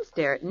people wouldn't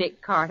stare at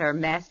Nick Carter,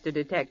 master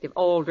detective,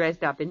 all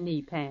dressed up in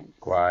knee pants.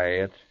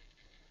 Quiet.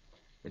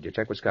 Did you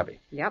check with Scubby?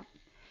 Yep.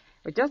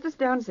 But just as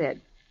Stone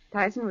said,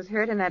 Tyson was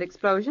hurt in that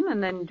explosion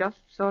and then just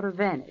sort of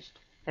vanished.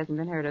 Hasn't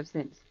been heard of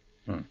since.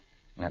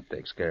 That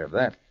takes care of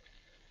that.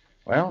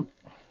 Well,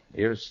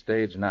 here's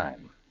stage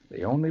 9.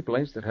 The only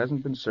place that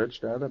hasn't been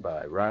searched either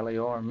by Riley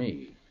or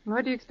me.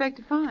 What do you expect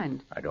to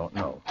find? I don't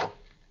know.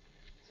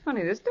 It's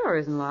funny, this door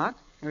isn't locked.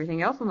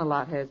 Everything else on the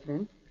lot has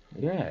been.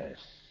 Yes.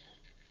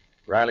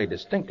 Riley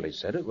distinctly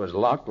said it was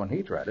locked when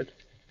he tried it.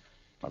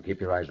 Well,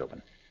 keep your eyes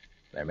open.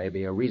 There may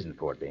be a reason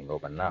for it being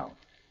open now.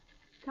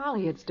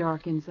 Golly, it's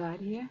dark inside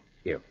here.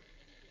 Here,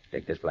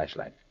 take this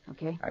flashlight.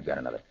 Okay. I've got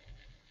another.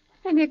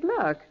 Hey, Nick,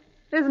 look.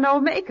 There's an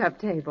old makeup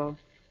table.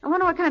 I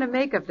wonder what kind of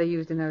makeup they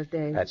used in those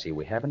days. Patsy,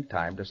 we haven't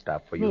time to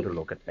stop for you Nick, to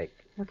look at make.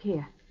 Look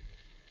here.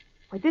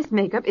 Why, this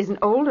makeup isn't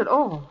old at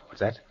all. What's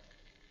that?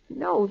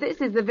 No,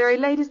 this is the very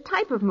latest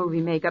type of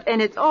movie makeup,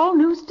 and it's all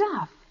new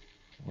stuff.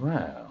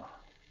 Well,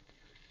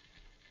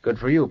 good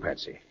for you,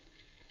 Patsy.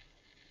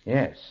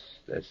 Yes,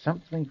 there's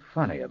something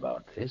funny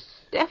about this.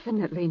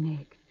 Definitely,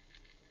 Nick.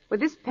 Well,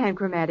 this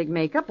panchromatic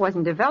makeup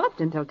wasn't developed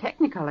until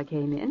Technicolor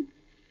came in.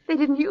 They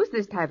didn't use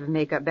this type of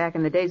makeup back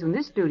in the days when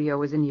this studio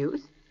was in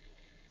use.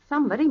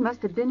 Somebody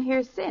must have been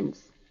here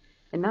since.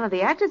 And none of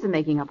the actors are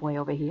making up way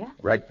over here.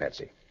 Right,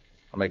 Patsy.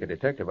 I'll make a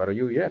detective out of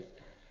you yet.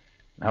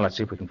 Now let's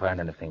see if we can find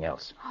anything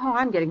else. Oh,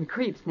 I'm getting the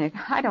creeps, Nick.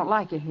 I don't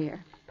like it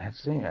here.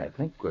 Patsy, I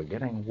think we're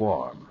getting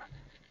warm.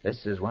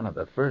 This is one of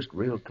the first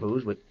real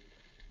clues we...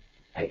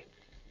 Hey.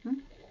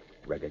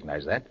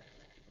 Recognize that?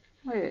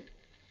 Wait.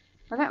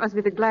 Well, that must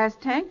be the glass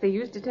tank they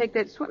used to take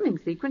that swimming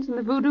sequence in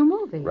the voodoo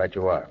movie. Right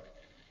you are.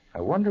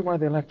 I wonder why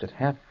they left it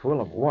half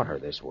full of water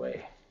this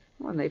way.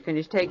 When they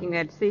finished taking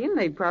that scene,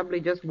 they probably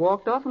just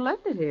walked off and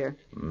left it here.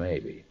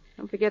 Maybe.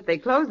 Don't forget they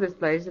closed this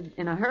place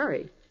in a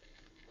hurry.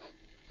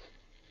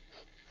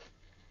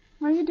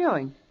 What are you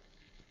doing?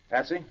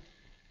 Patsy,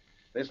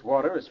 this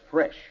water is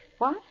fresh.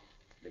 What?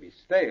 It'd be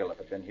stale if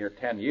it had been here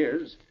 10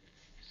 years.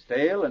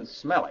 Stale and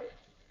smelly.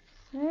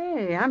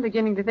 Say, I'm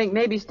beginning to think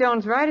maybe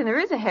Stone's right and there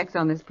is a hex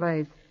on this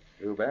place.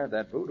 Too bad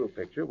that voodoo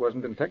picture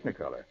wasn't in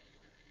Technicolor.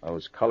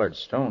 Those colored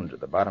stones at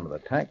the bottom of the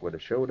tank would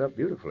have showed up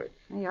beautifully.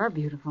 They are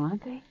beautiful,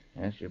 aren't they?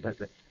 Yes, you bet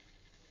they...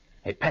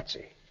 Hey,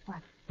 Patsy. What?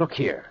 Look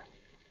here.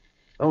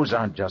 Those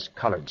aren't just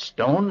colored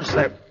stones.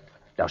 They're...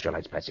 Douse your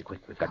lights, Patsy, quick.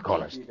 We've got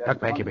callers. Duck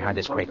back here behind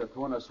this crate. They're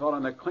throwing us all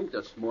in the clink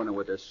this morning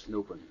with this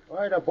snooping.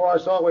 Why the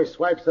boss always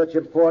swipes such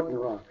important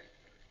rocks?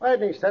 Why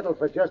didn't he settle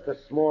for just a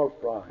small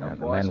fry? The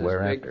boss men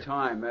we're is big after.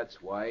 time,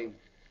 that's why.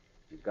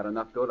 He's got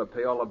enough dough to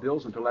pay all the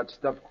bills until that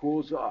stuff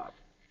cools off.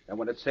 And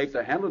when it's safe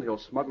to handle it, he'll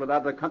smuggle it out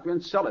of the country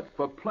and sell it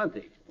for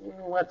plenty.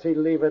 What's he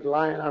leave it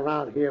lying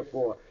around here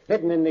for?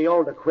 Hidden in the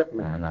old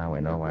equipment. Now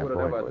we know why Who would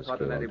have Boyd ever was thought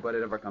that killed.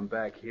 anybody'd ever come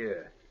back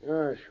here?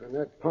 Gosh, when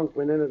that punk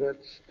went into that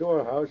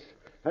storehouse,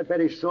 I bet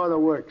he saw the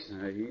works.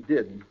 He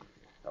did.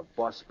 The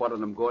boss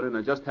spotted him going in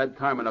and just had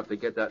time enough to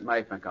get that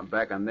knife and come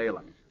back and nail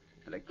him.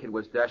 And the kid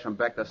was dashing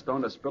back the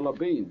stone to spill the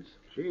beans.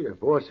 Gee, the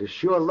boss is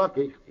sure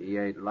lucky. He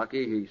ain't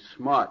lucky. He's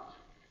smart.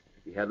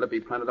 He had Lippy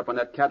planted up on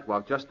that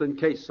catwalk just in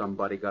case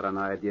somebody got an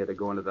idea to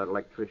go into that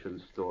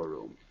electrician's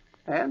storeroom.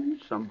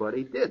 And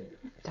somebody did.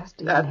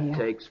 Dusty That in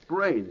here. takes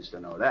brains to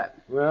know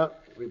that. Well,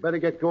 we better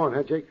get going,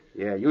 huh, Jake?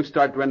 Yeah, you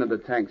start draining the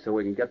tank so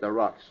we can get the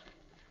rocks.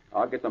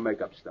 I'll get the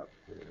makeup stuff.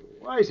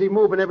 Why is he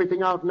moving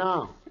everything out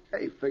now?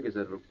 He figures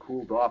it'll have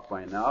cooled off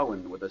by now,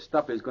 and with the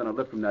stuff he's going to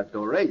lift from that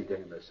Doré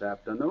dame this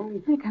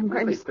afternoon, Nick, I'm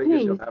going to he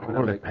figures he'll sneeze. have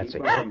Hold enough it, to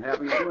keep Patsy. him from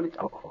having to do anything.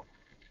 Oh.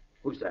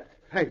 Who's that?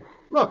 Hey,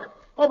 look.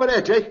 Over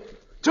there, Jake.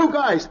 Two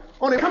guys.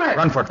 Only... Come here.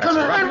 Run for it, Patsy. Come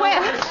here. Run where?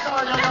 Let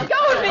go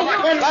of me, you...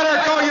 Let her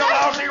go, you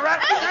lousy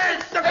rat.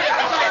 Get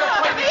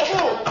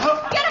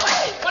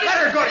away! Let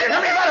her go, you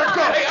hear me? Let her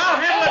go. Hey, I'll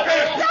handle it,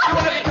 baby. You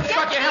want to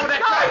struck your hand with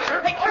that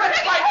knife? Hey, take your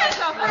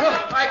hands off me.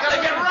 I gotta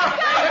get rough.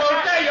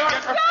 There you are.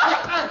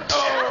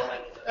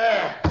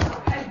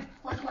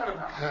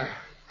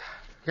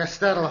 Guess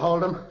that'll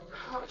hold him.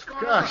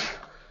 Gosh,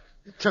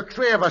 it took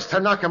three of us to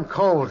knock him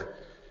cold.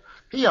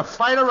 He a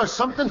fighter or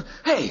something?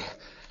 Hey,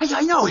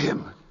 I know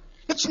him.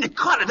 It's Nick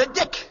Carter, the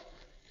dick.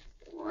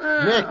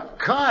 Nick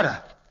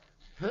Carter.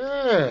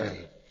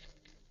 Hey.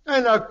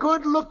 And a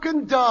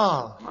good-looking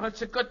doll. Well,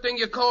 it's a good thing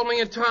you called me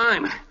in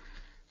time.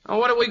 Now,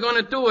 what are we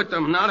going to do with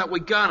them now that we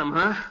got them,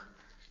 huh?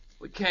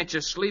 We can't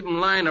just leave them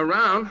lying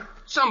around.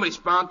 Somebody's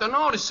bound to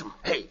notice them.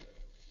 Hey,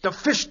 the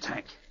fish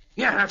tank.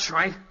 Yeah, that's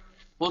right.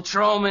 We'll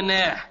throw them in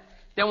there.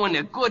 Then when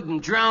they're good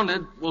and drowned,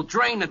 we'll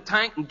drain the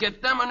tank and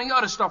get them and the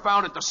other stuff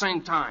out at the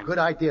same time. Good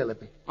idea,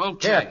 Lippy.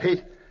 Okay. Here,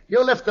 Pete.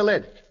 You lift the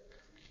lid.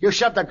 You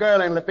shove the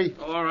girl in, Lippy.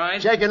 All right.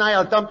 Jake and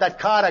I'll dump that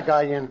Carter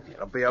guy in.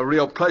 It'll be a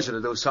real pleasure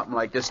to do something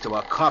like this to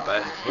a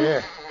copper.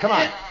 Yeah. Come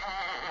on.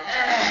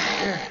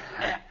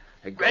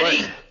 Hey,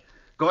 Ready?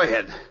 Go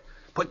ahead.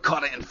 Put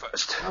Carter in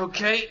first.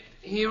 Okay,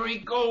 here he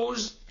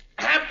goes.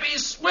 Happy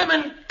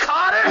swimming,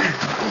 Carter!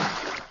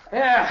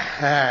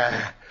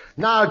 Yeah.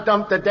 Now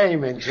dump the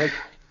dame in, Jake.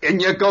 In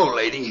you go,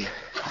 lady.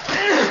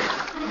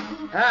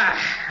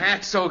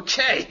 That's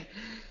okay.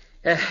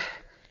 Hey,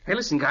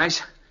 listen,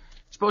 guys.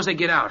 Suppose they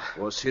get out.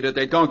 We'll see that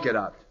they don't get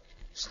out.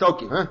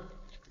 Stokey, Huh?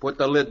 put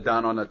the lid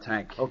down on the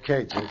tank.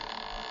 Okay, Jake.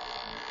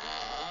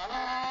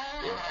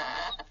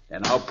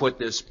 And I'll put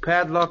this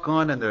padlock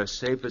on, and they're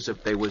safe as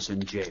if they was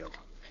in jail.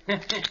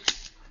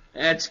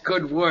 That's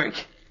good work.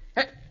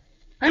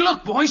 Hey,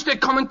 look, boys, they're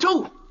coming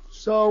too.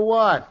 So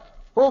what?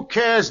 Who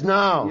cares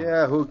now?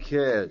 Yeah, who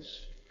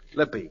cares?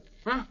 Lippy,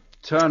 Huh?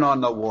 turn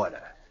on the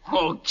water.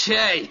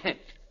 Okay.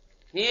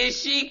 Here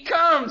she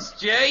comes,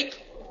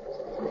 Jake.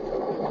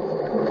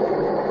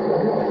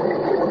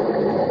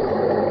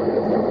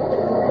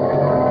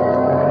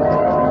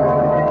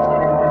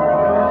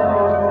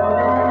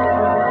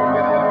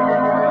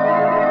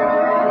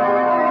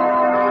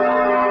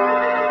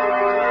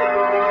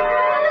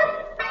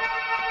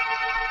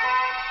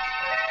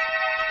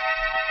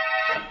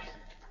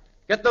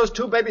 Get those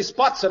two baby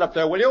spots set up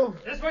there, will you?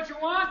 This what you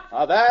want?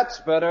 That's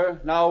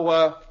better.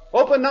 Now,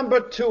 open number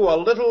 2 a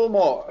little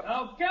more.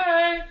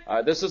 Okay.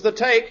 This is the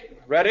take.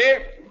 Ready?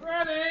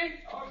 Ready.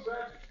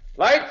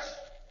 Lights.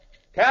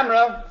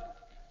 Camera.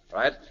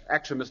 Right.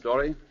 Action, Miss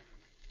Dory.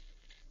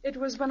 It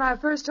was when I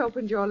first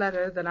opened your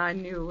letter that I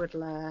knew at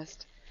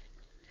last.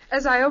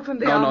 As I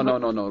opened the No,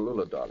 envelope...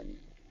 Lula, darling.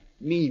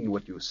 Mean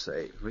what you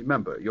say.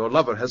 Remember, your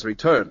lover has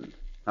returned.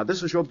 Now,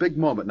 this is your big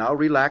moment. Now,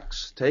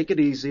 relax. Take it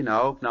easy.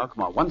 Now, come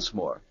on. Once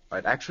more.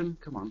 Right, action?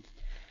 Come on.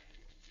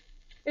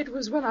 It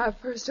was when I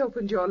first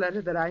opened your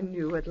letter that I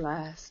knew at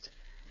last.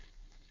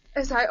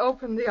 As I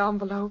opened the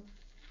envelope,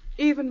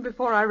 even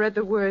before I read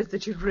the words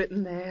that you'd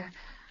written there,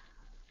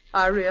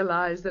 I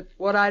realized that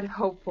what I'd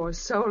hoped for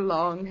so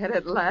long had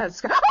at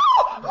last...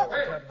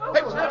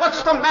 Hey,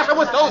 what's the matter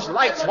with those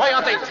lights? Why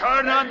aren't they...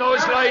 Turn on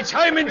those lights.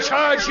 I'm in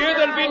charge here.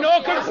 There'll be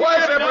no confusion.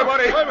 Quiet,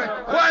 everybody.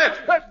 Quiet.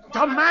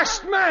 The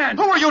masked man.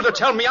 Who are you to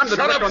tell me I'm the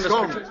Shut director up,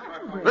 on this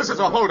picture? This is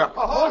a holdup.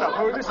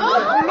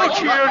 Look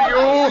here,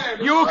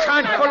 you. You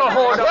can't pull a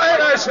hold up.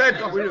 Quiet, I said.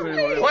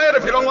 Quiet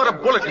if you don't want a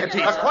bullet in your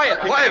teeth. Quiet.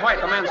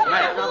 Quiet. The man's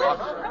mad.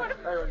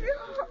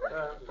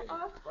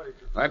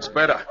 That's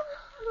better.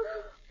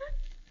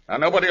 Now,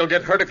 nobody will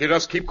get hurt if you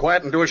just keep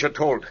quiet and do as you're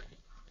told.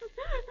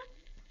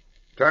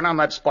 Turn on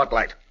that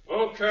spotlight.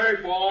 Okay,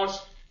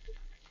 boss.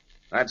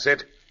 That's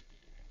it.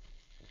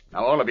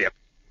 Now, all of you,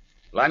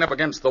 line up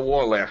against the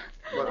wall there.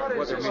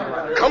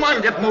 Come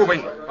on, get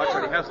moving.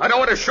 I don't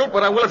want to shoot,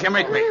 but I will if you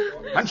make me.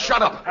 And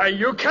shut up.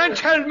 You can't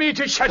tell me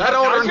to shut That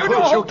up. order now,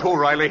 includes know. you too,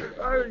 Riley.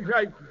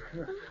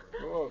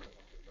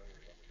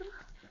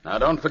 Now,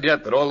 don't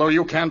forget that although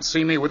you can't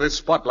see me with this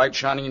spotlight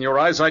shining in your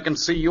eyes, I can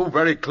see you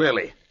very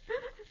clearly.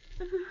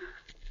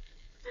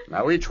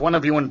 Now, each one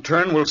of you in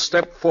turn will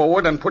step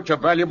forward and put your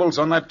valuables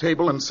on that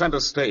table in center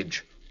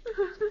stage.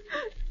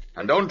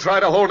 And don't try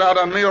to hold out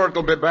on me or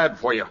it'll be bad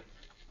for you.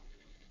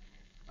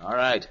 All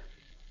right.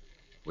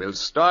 We'll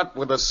start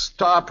with the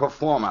star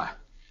performer,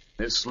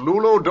 Miss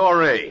Lulu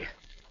Doré.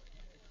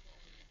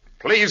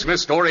 Please,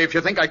 Miss Doré, if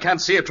you think I can't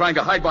see you trying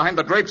to hide behind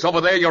the drapes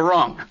over there, you're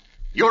wrong.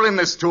 You're in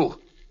this, too.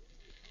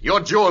 Your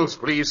jewels,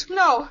 please.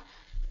 No.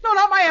 No,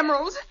 not my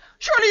emeralds.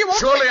 Surely you won't...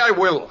 Surely I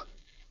will.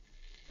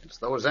 It's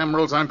those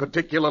emeralds I'm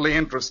particularly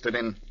interested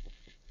in.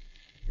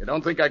 You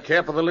don't think I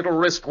care for the little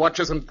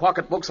wristwatches and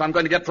pocketbooks I'm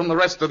going to get from the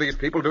rest of these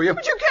people, do you?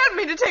 But you can't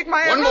mean to take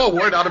my One emeralds.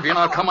 more word out of you and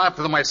I'll come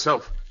after them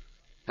myself.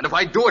 And if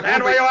I do it...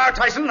 Stand where you are,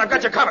 Tyson. I've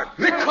got you covered.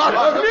 Nick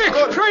Carter!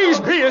 Nick, praise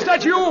be, is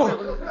that you?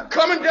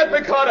 Come and get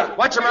me, Carter!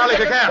 Watch him, Riley, if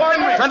you can.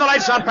 Find me. Turn the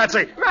lights on,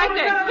 Patsy. Right,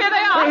 Nick. Here they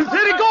are.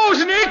 There he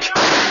goes, Nick!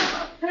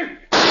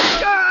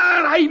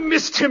 I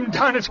missed him,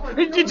 darn it.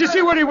 Did you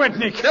see where he went,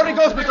 Nick? There he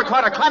goes, Mr.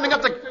 Carter, climbing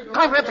up the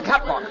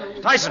catwalk.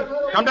 Tyson,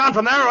 come down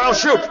from there or I'll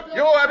shoot.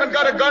 You haven't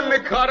got a gun,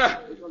 Nick Carter.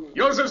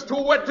 Yours is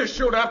too wet to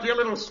shoot after your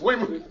little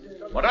swim.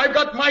 But I've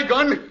got my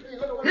gun.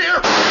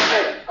 Here.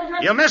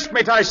 You missed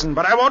me, Tyson,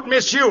 but I won't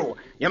miss you.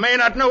 You may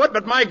not know it,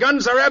 but my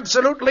guns are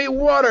absolutely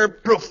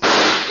waterproof.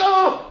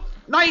 Oh!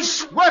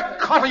 Nice work,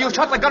 Carter. You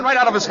shot the gun right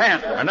out of his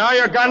hand. And now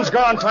your gun's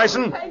gone,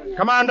 Tyson.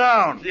 Come on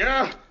down.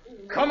 Yeah?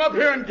 Come up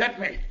here and get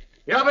me.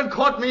 You haven't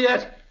caught me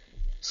yet.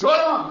 So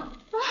long.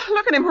 Oh,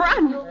 look at him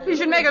run. He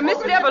should make a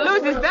misstep or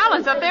lose his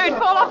balance up there. He'd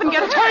fall off and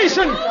get hurt.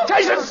 Tyson!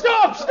 Tyson,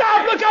 stop!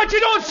 Stop! Look out, you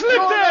don't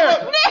slip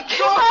there! Nick,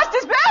 he lost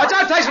his balance. Watch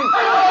out, Tyson!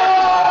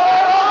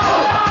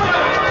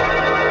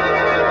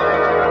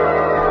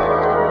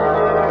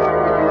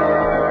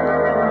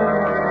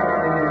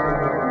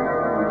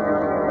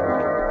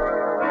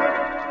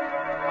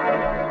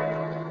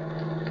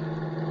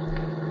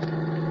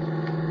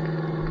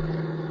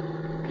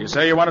 You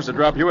say you want us to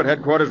drop you at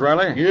headquarters,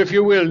 Riley? If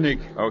you will, Nick.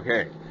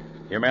 Okay.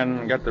 Your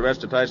men got the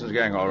rest of Tyson's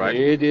gang all right?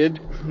 They did.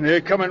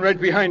 They're coming right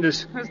behind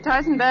us. Was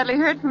Tyson badly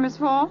hurt from his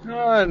fall?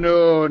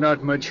 No,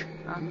 not much.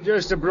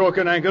 Just a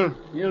broken ankle.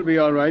 He'll be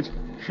all right.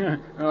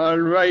 All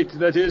right,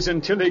 that is,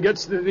 until he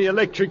gets to the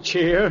electric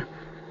chair.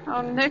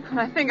 Oh, Nick, when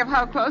I think of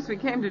how close we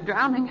came to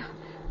drowning,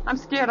 I'm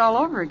scared all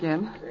over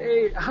again.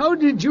 Hey, how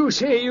did you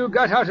say you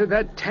got out of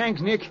that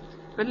tank, Nick?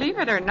 Believe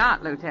it or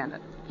not,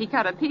 Lieutenant, he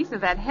cut a piece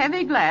of that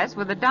heavy glass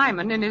with a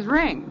diamond in his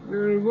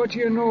ring. What do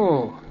you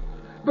know?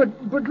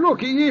 But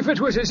look, if it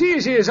was as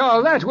easy as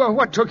all that, well,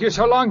 what took you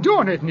so long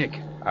doing it, Nick?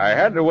 I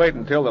had to wait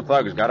until the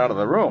thugs got out of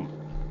the room.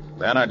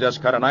 Then I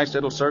just cut a nice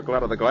little circle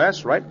out of the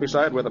glass right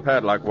beside where the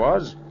padlock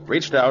was,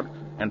 reached out,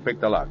 and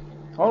picked the lock.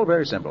 All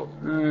very simple.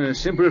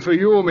 Simple for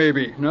you,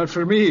 maybe, not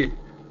for me.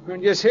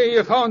 And you say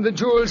you found the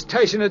jewels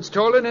Tyson had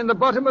stolen in the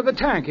bottom of the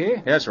tank,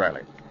 eh? Yes,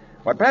 Riley.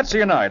 What Patsy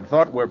and I had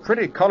thought were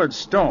pretty colored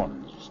stones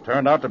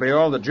turned out to be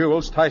all the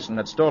jewels Tyson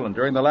had stolen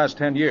during the last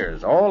 10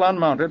 years, all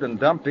unmounted and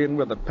dumped in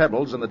with the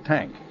pebbles in the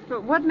tank.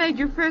 But what made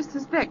you first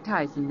suspect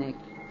Tyson, Nick?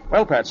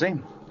 Well, Patsy,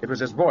 it was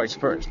his voice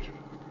first.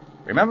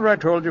 Remember I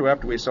told you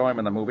after we saw him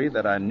in the movie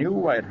that I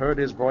knew I'd heard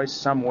his voice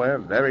somewhere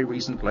very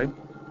recently?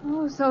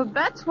 Oh, so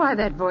that's why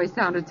that voice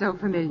sounded so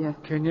familiar.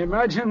 Can you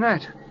imagine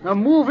that? A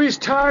movie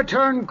star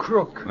turned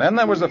crook. Then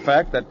there was the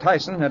fact that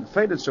Tyson had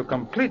faded so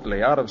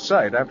completely out of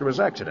sight after his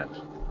accident.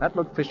 That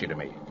looked fishy to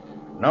me.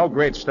 No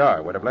great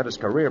star would have let his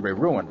career be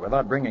ruined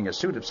without bringing a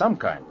suit of some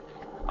kind.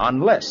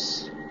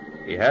 Unless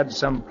he had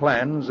some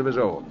plans of his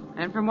own.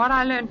 And from what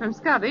I learned from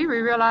Scubby,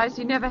 we realized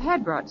he never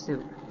had brought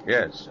suit.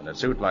 Yes, and a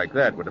suit like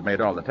that would have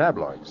made all the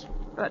tabloids.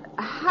 But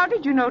how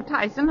did you know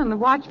Tyson and the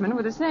watchman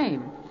were the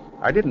same?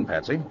 I didn't,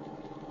 Patsy.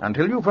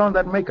 Until you found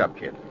that makeup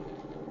kit.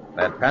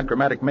 That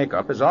panchromatic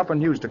makeup is often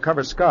used to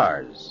cover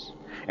scars.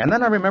 And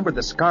then I remembered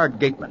the scarred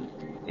gateman.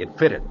 It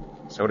fitted.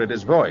 So did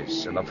his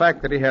voice, and the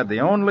fact that he had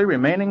the only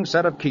remaining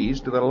set of keys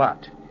to the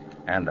lot.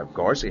 And, of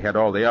course, he had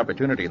all the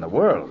opportunity in the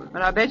world.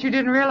 But I bet you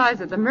didn't realize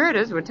that the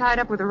murders were tied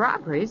up with the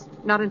robberies.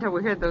 Not until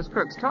we heard those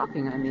crooks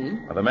talking, I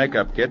mean. Well, the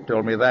makeup kit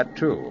told me that,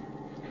 too.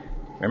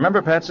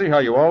 Remember, Patsy, how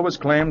you always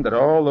claimed that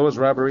all those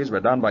robberies were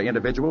done by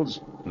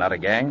individuals, not a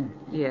gang?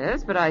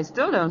 Yes, but I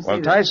still don't see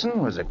Well,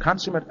 Tyson was a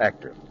consummate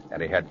actor,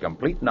 and he had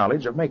complete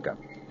knowledge of makeup.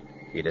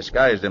 He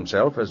disguised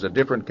himself as a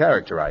different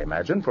character, I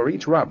imagine, for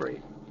each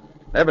robbery.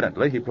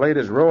 Evidently, he played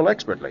his role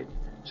expertly,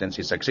 since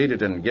he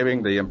succeeded in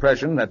giving the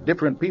impression that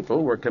different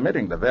people were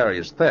committing the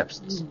various thefts.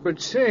 But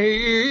say,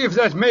 if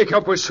that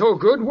makeup was so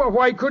good,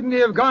 why couldn't he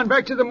have gone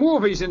back to the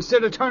movies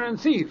instead of turning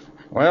thief?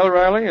 Well,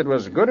 Riley, it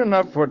was good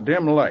enough for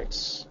dim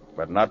lights,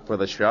 but not for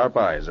the sharp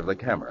eyes of the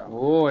camera.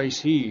 Oh, I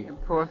see.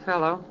 Poor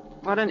fellow.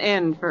 What an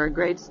end for a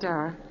great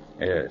star.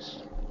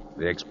 Yes.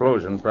 The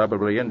explosion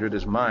probably injured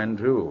his mind,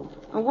 too.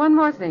 One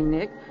more thing,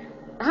 Nick.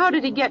 How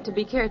did he get to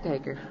be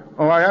caretaker?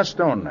 Oh, I asked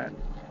Stone that.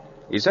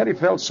 He said he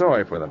felt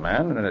sorry for the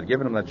man and had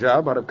given him the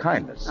job out of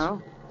kindness. Oh.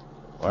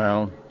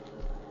 Well,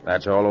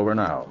 that's all over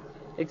now.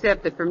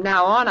 Except that from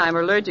now on I'm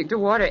allergic to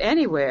water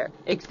anywhere,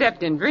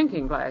 except in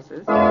drinking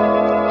glasses.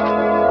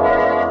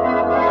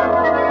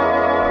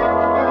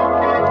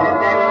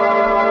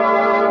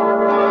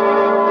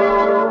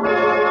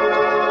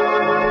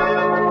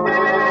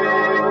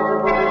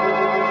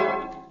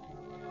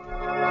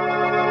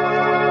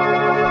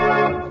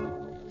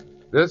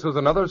 This was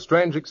another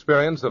strange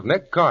experience of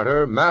Nick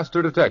Carter,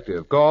 Master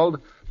Detective,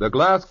 called The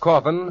Glass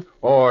Coffin,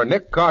 or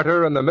Nick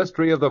Carter and the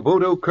Mystery of the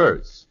Voodoo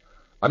Curse.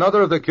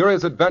 Another of the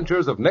curious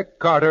adventures of Nick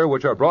Carter,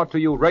 which are brought to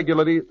you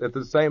regularly at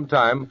the same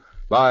time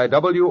by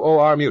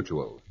WOR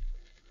Mutual.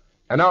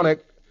 And now,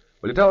 Nick,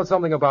 will you tell us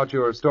something about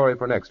your story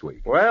for next week?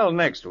 Well,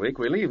 next week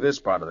we leave this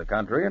part of the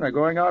country and are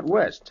going out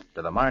west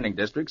to the mining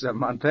districts of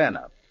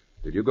Montana.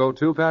 Did you go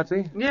too,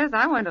 Patsy? Yes,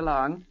 I went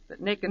along, but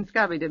Nick and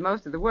Scubby did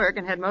most of the work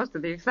and had most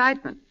of the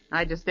excitement.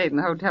 I just stayed in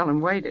the hotel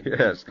and waited.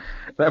 Yes,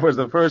 that was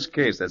the first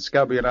case that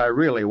Scubby and I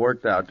really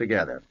worked out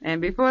together. And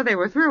before they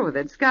were through with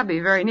it,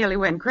 Scubby very nearly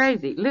went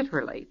crazy,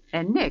 literally.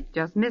 And Nick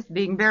just missed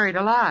being buried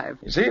alive.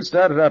 You see, it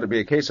started out to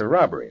be a case of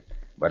robbery,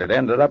 but it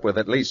ended up with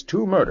at least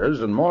 2 murders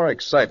and more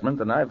excitement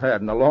than I've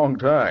had in a long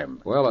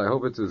time. Well, I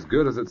hope it's as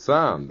good as it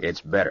sounds.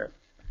 It's better.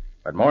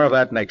 But more of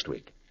that next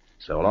week.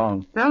 So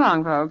long. So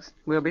long, folks.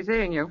 We'll be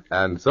seeing you.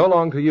 And so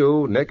long to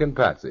you, Nick and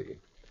Patsy.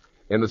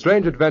 In the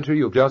strange adventure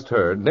you've just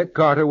heard, Nick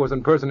Carter was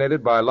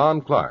impersonated by Lon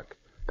Clark,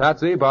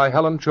 Patsy by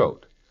Helen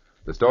Choate.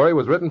 The story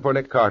was written for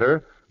Nick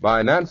Carter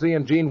by Nancy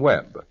and Gene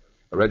Webb.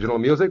 Original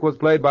music was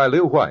played by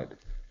Lew White.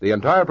 The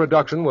entire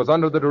production was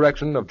under the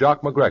direction of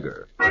Jock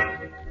McGregor.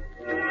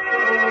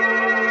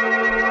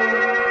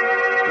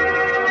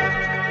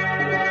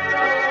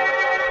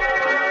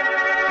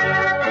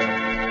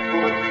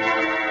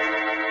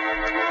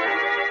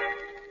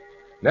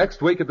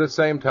 Next week at this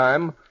same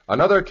time,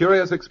 another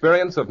curious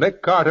experience of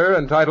Nick Carter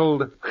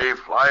entitled The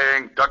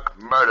Flying Duck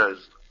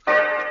Murders,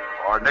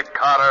 or Nick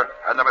Carter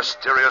and the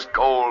Mysterious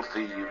Gold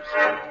Thieves.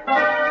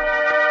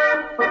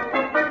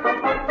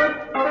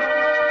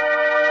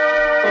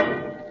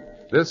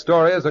 This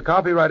story is a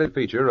copyrighted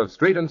feature of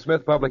Street and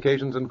Smith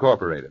Publications,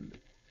 Incorporated.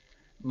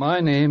 My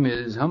name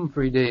is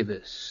Humphrey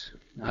Davis.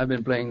 I've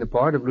been playing the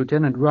part of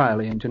Lieutenant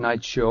Riley in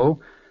tonight's show.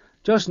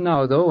 Just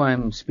now, though,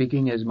 I'm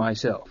speaking as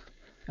myself.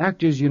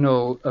 Actors, you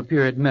know,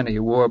 appear at many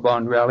war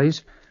bond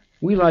rallies.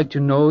 We like to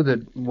know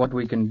that what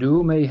we can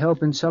do may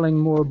help in selling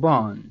more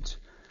bonds.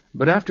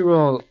 But after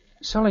all,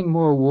 selling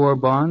more war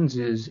bonds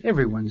is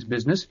everyone's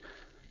business.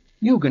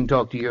 You can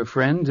talk to your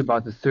friends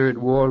about the Third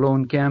War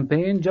Loan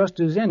Campaign just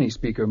as any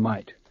speaker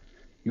might.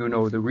 You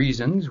know the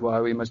reasons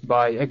why we must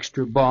buy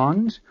extra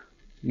bonds.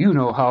 You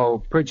know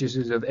how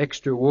purchases of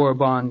extra war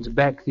bonds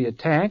back the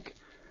attack.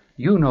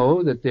 You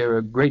know that they're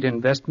a great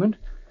investment.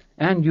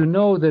 And you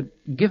know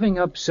that giving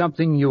up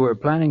something you were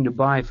planning to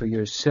buy for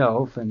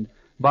yourself and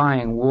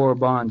buying war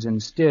bonds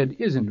instead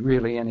isn't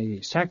really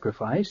any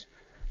sacrifice.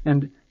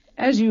 And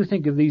as you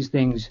think of these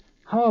things,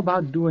 how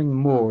about doing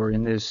more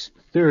in this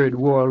Third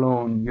War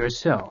Loan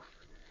yourself?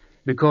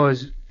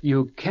 Because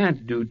you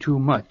can't do too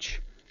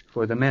much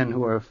for the men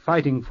who are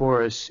fighting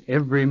for us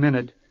every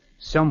minute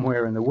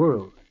somewhere in the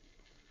world.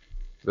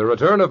 The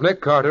Return of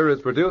Nick Carter is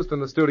produced in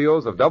the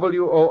studios of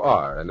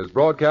WOR and is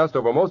broadcast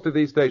over most of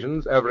these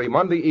stations every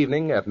Monday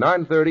evening at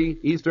 9:30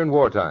 Eastern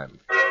Wartime.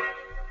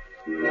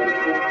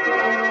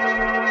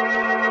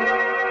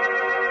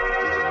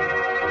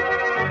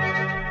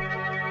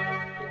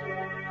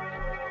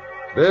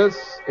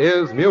 This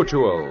is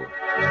Mutual.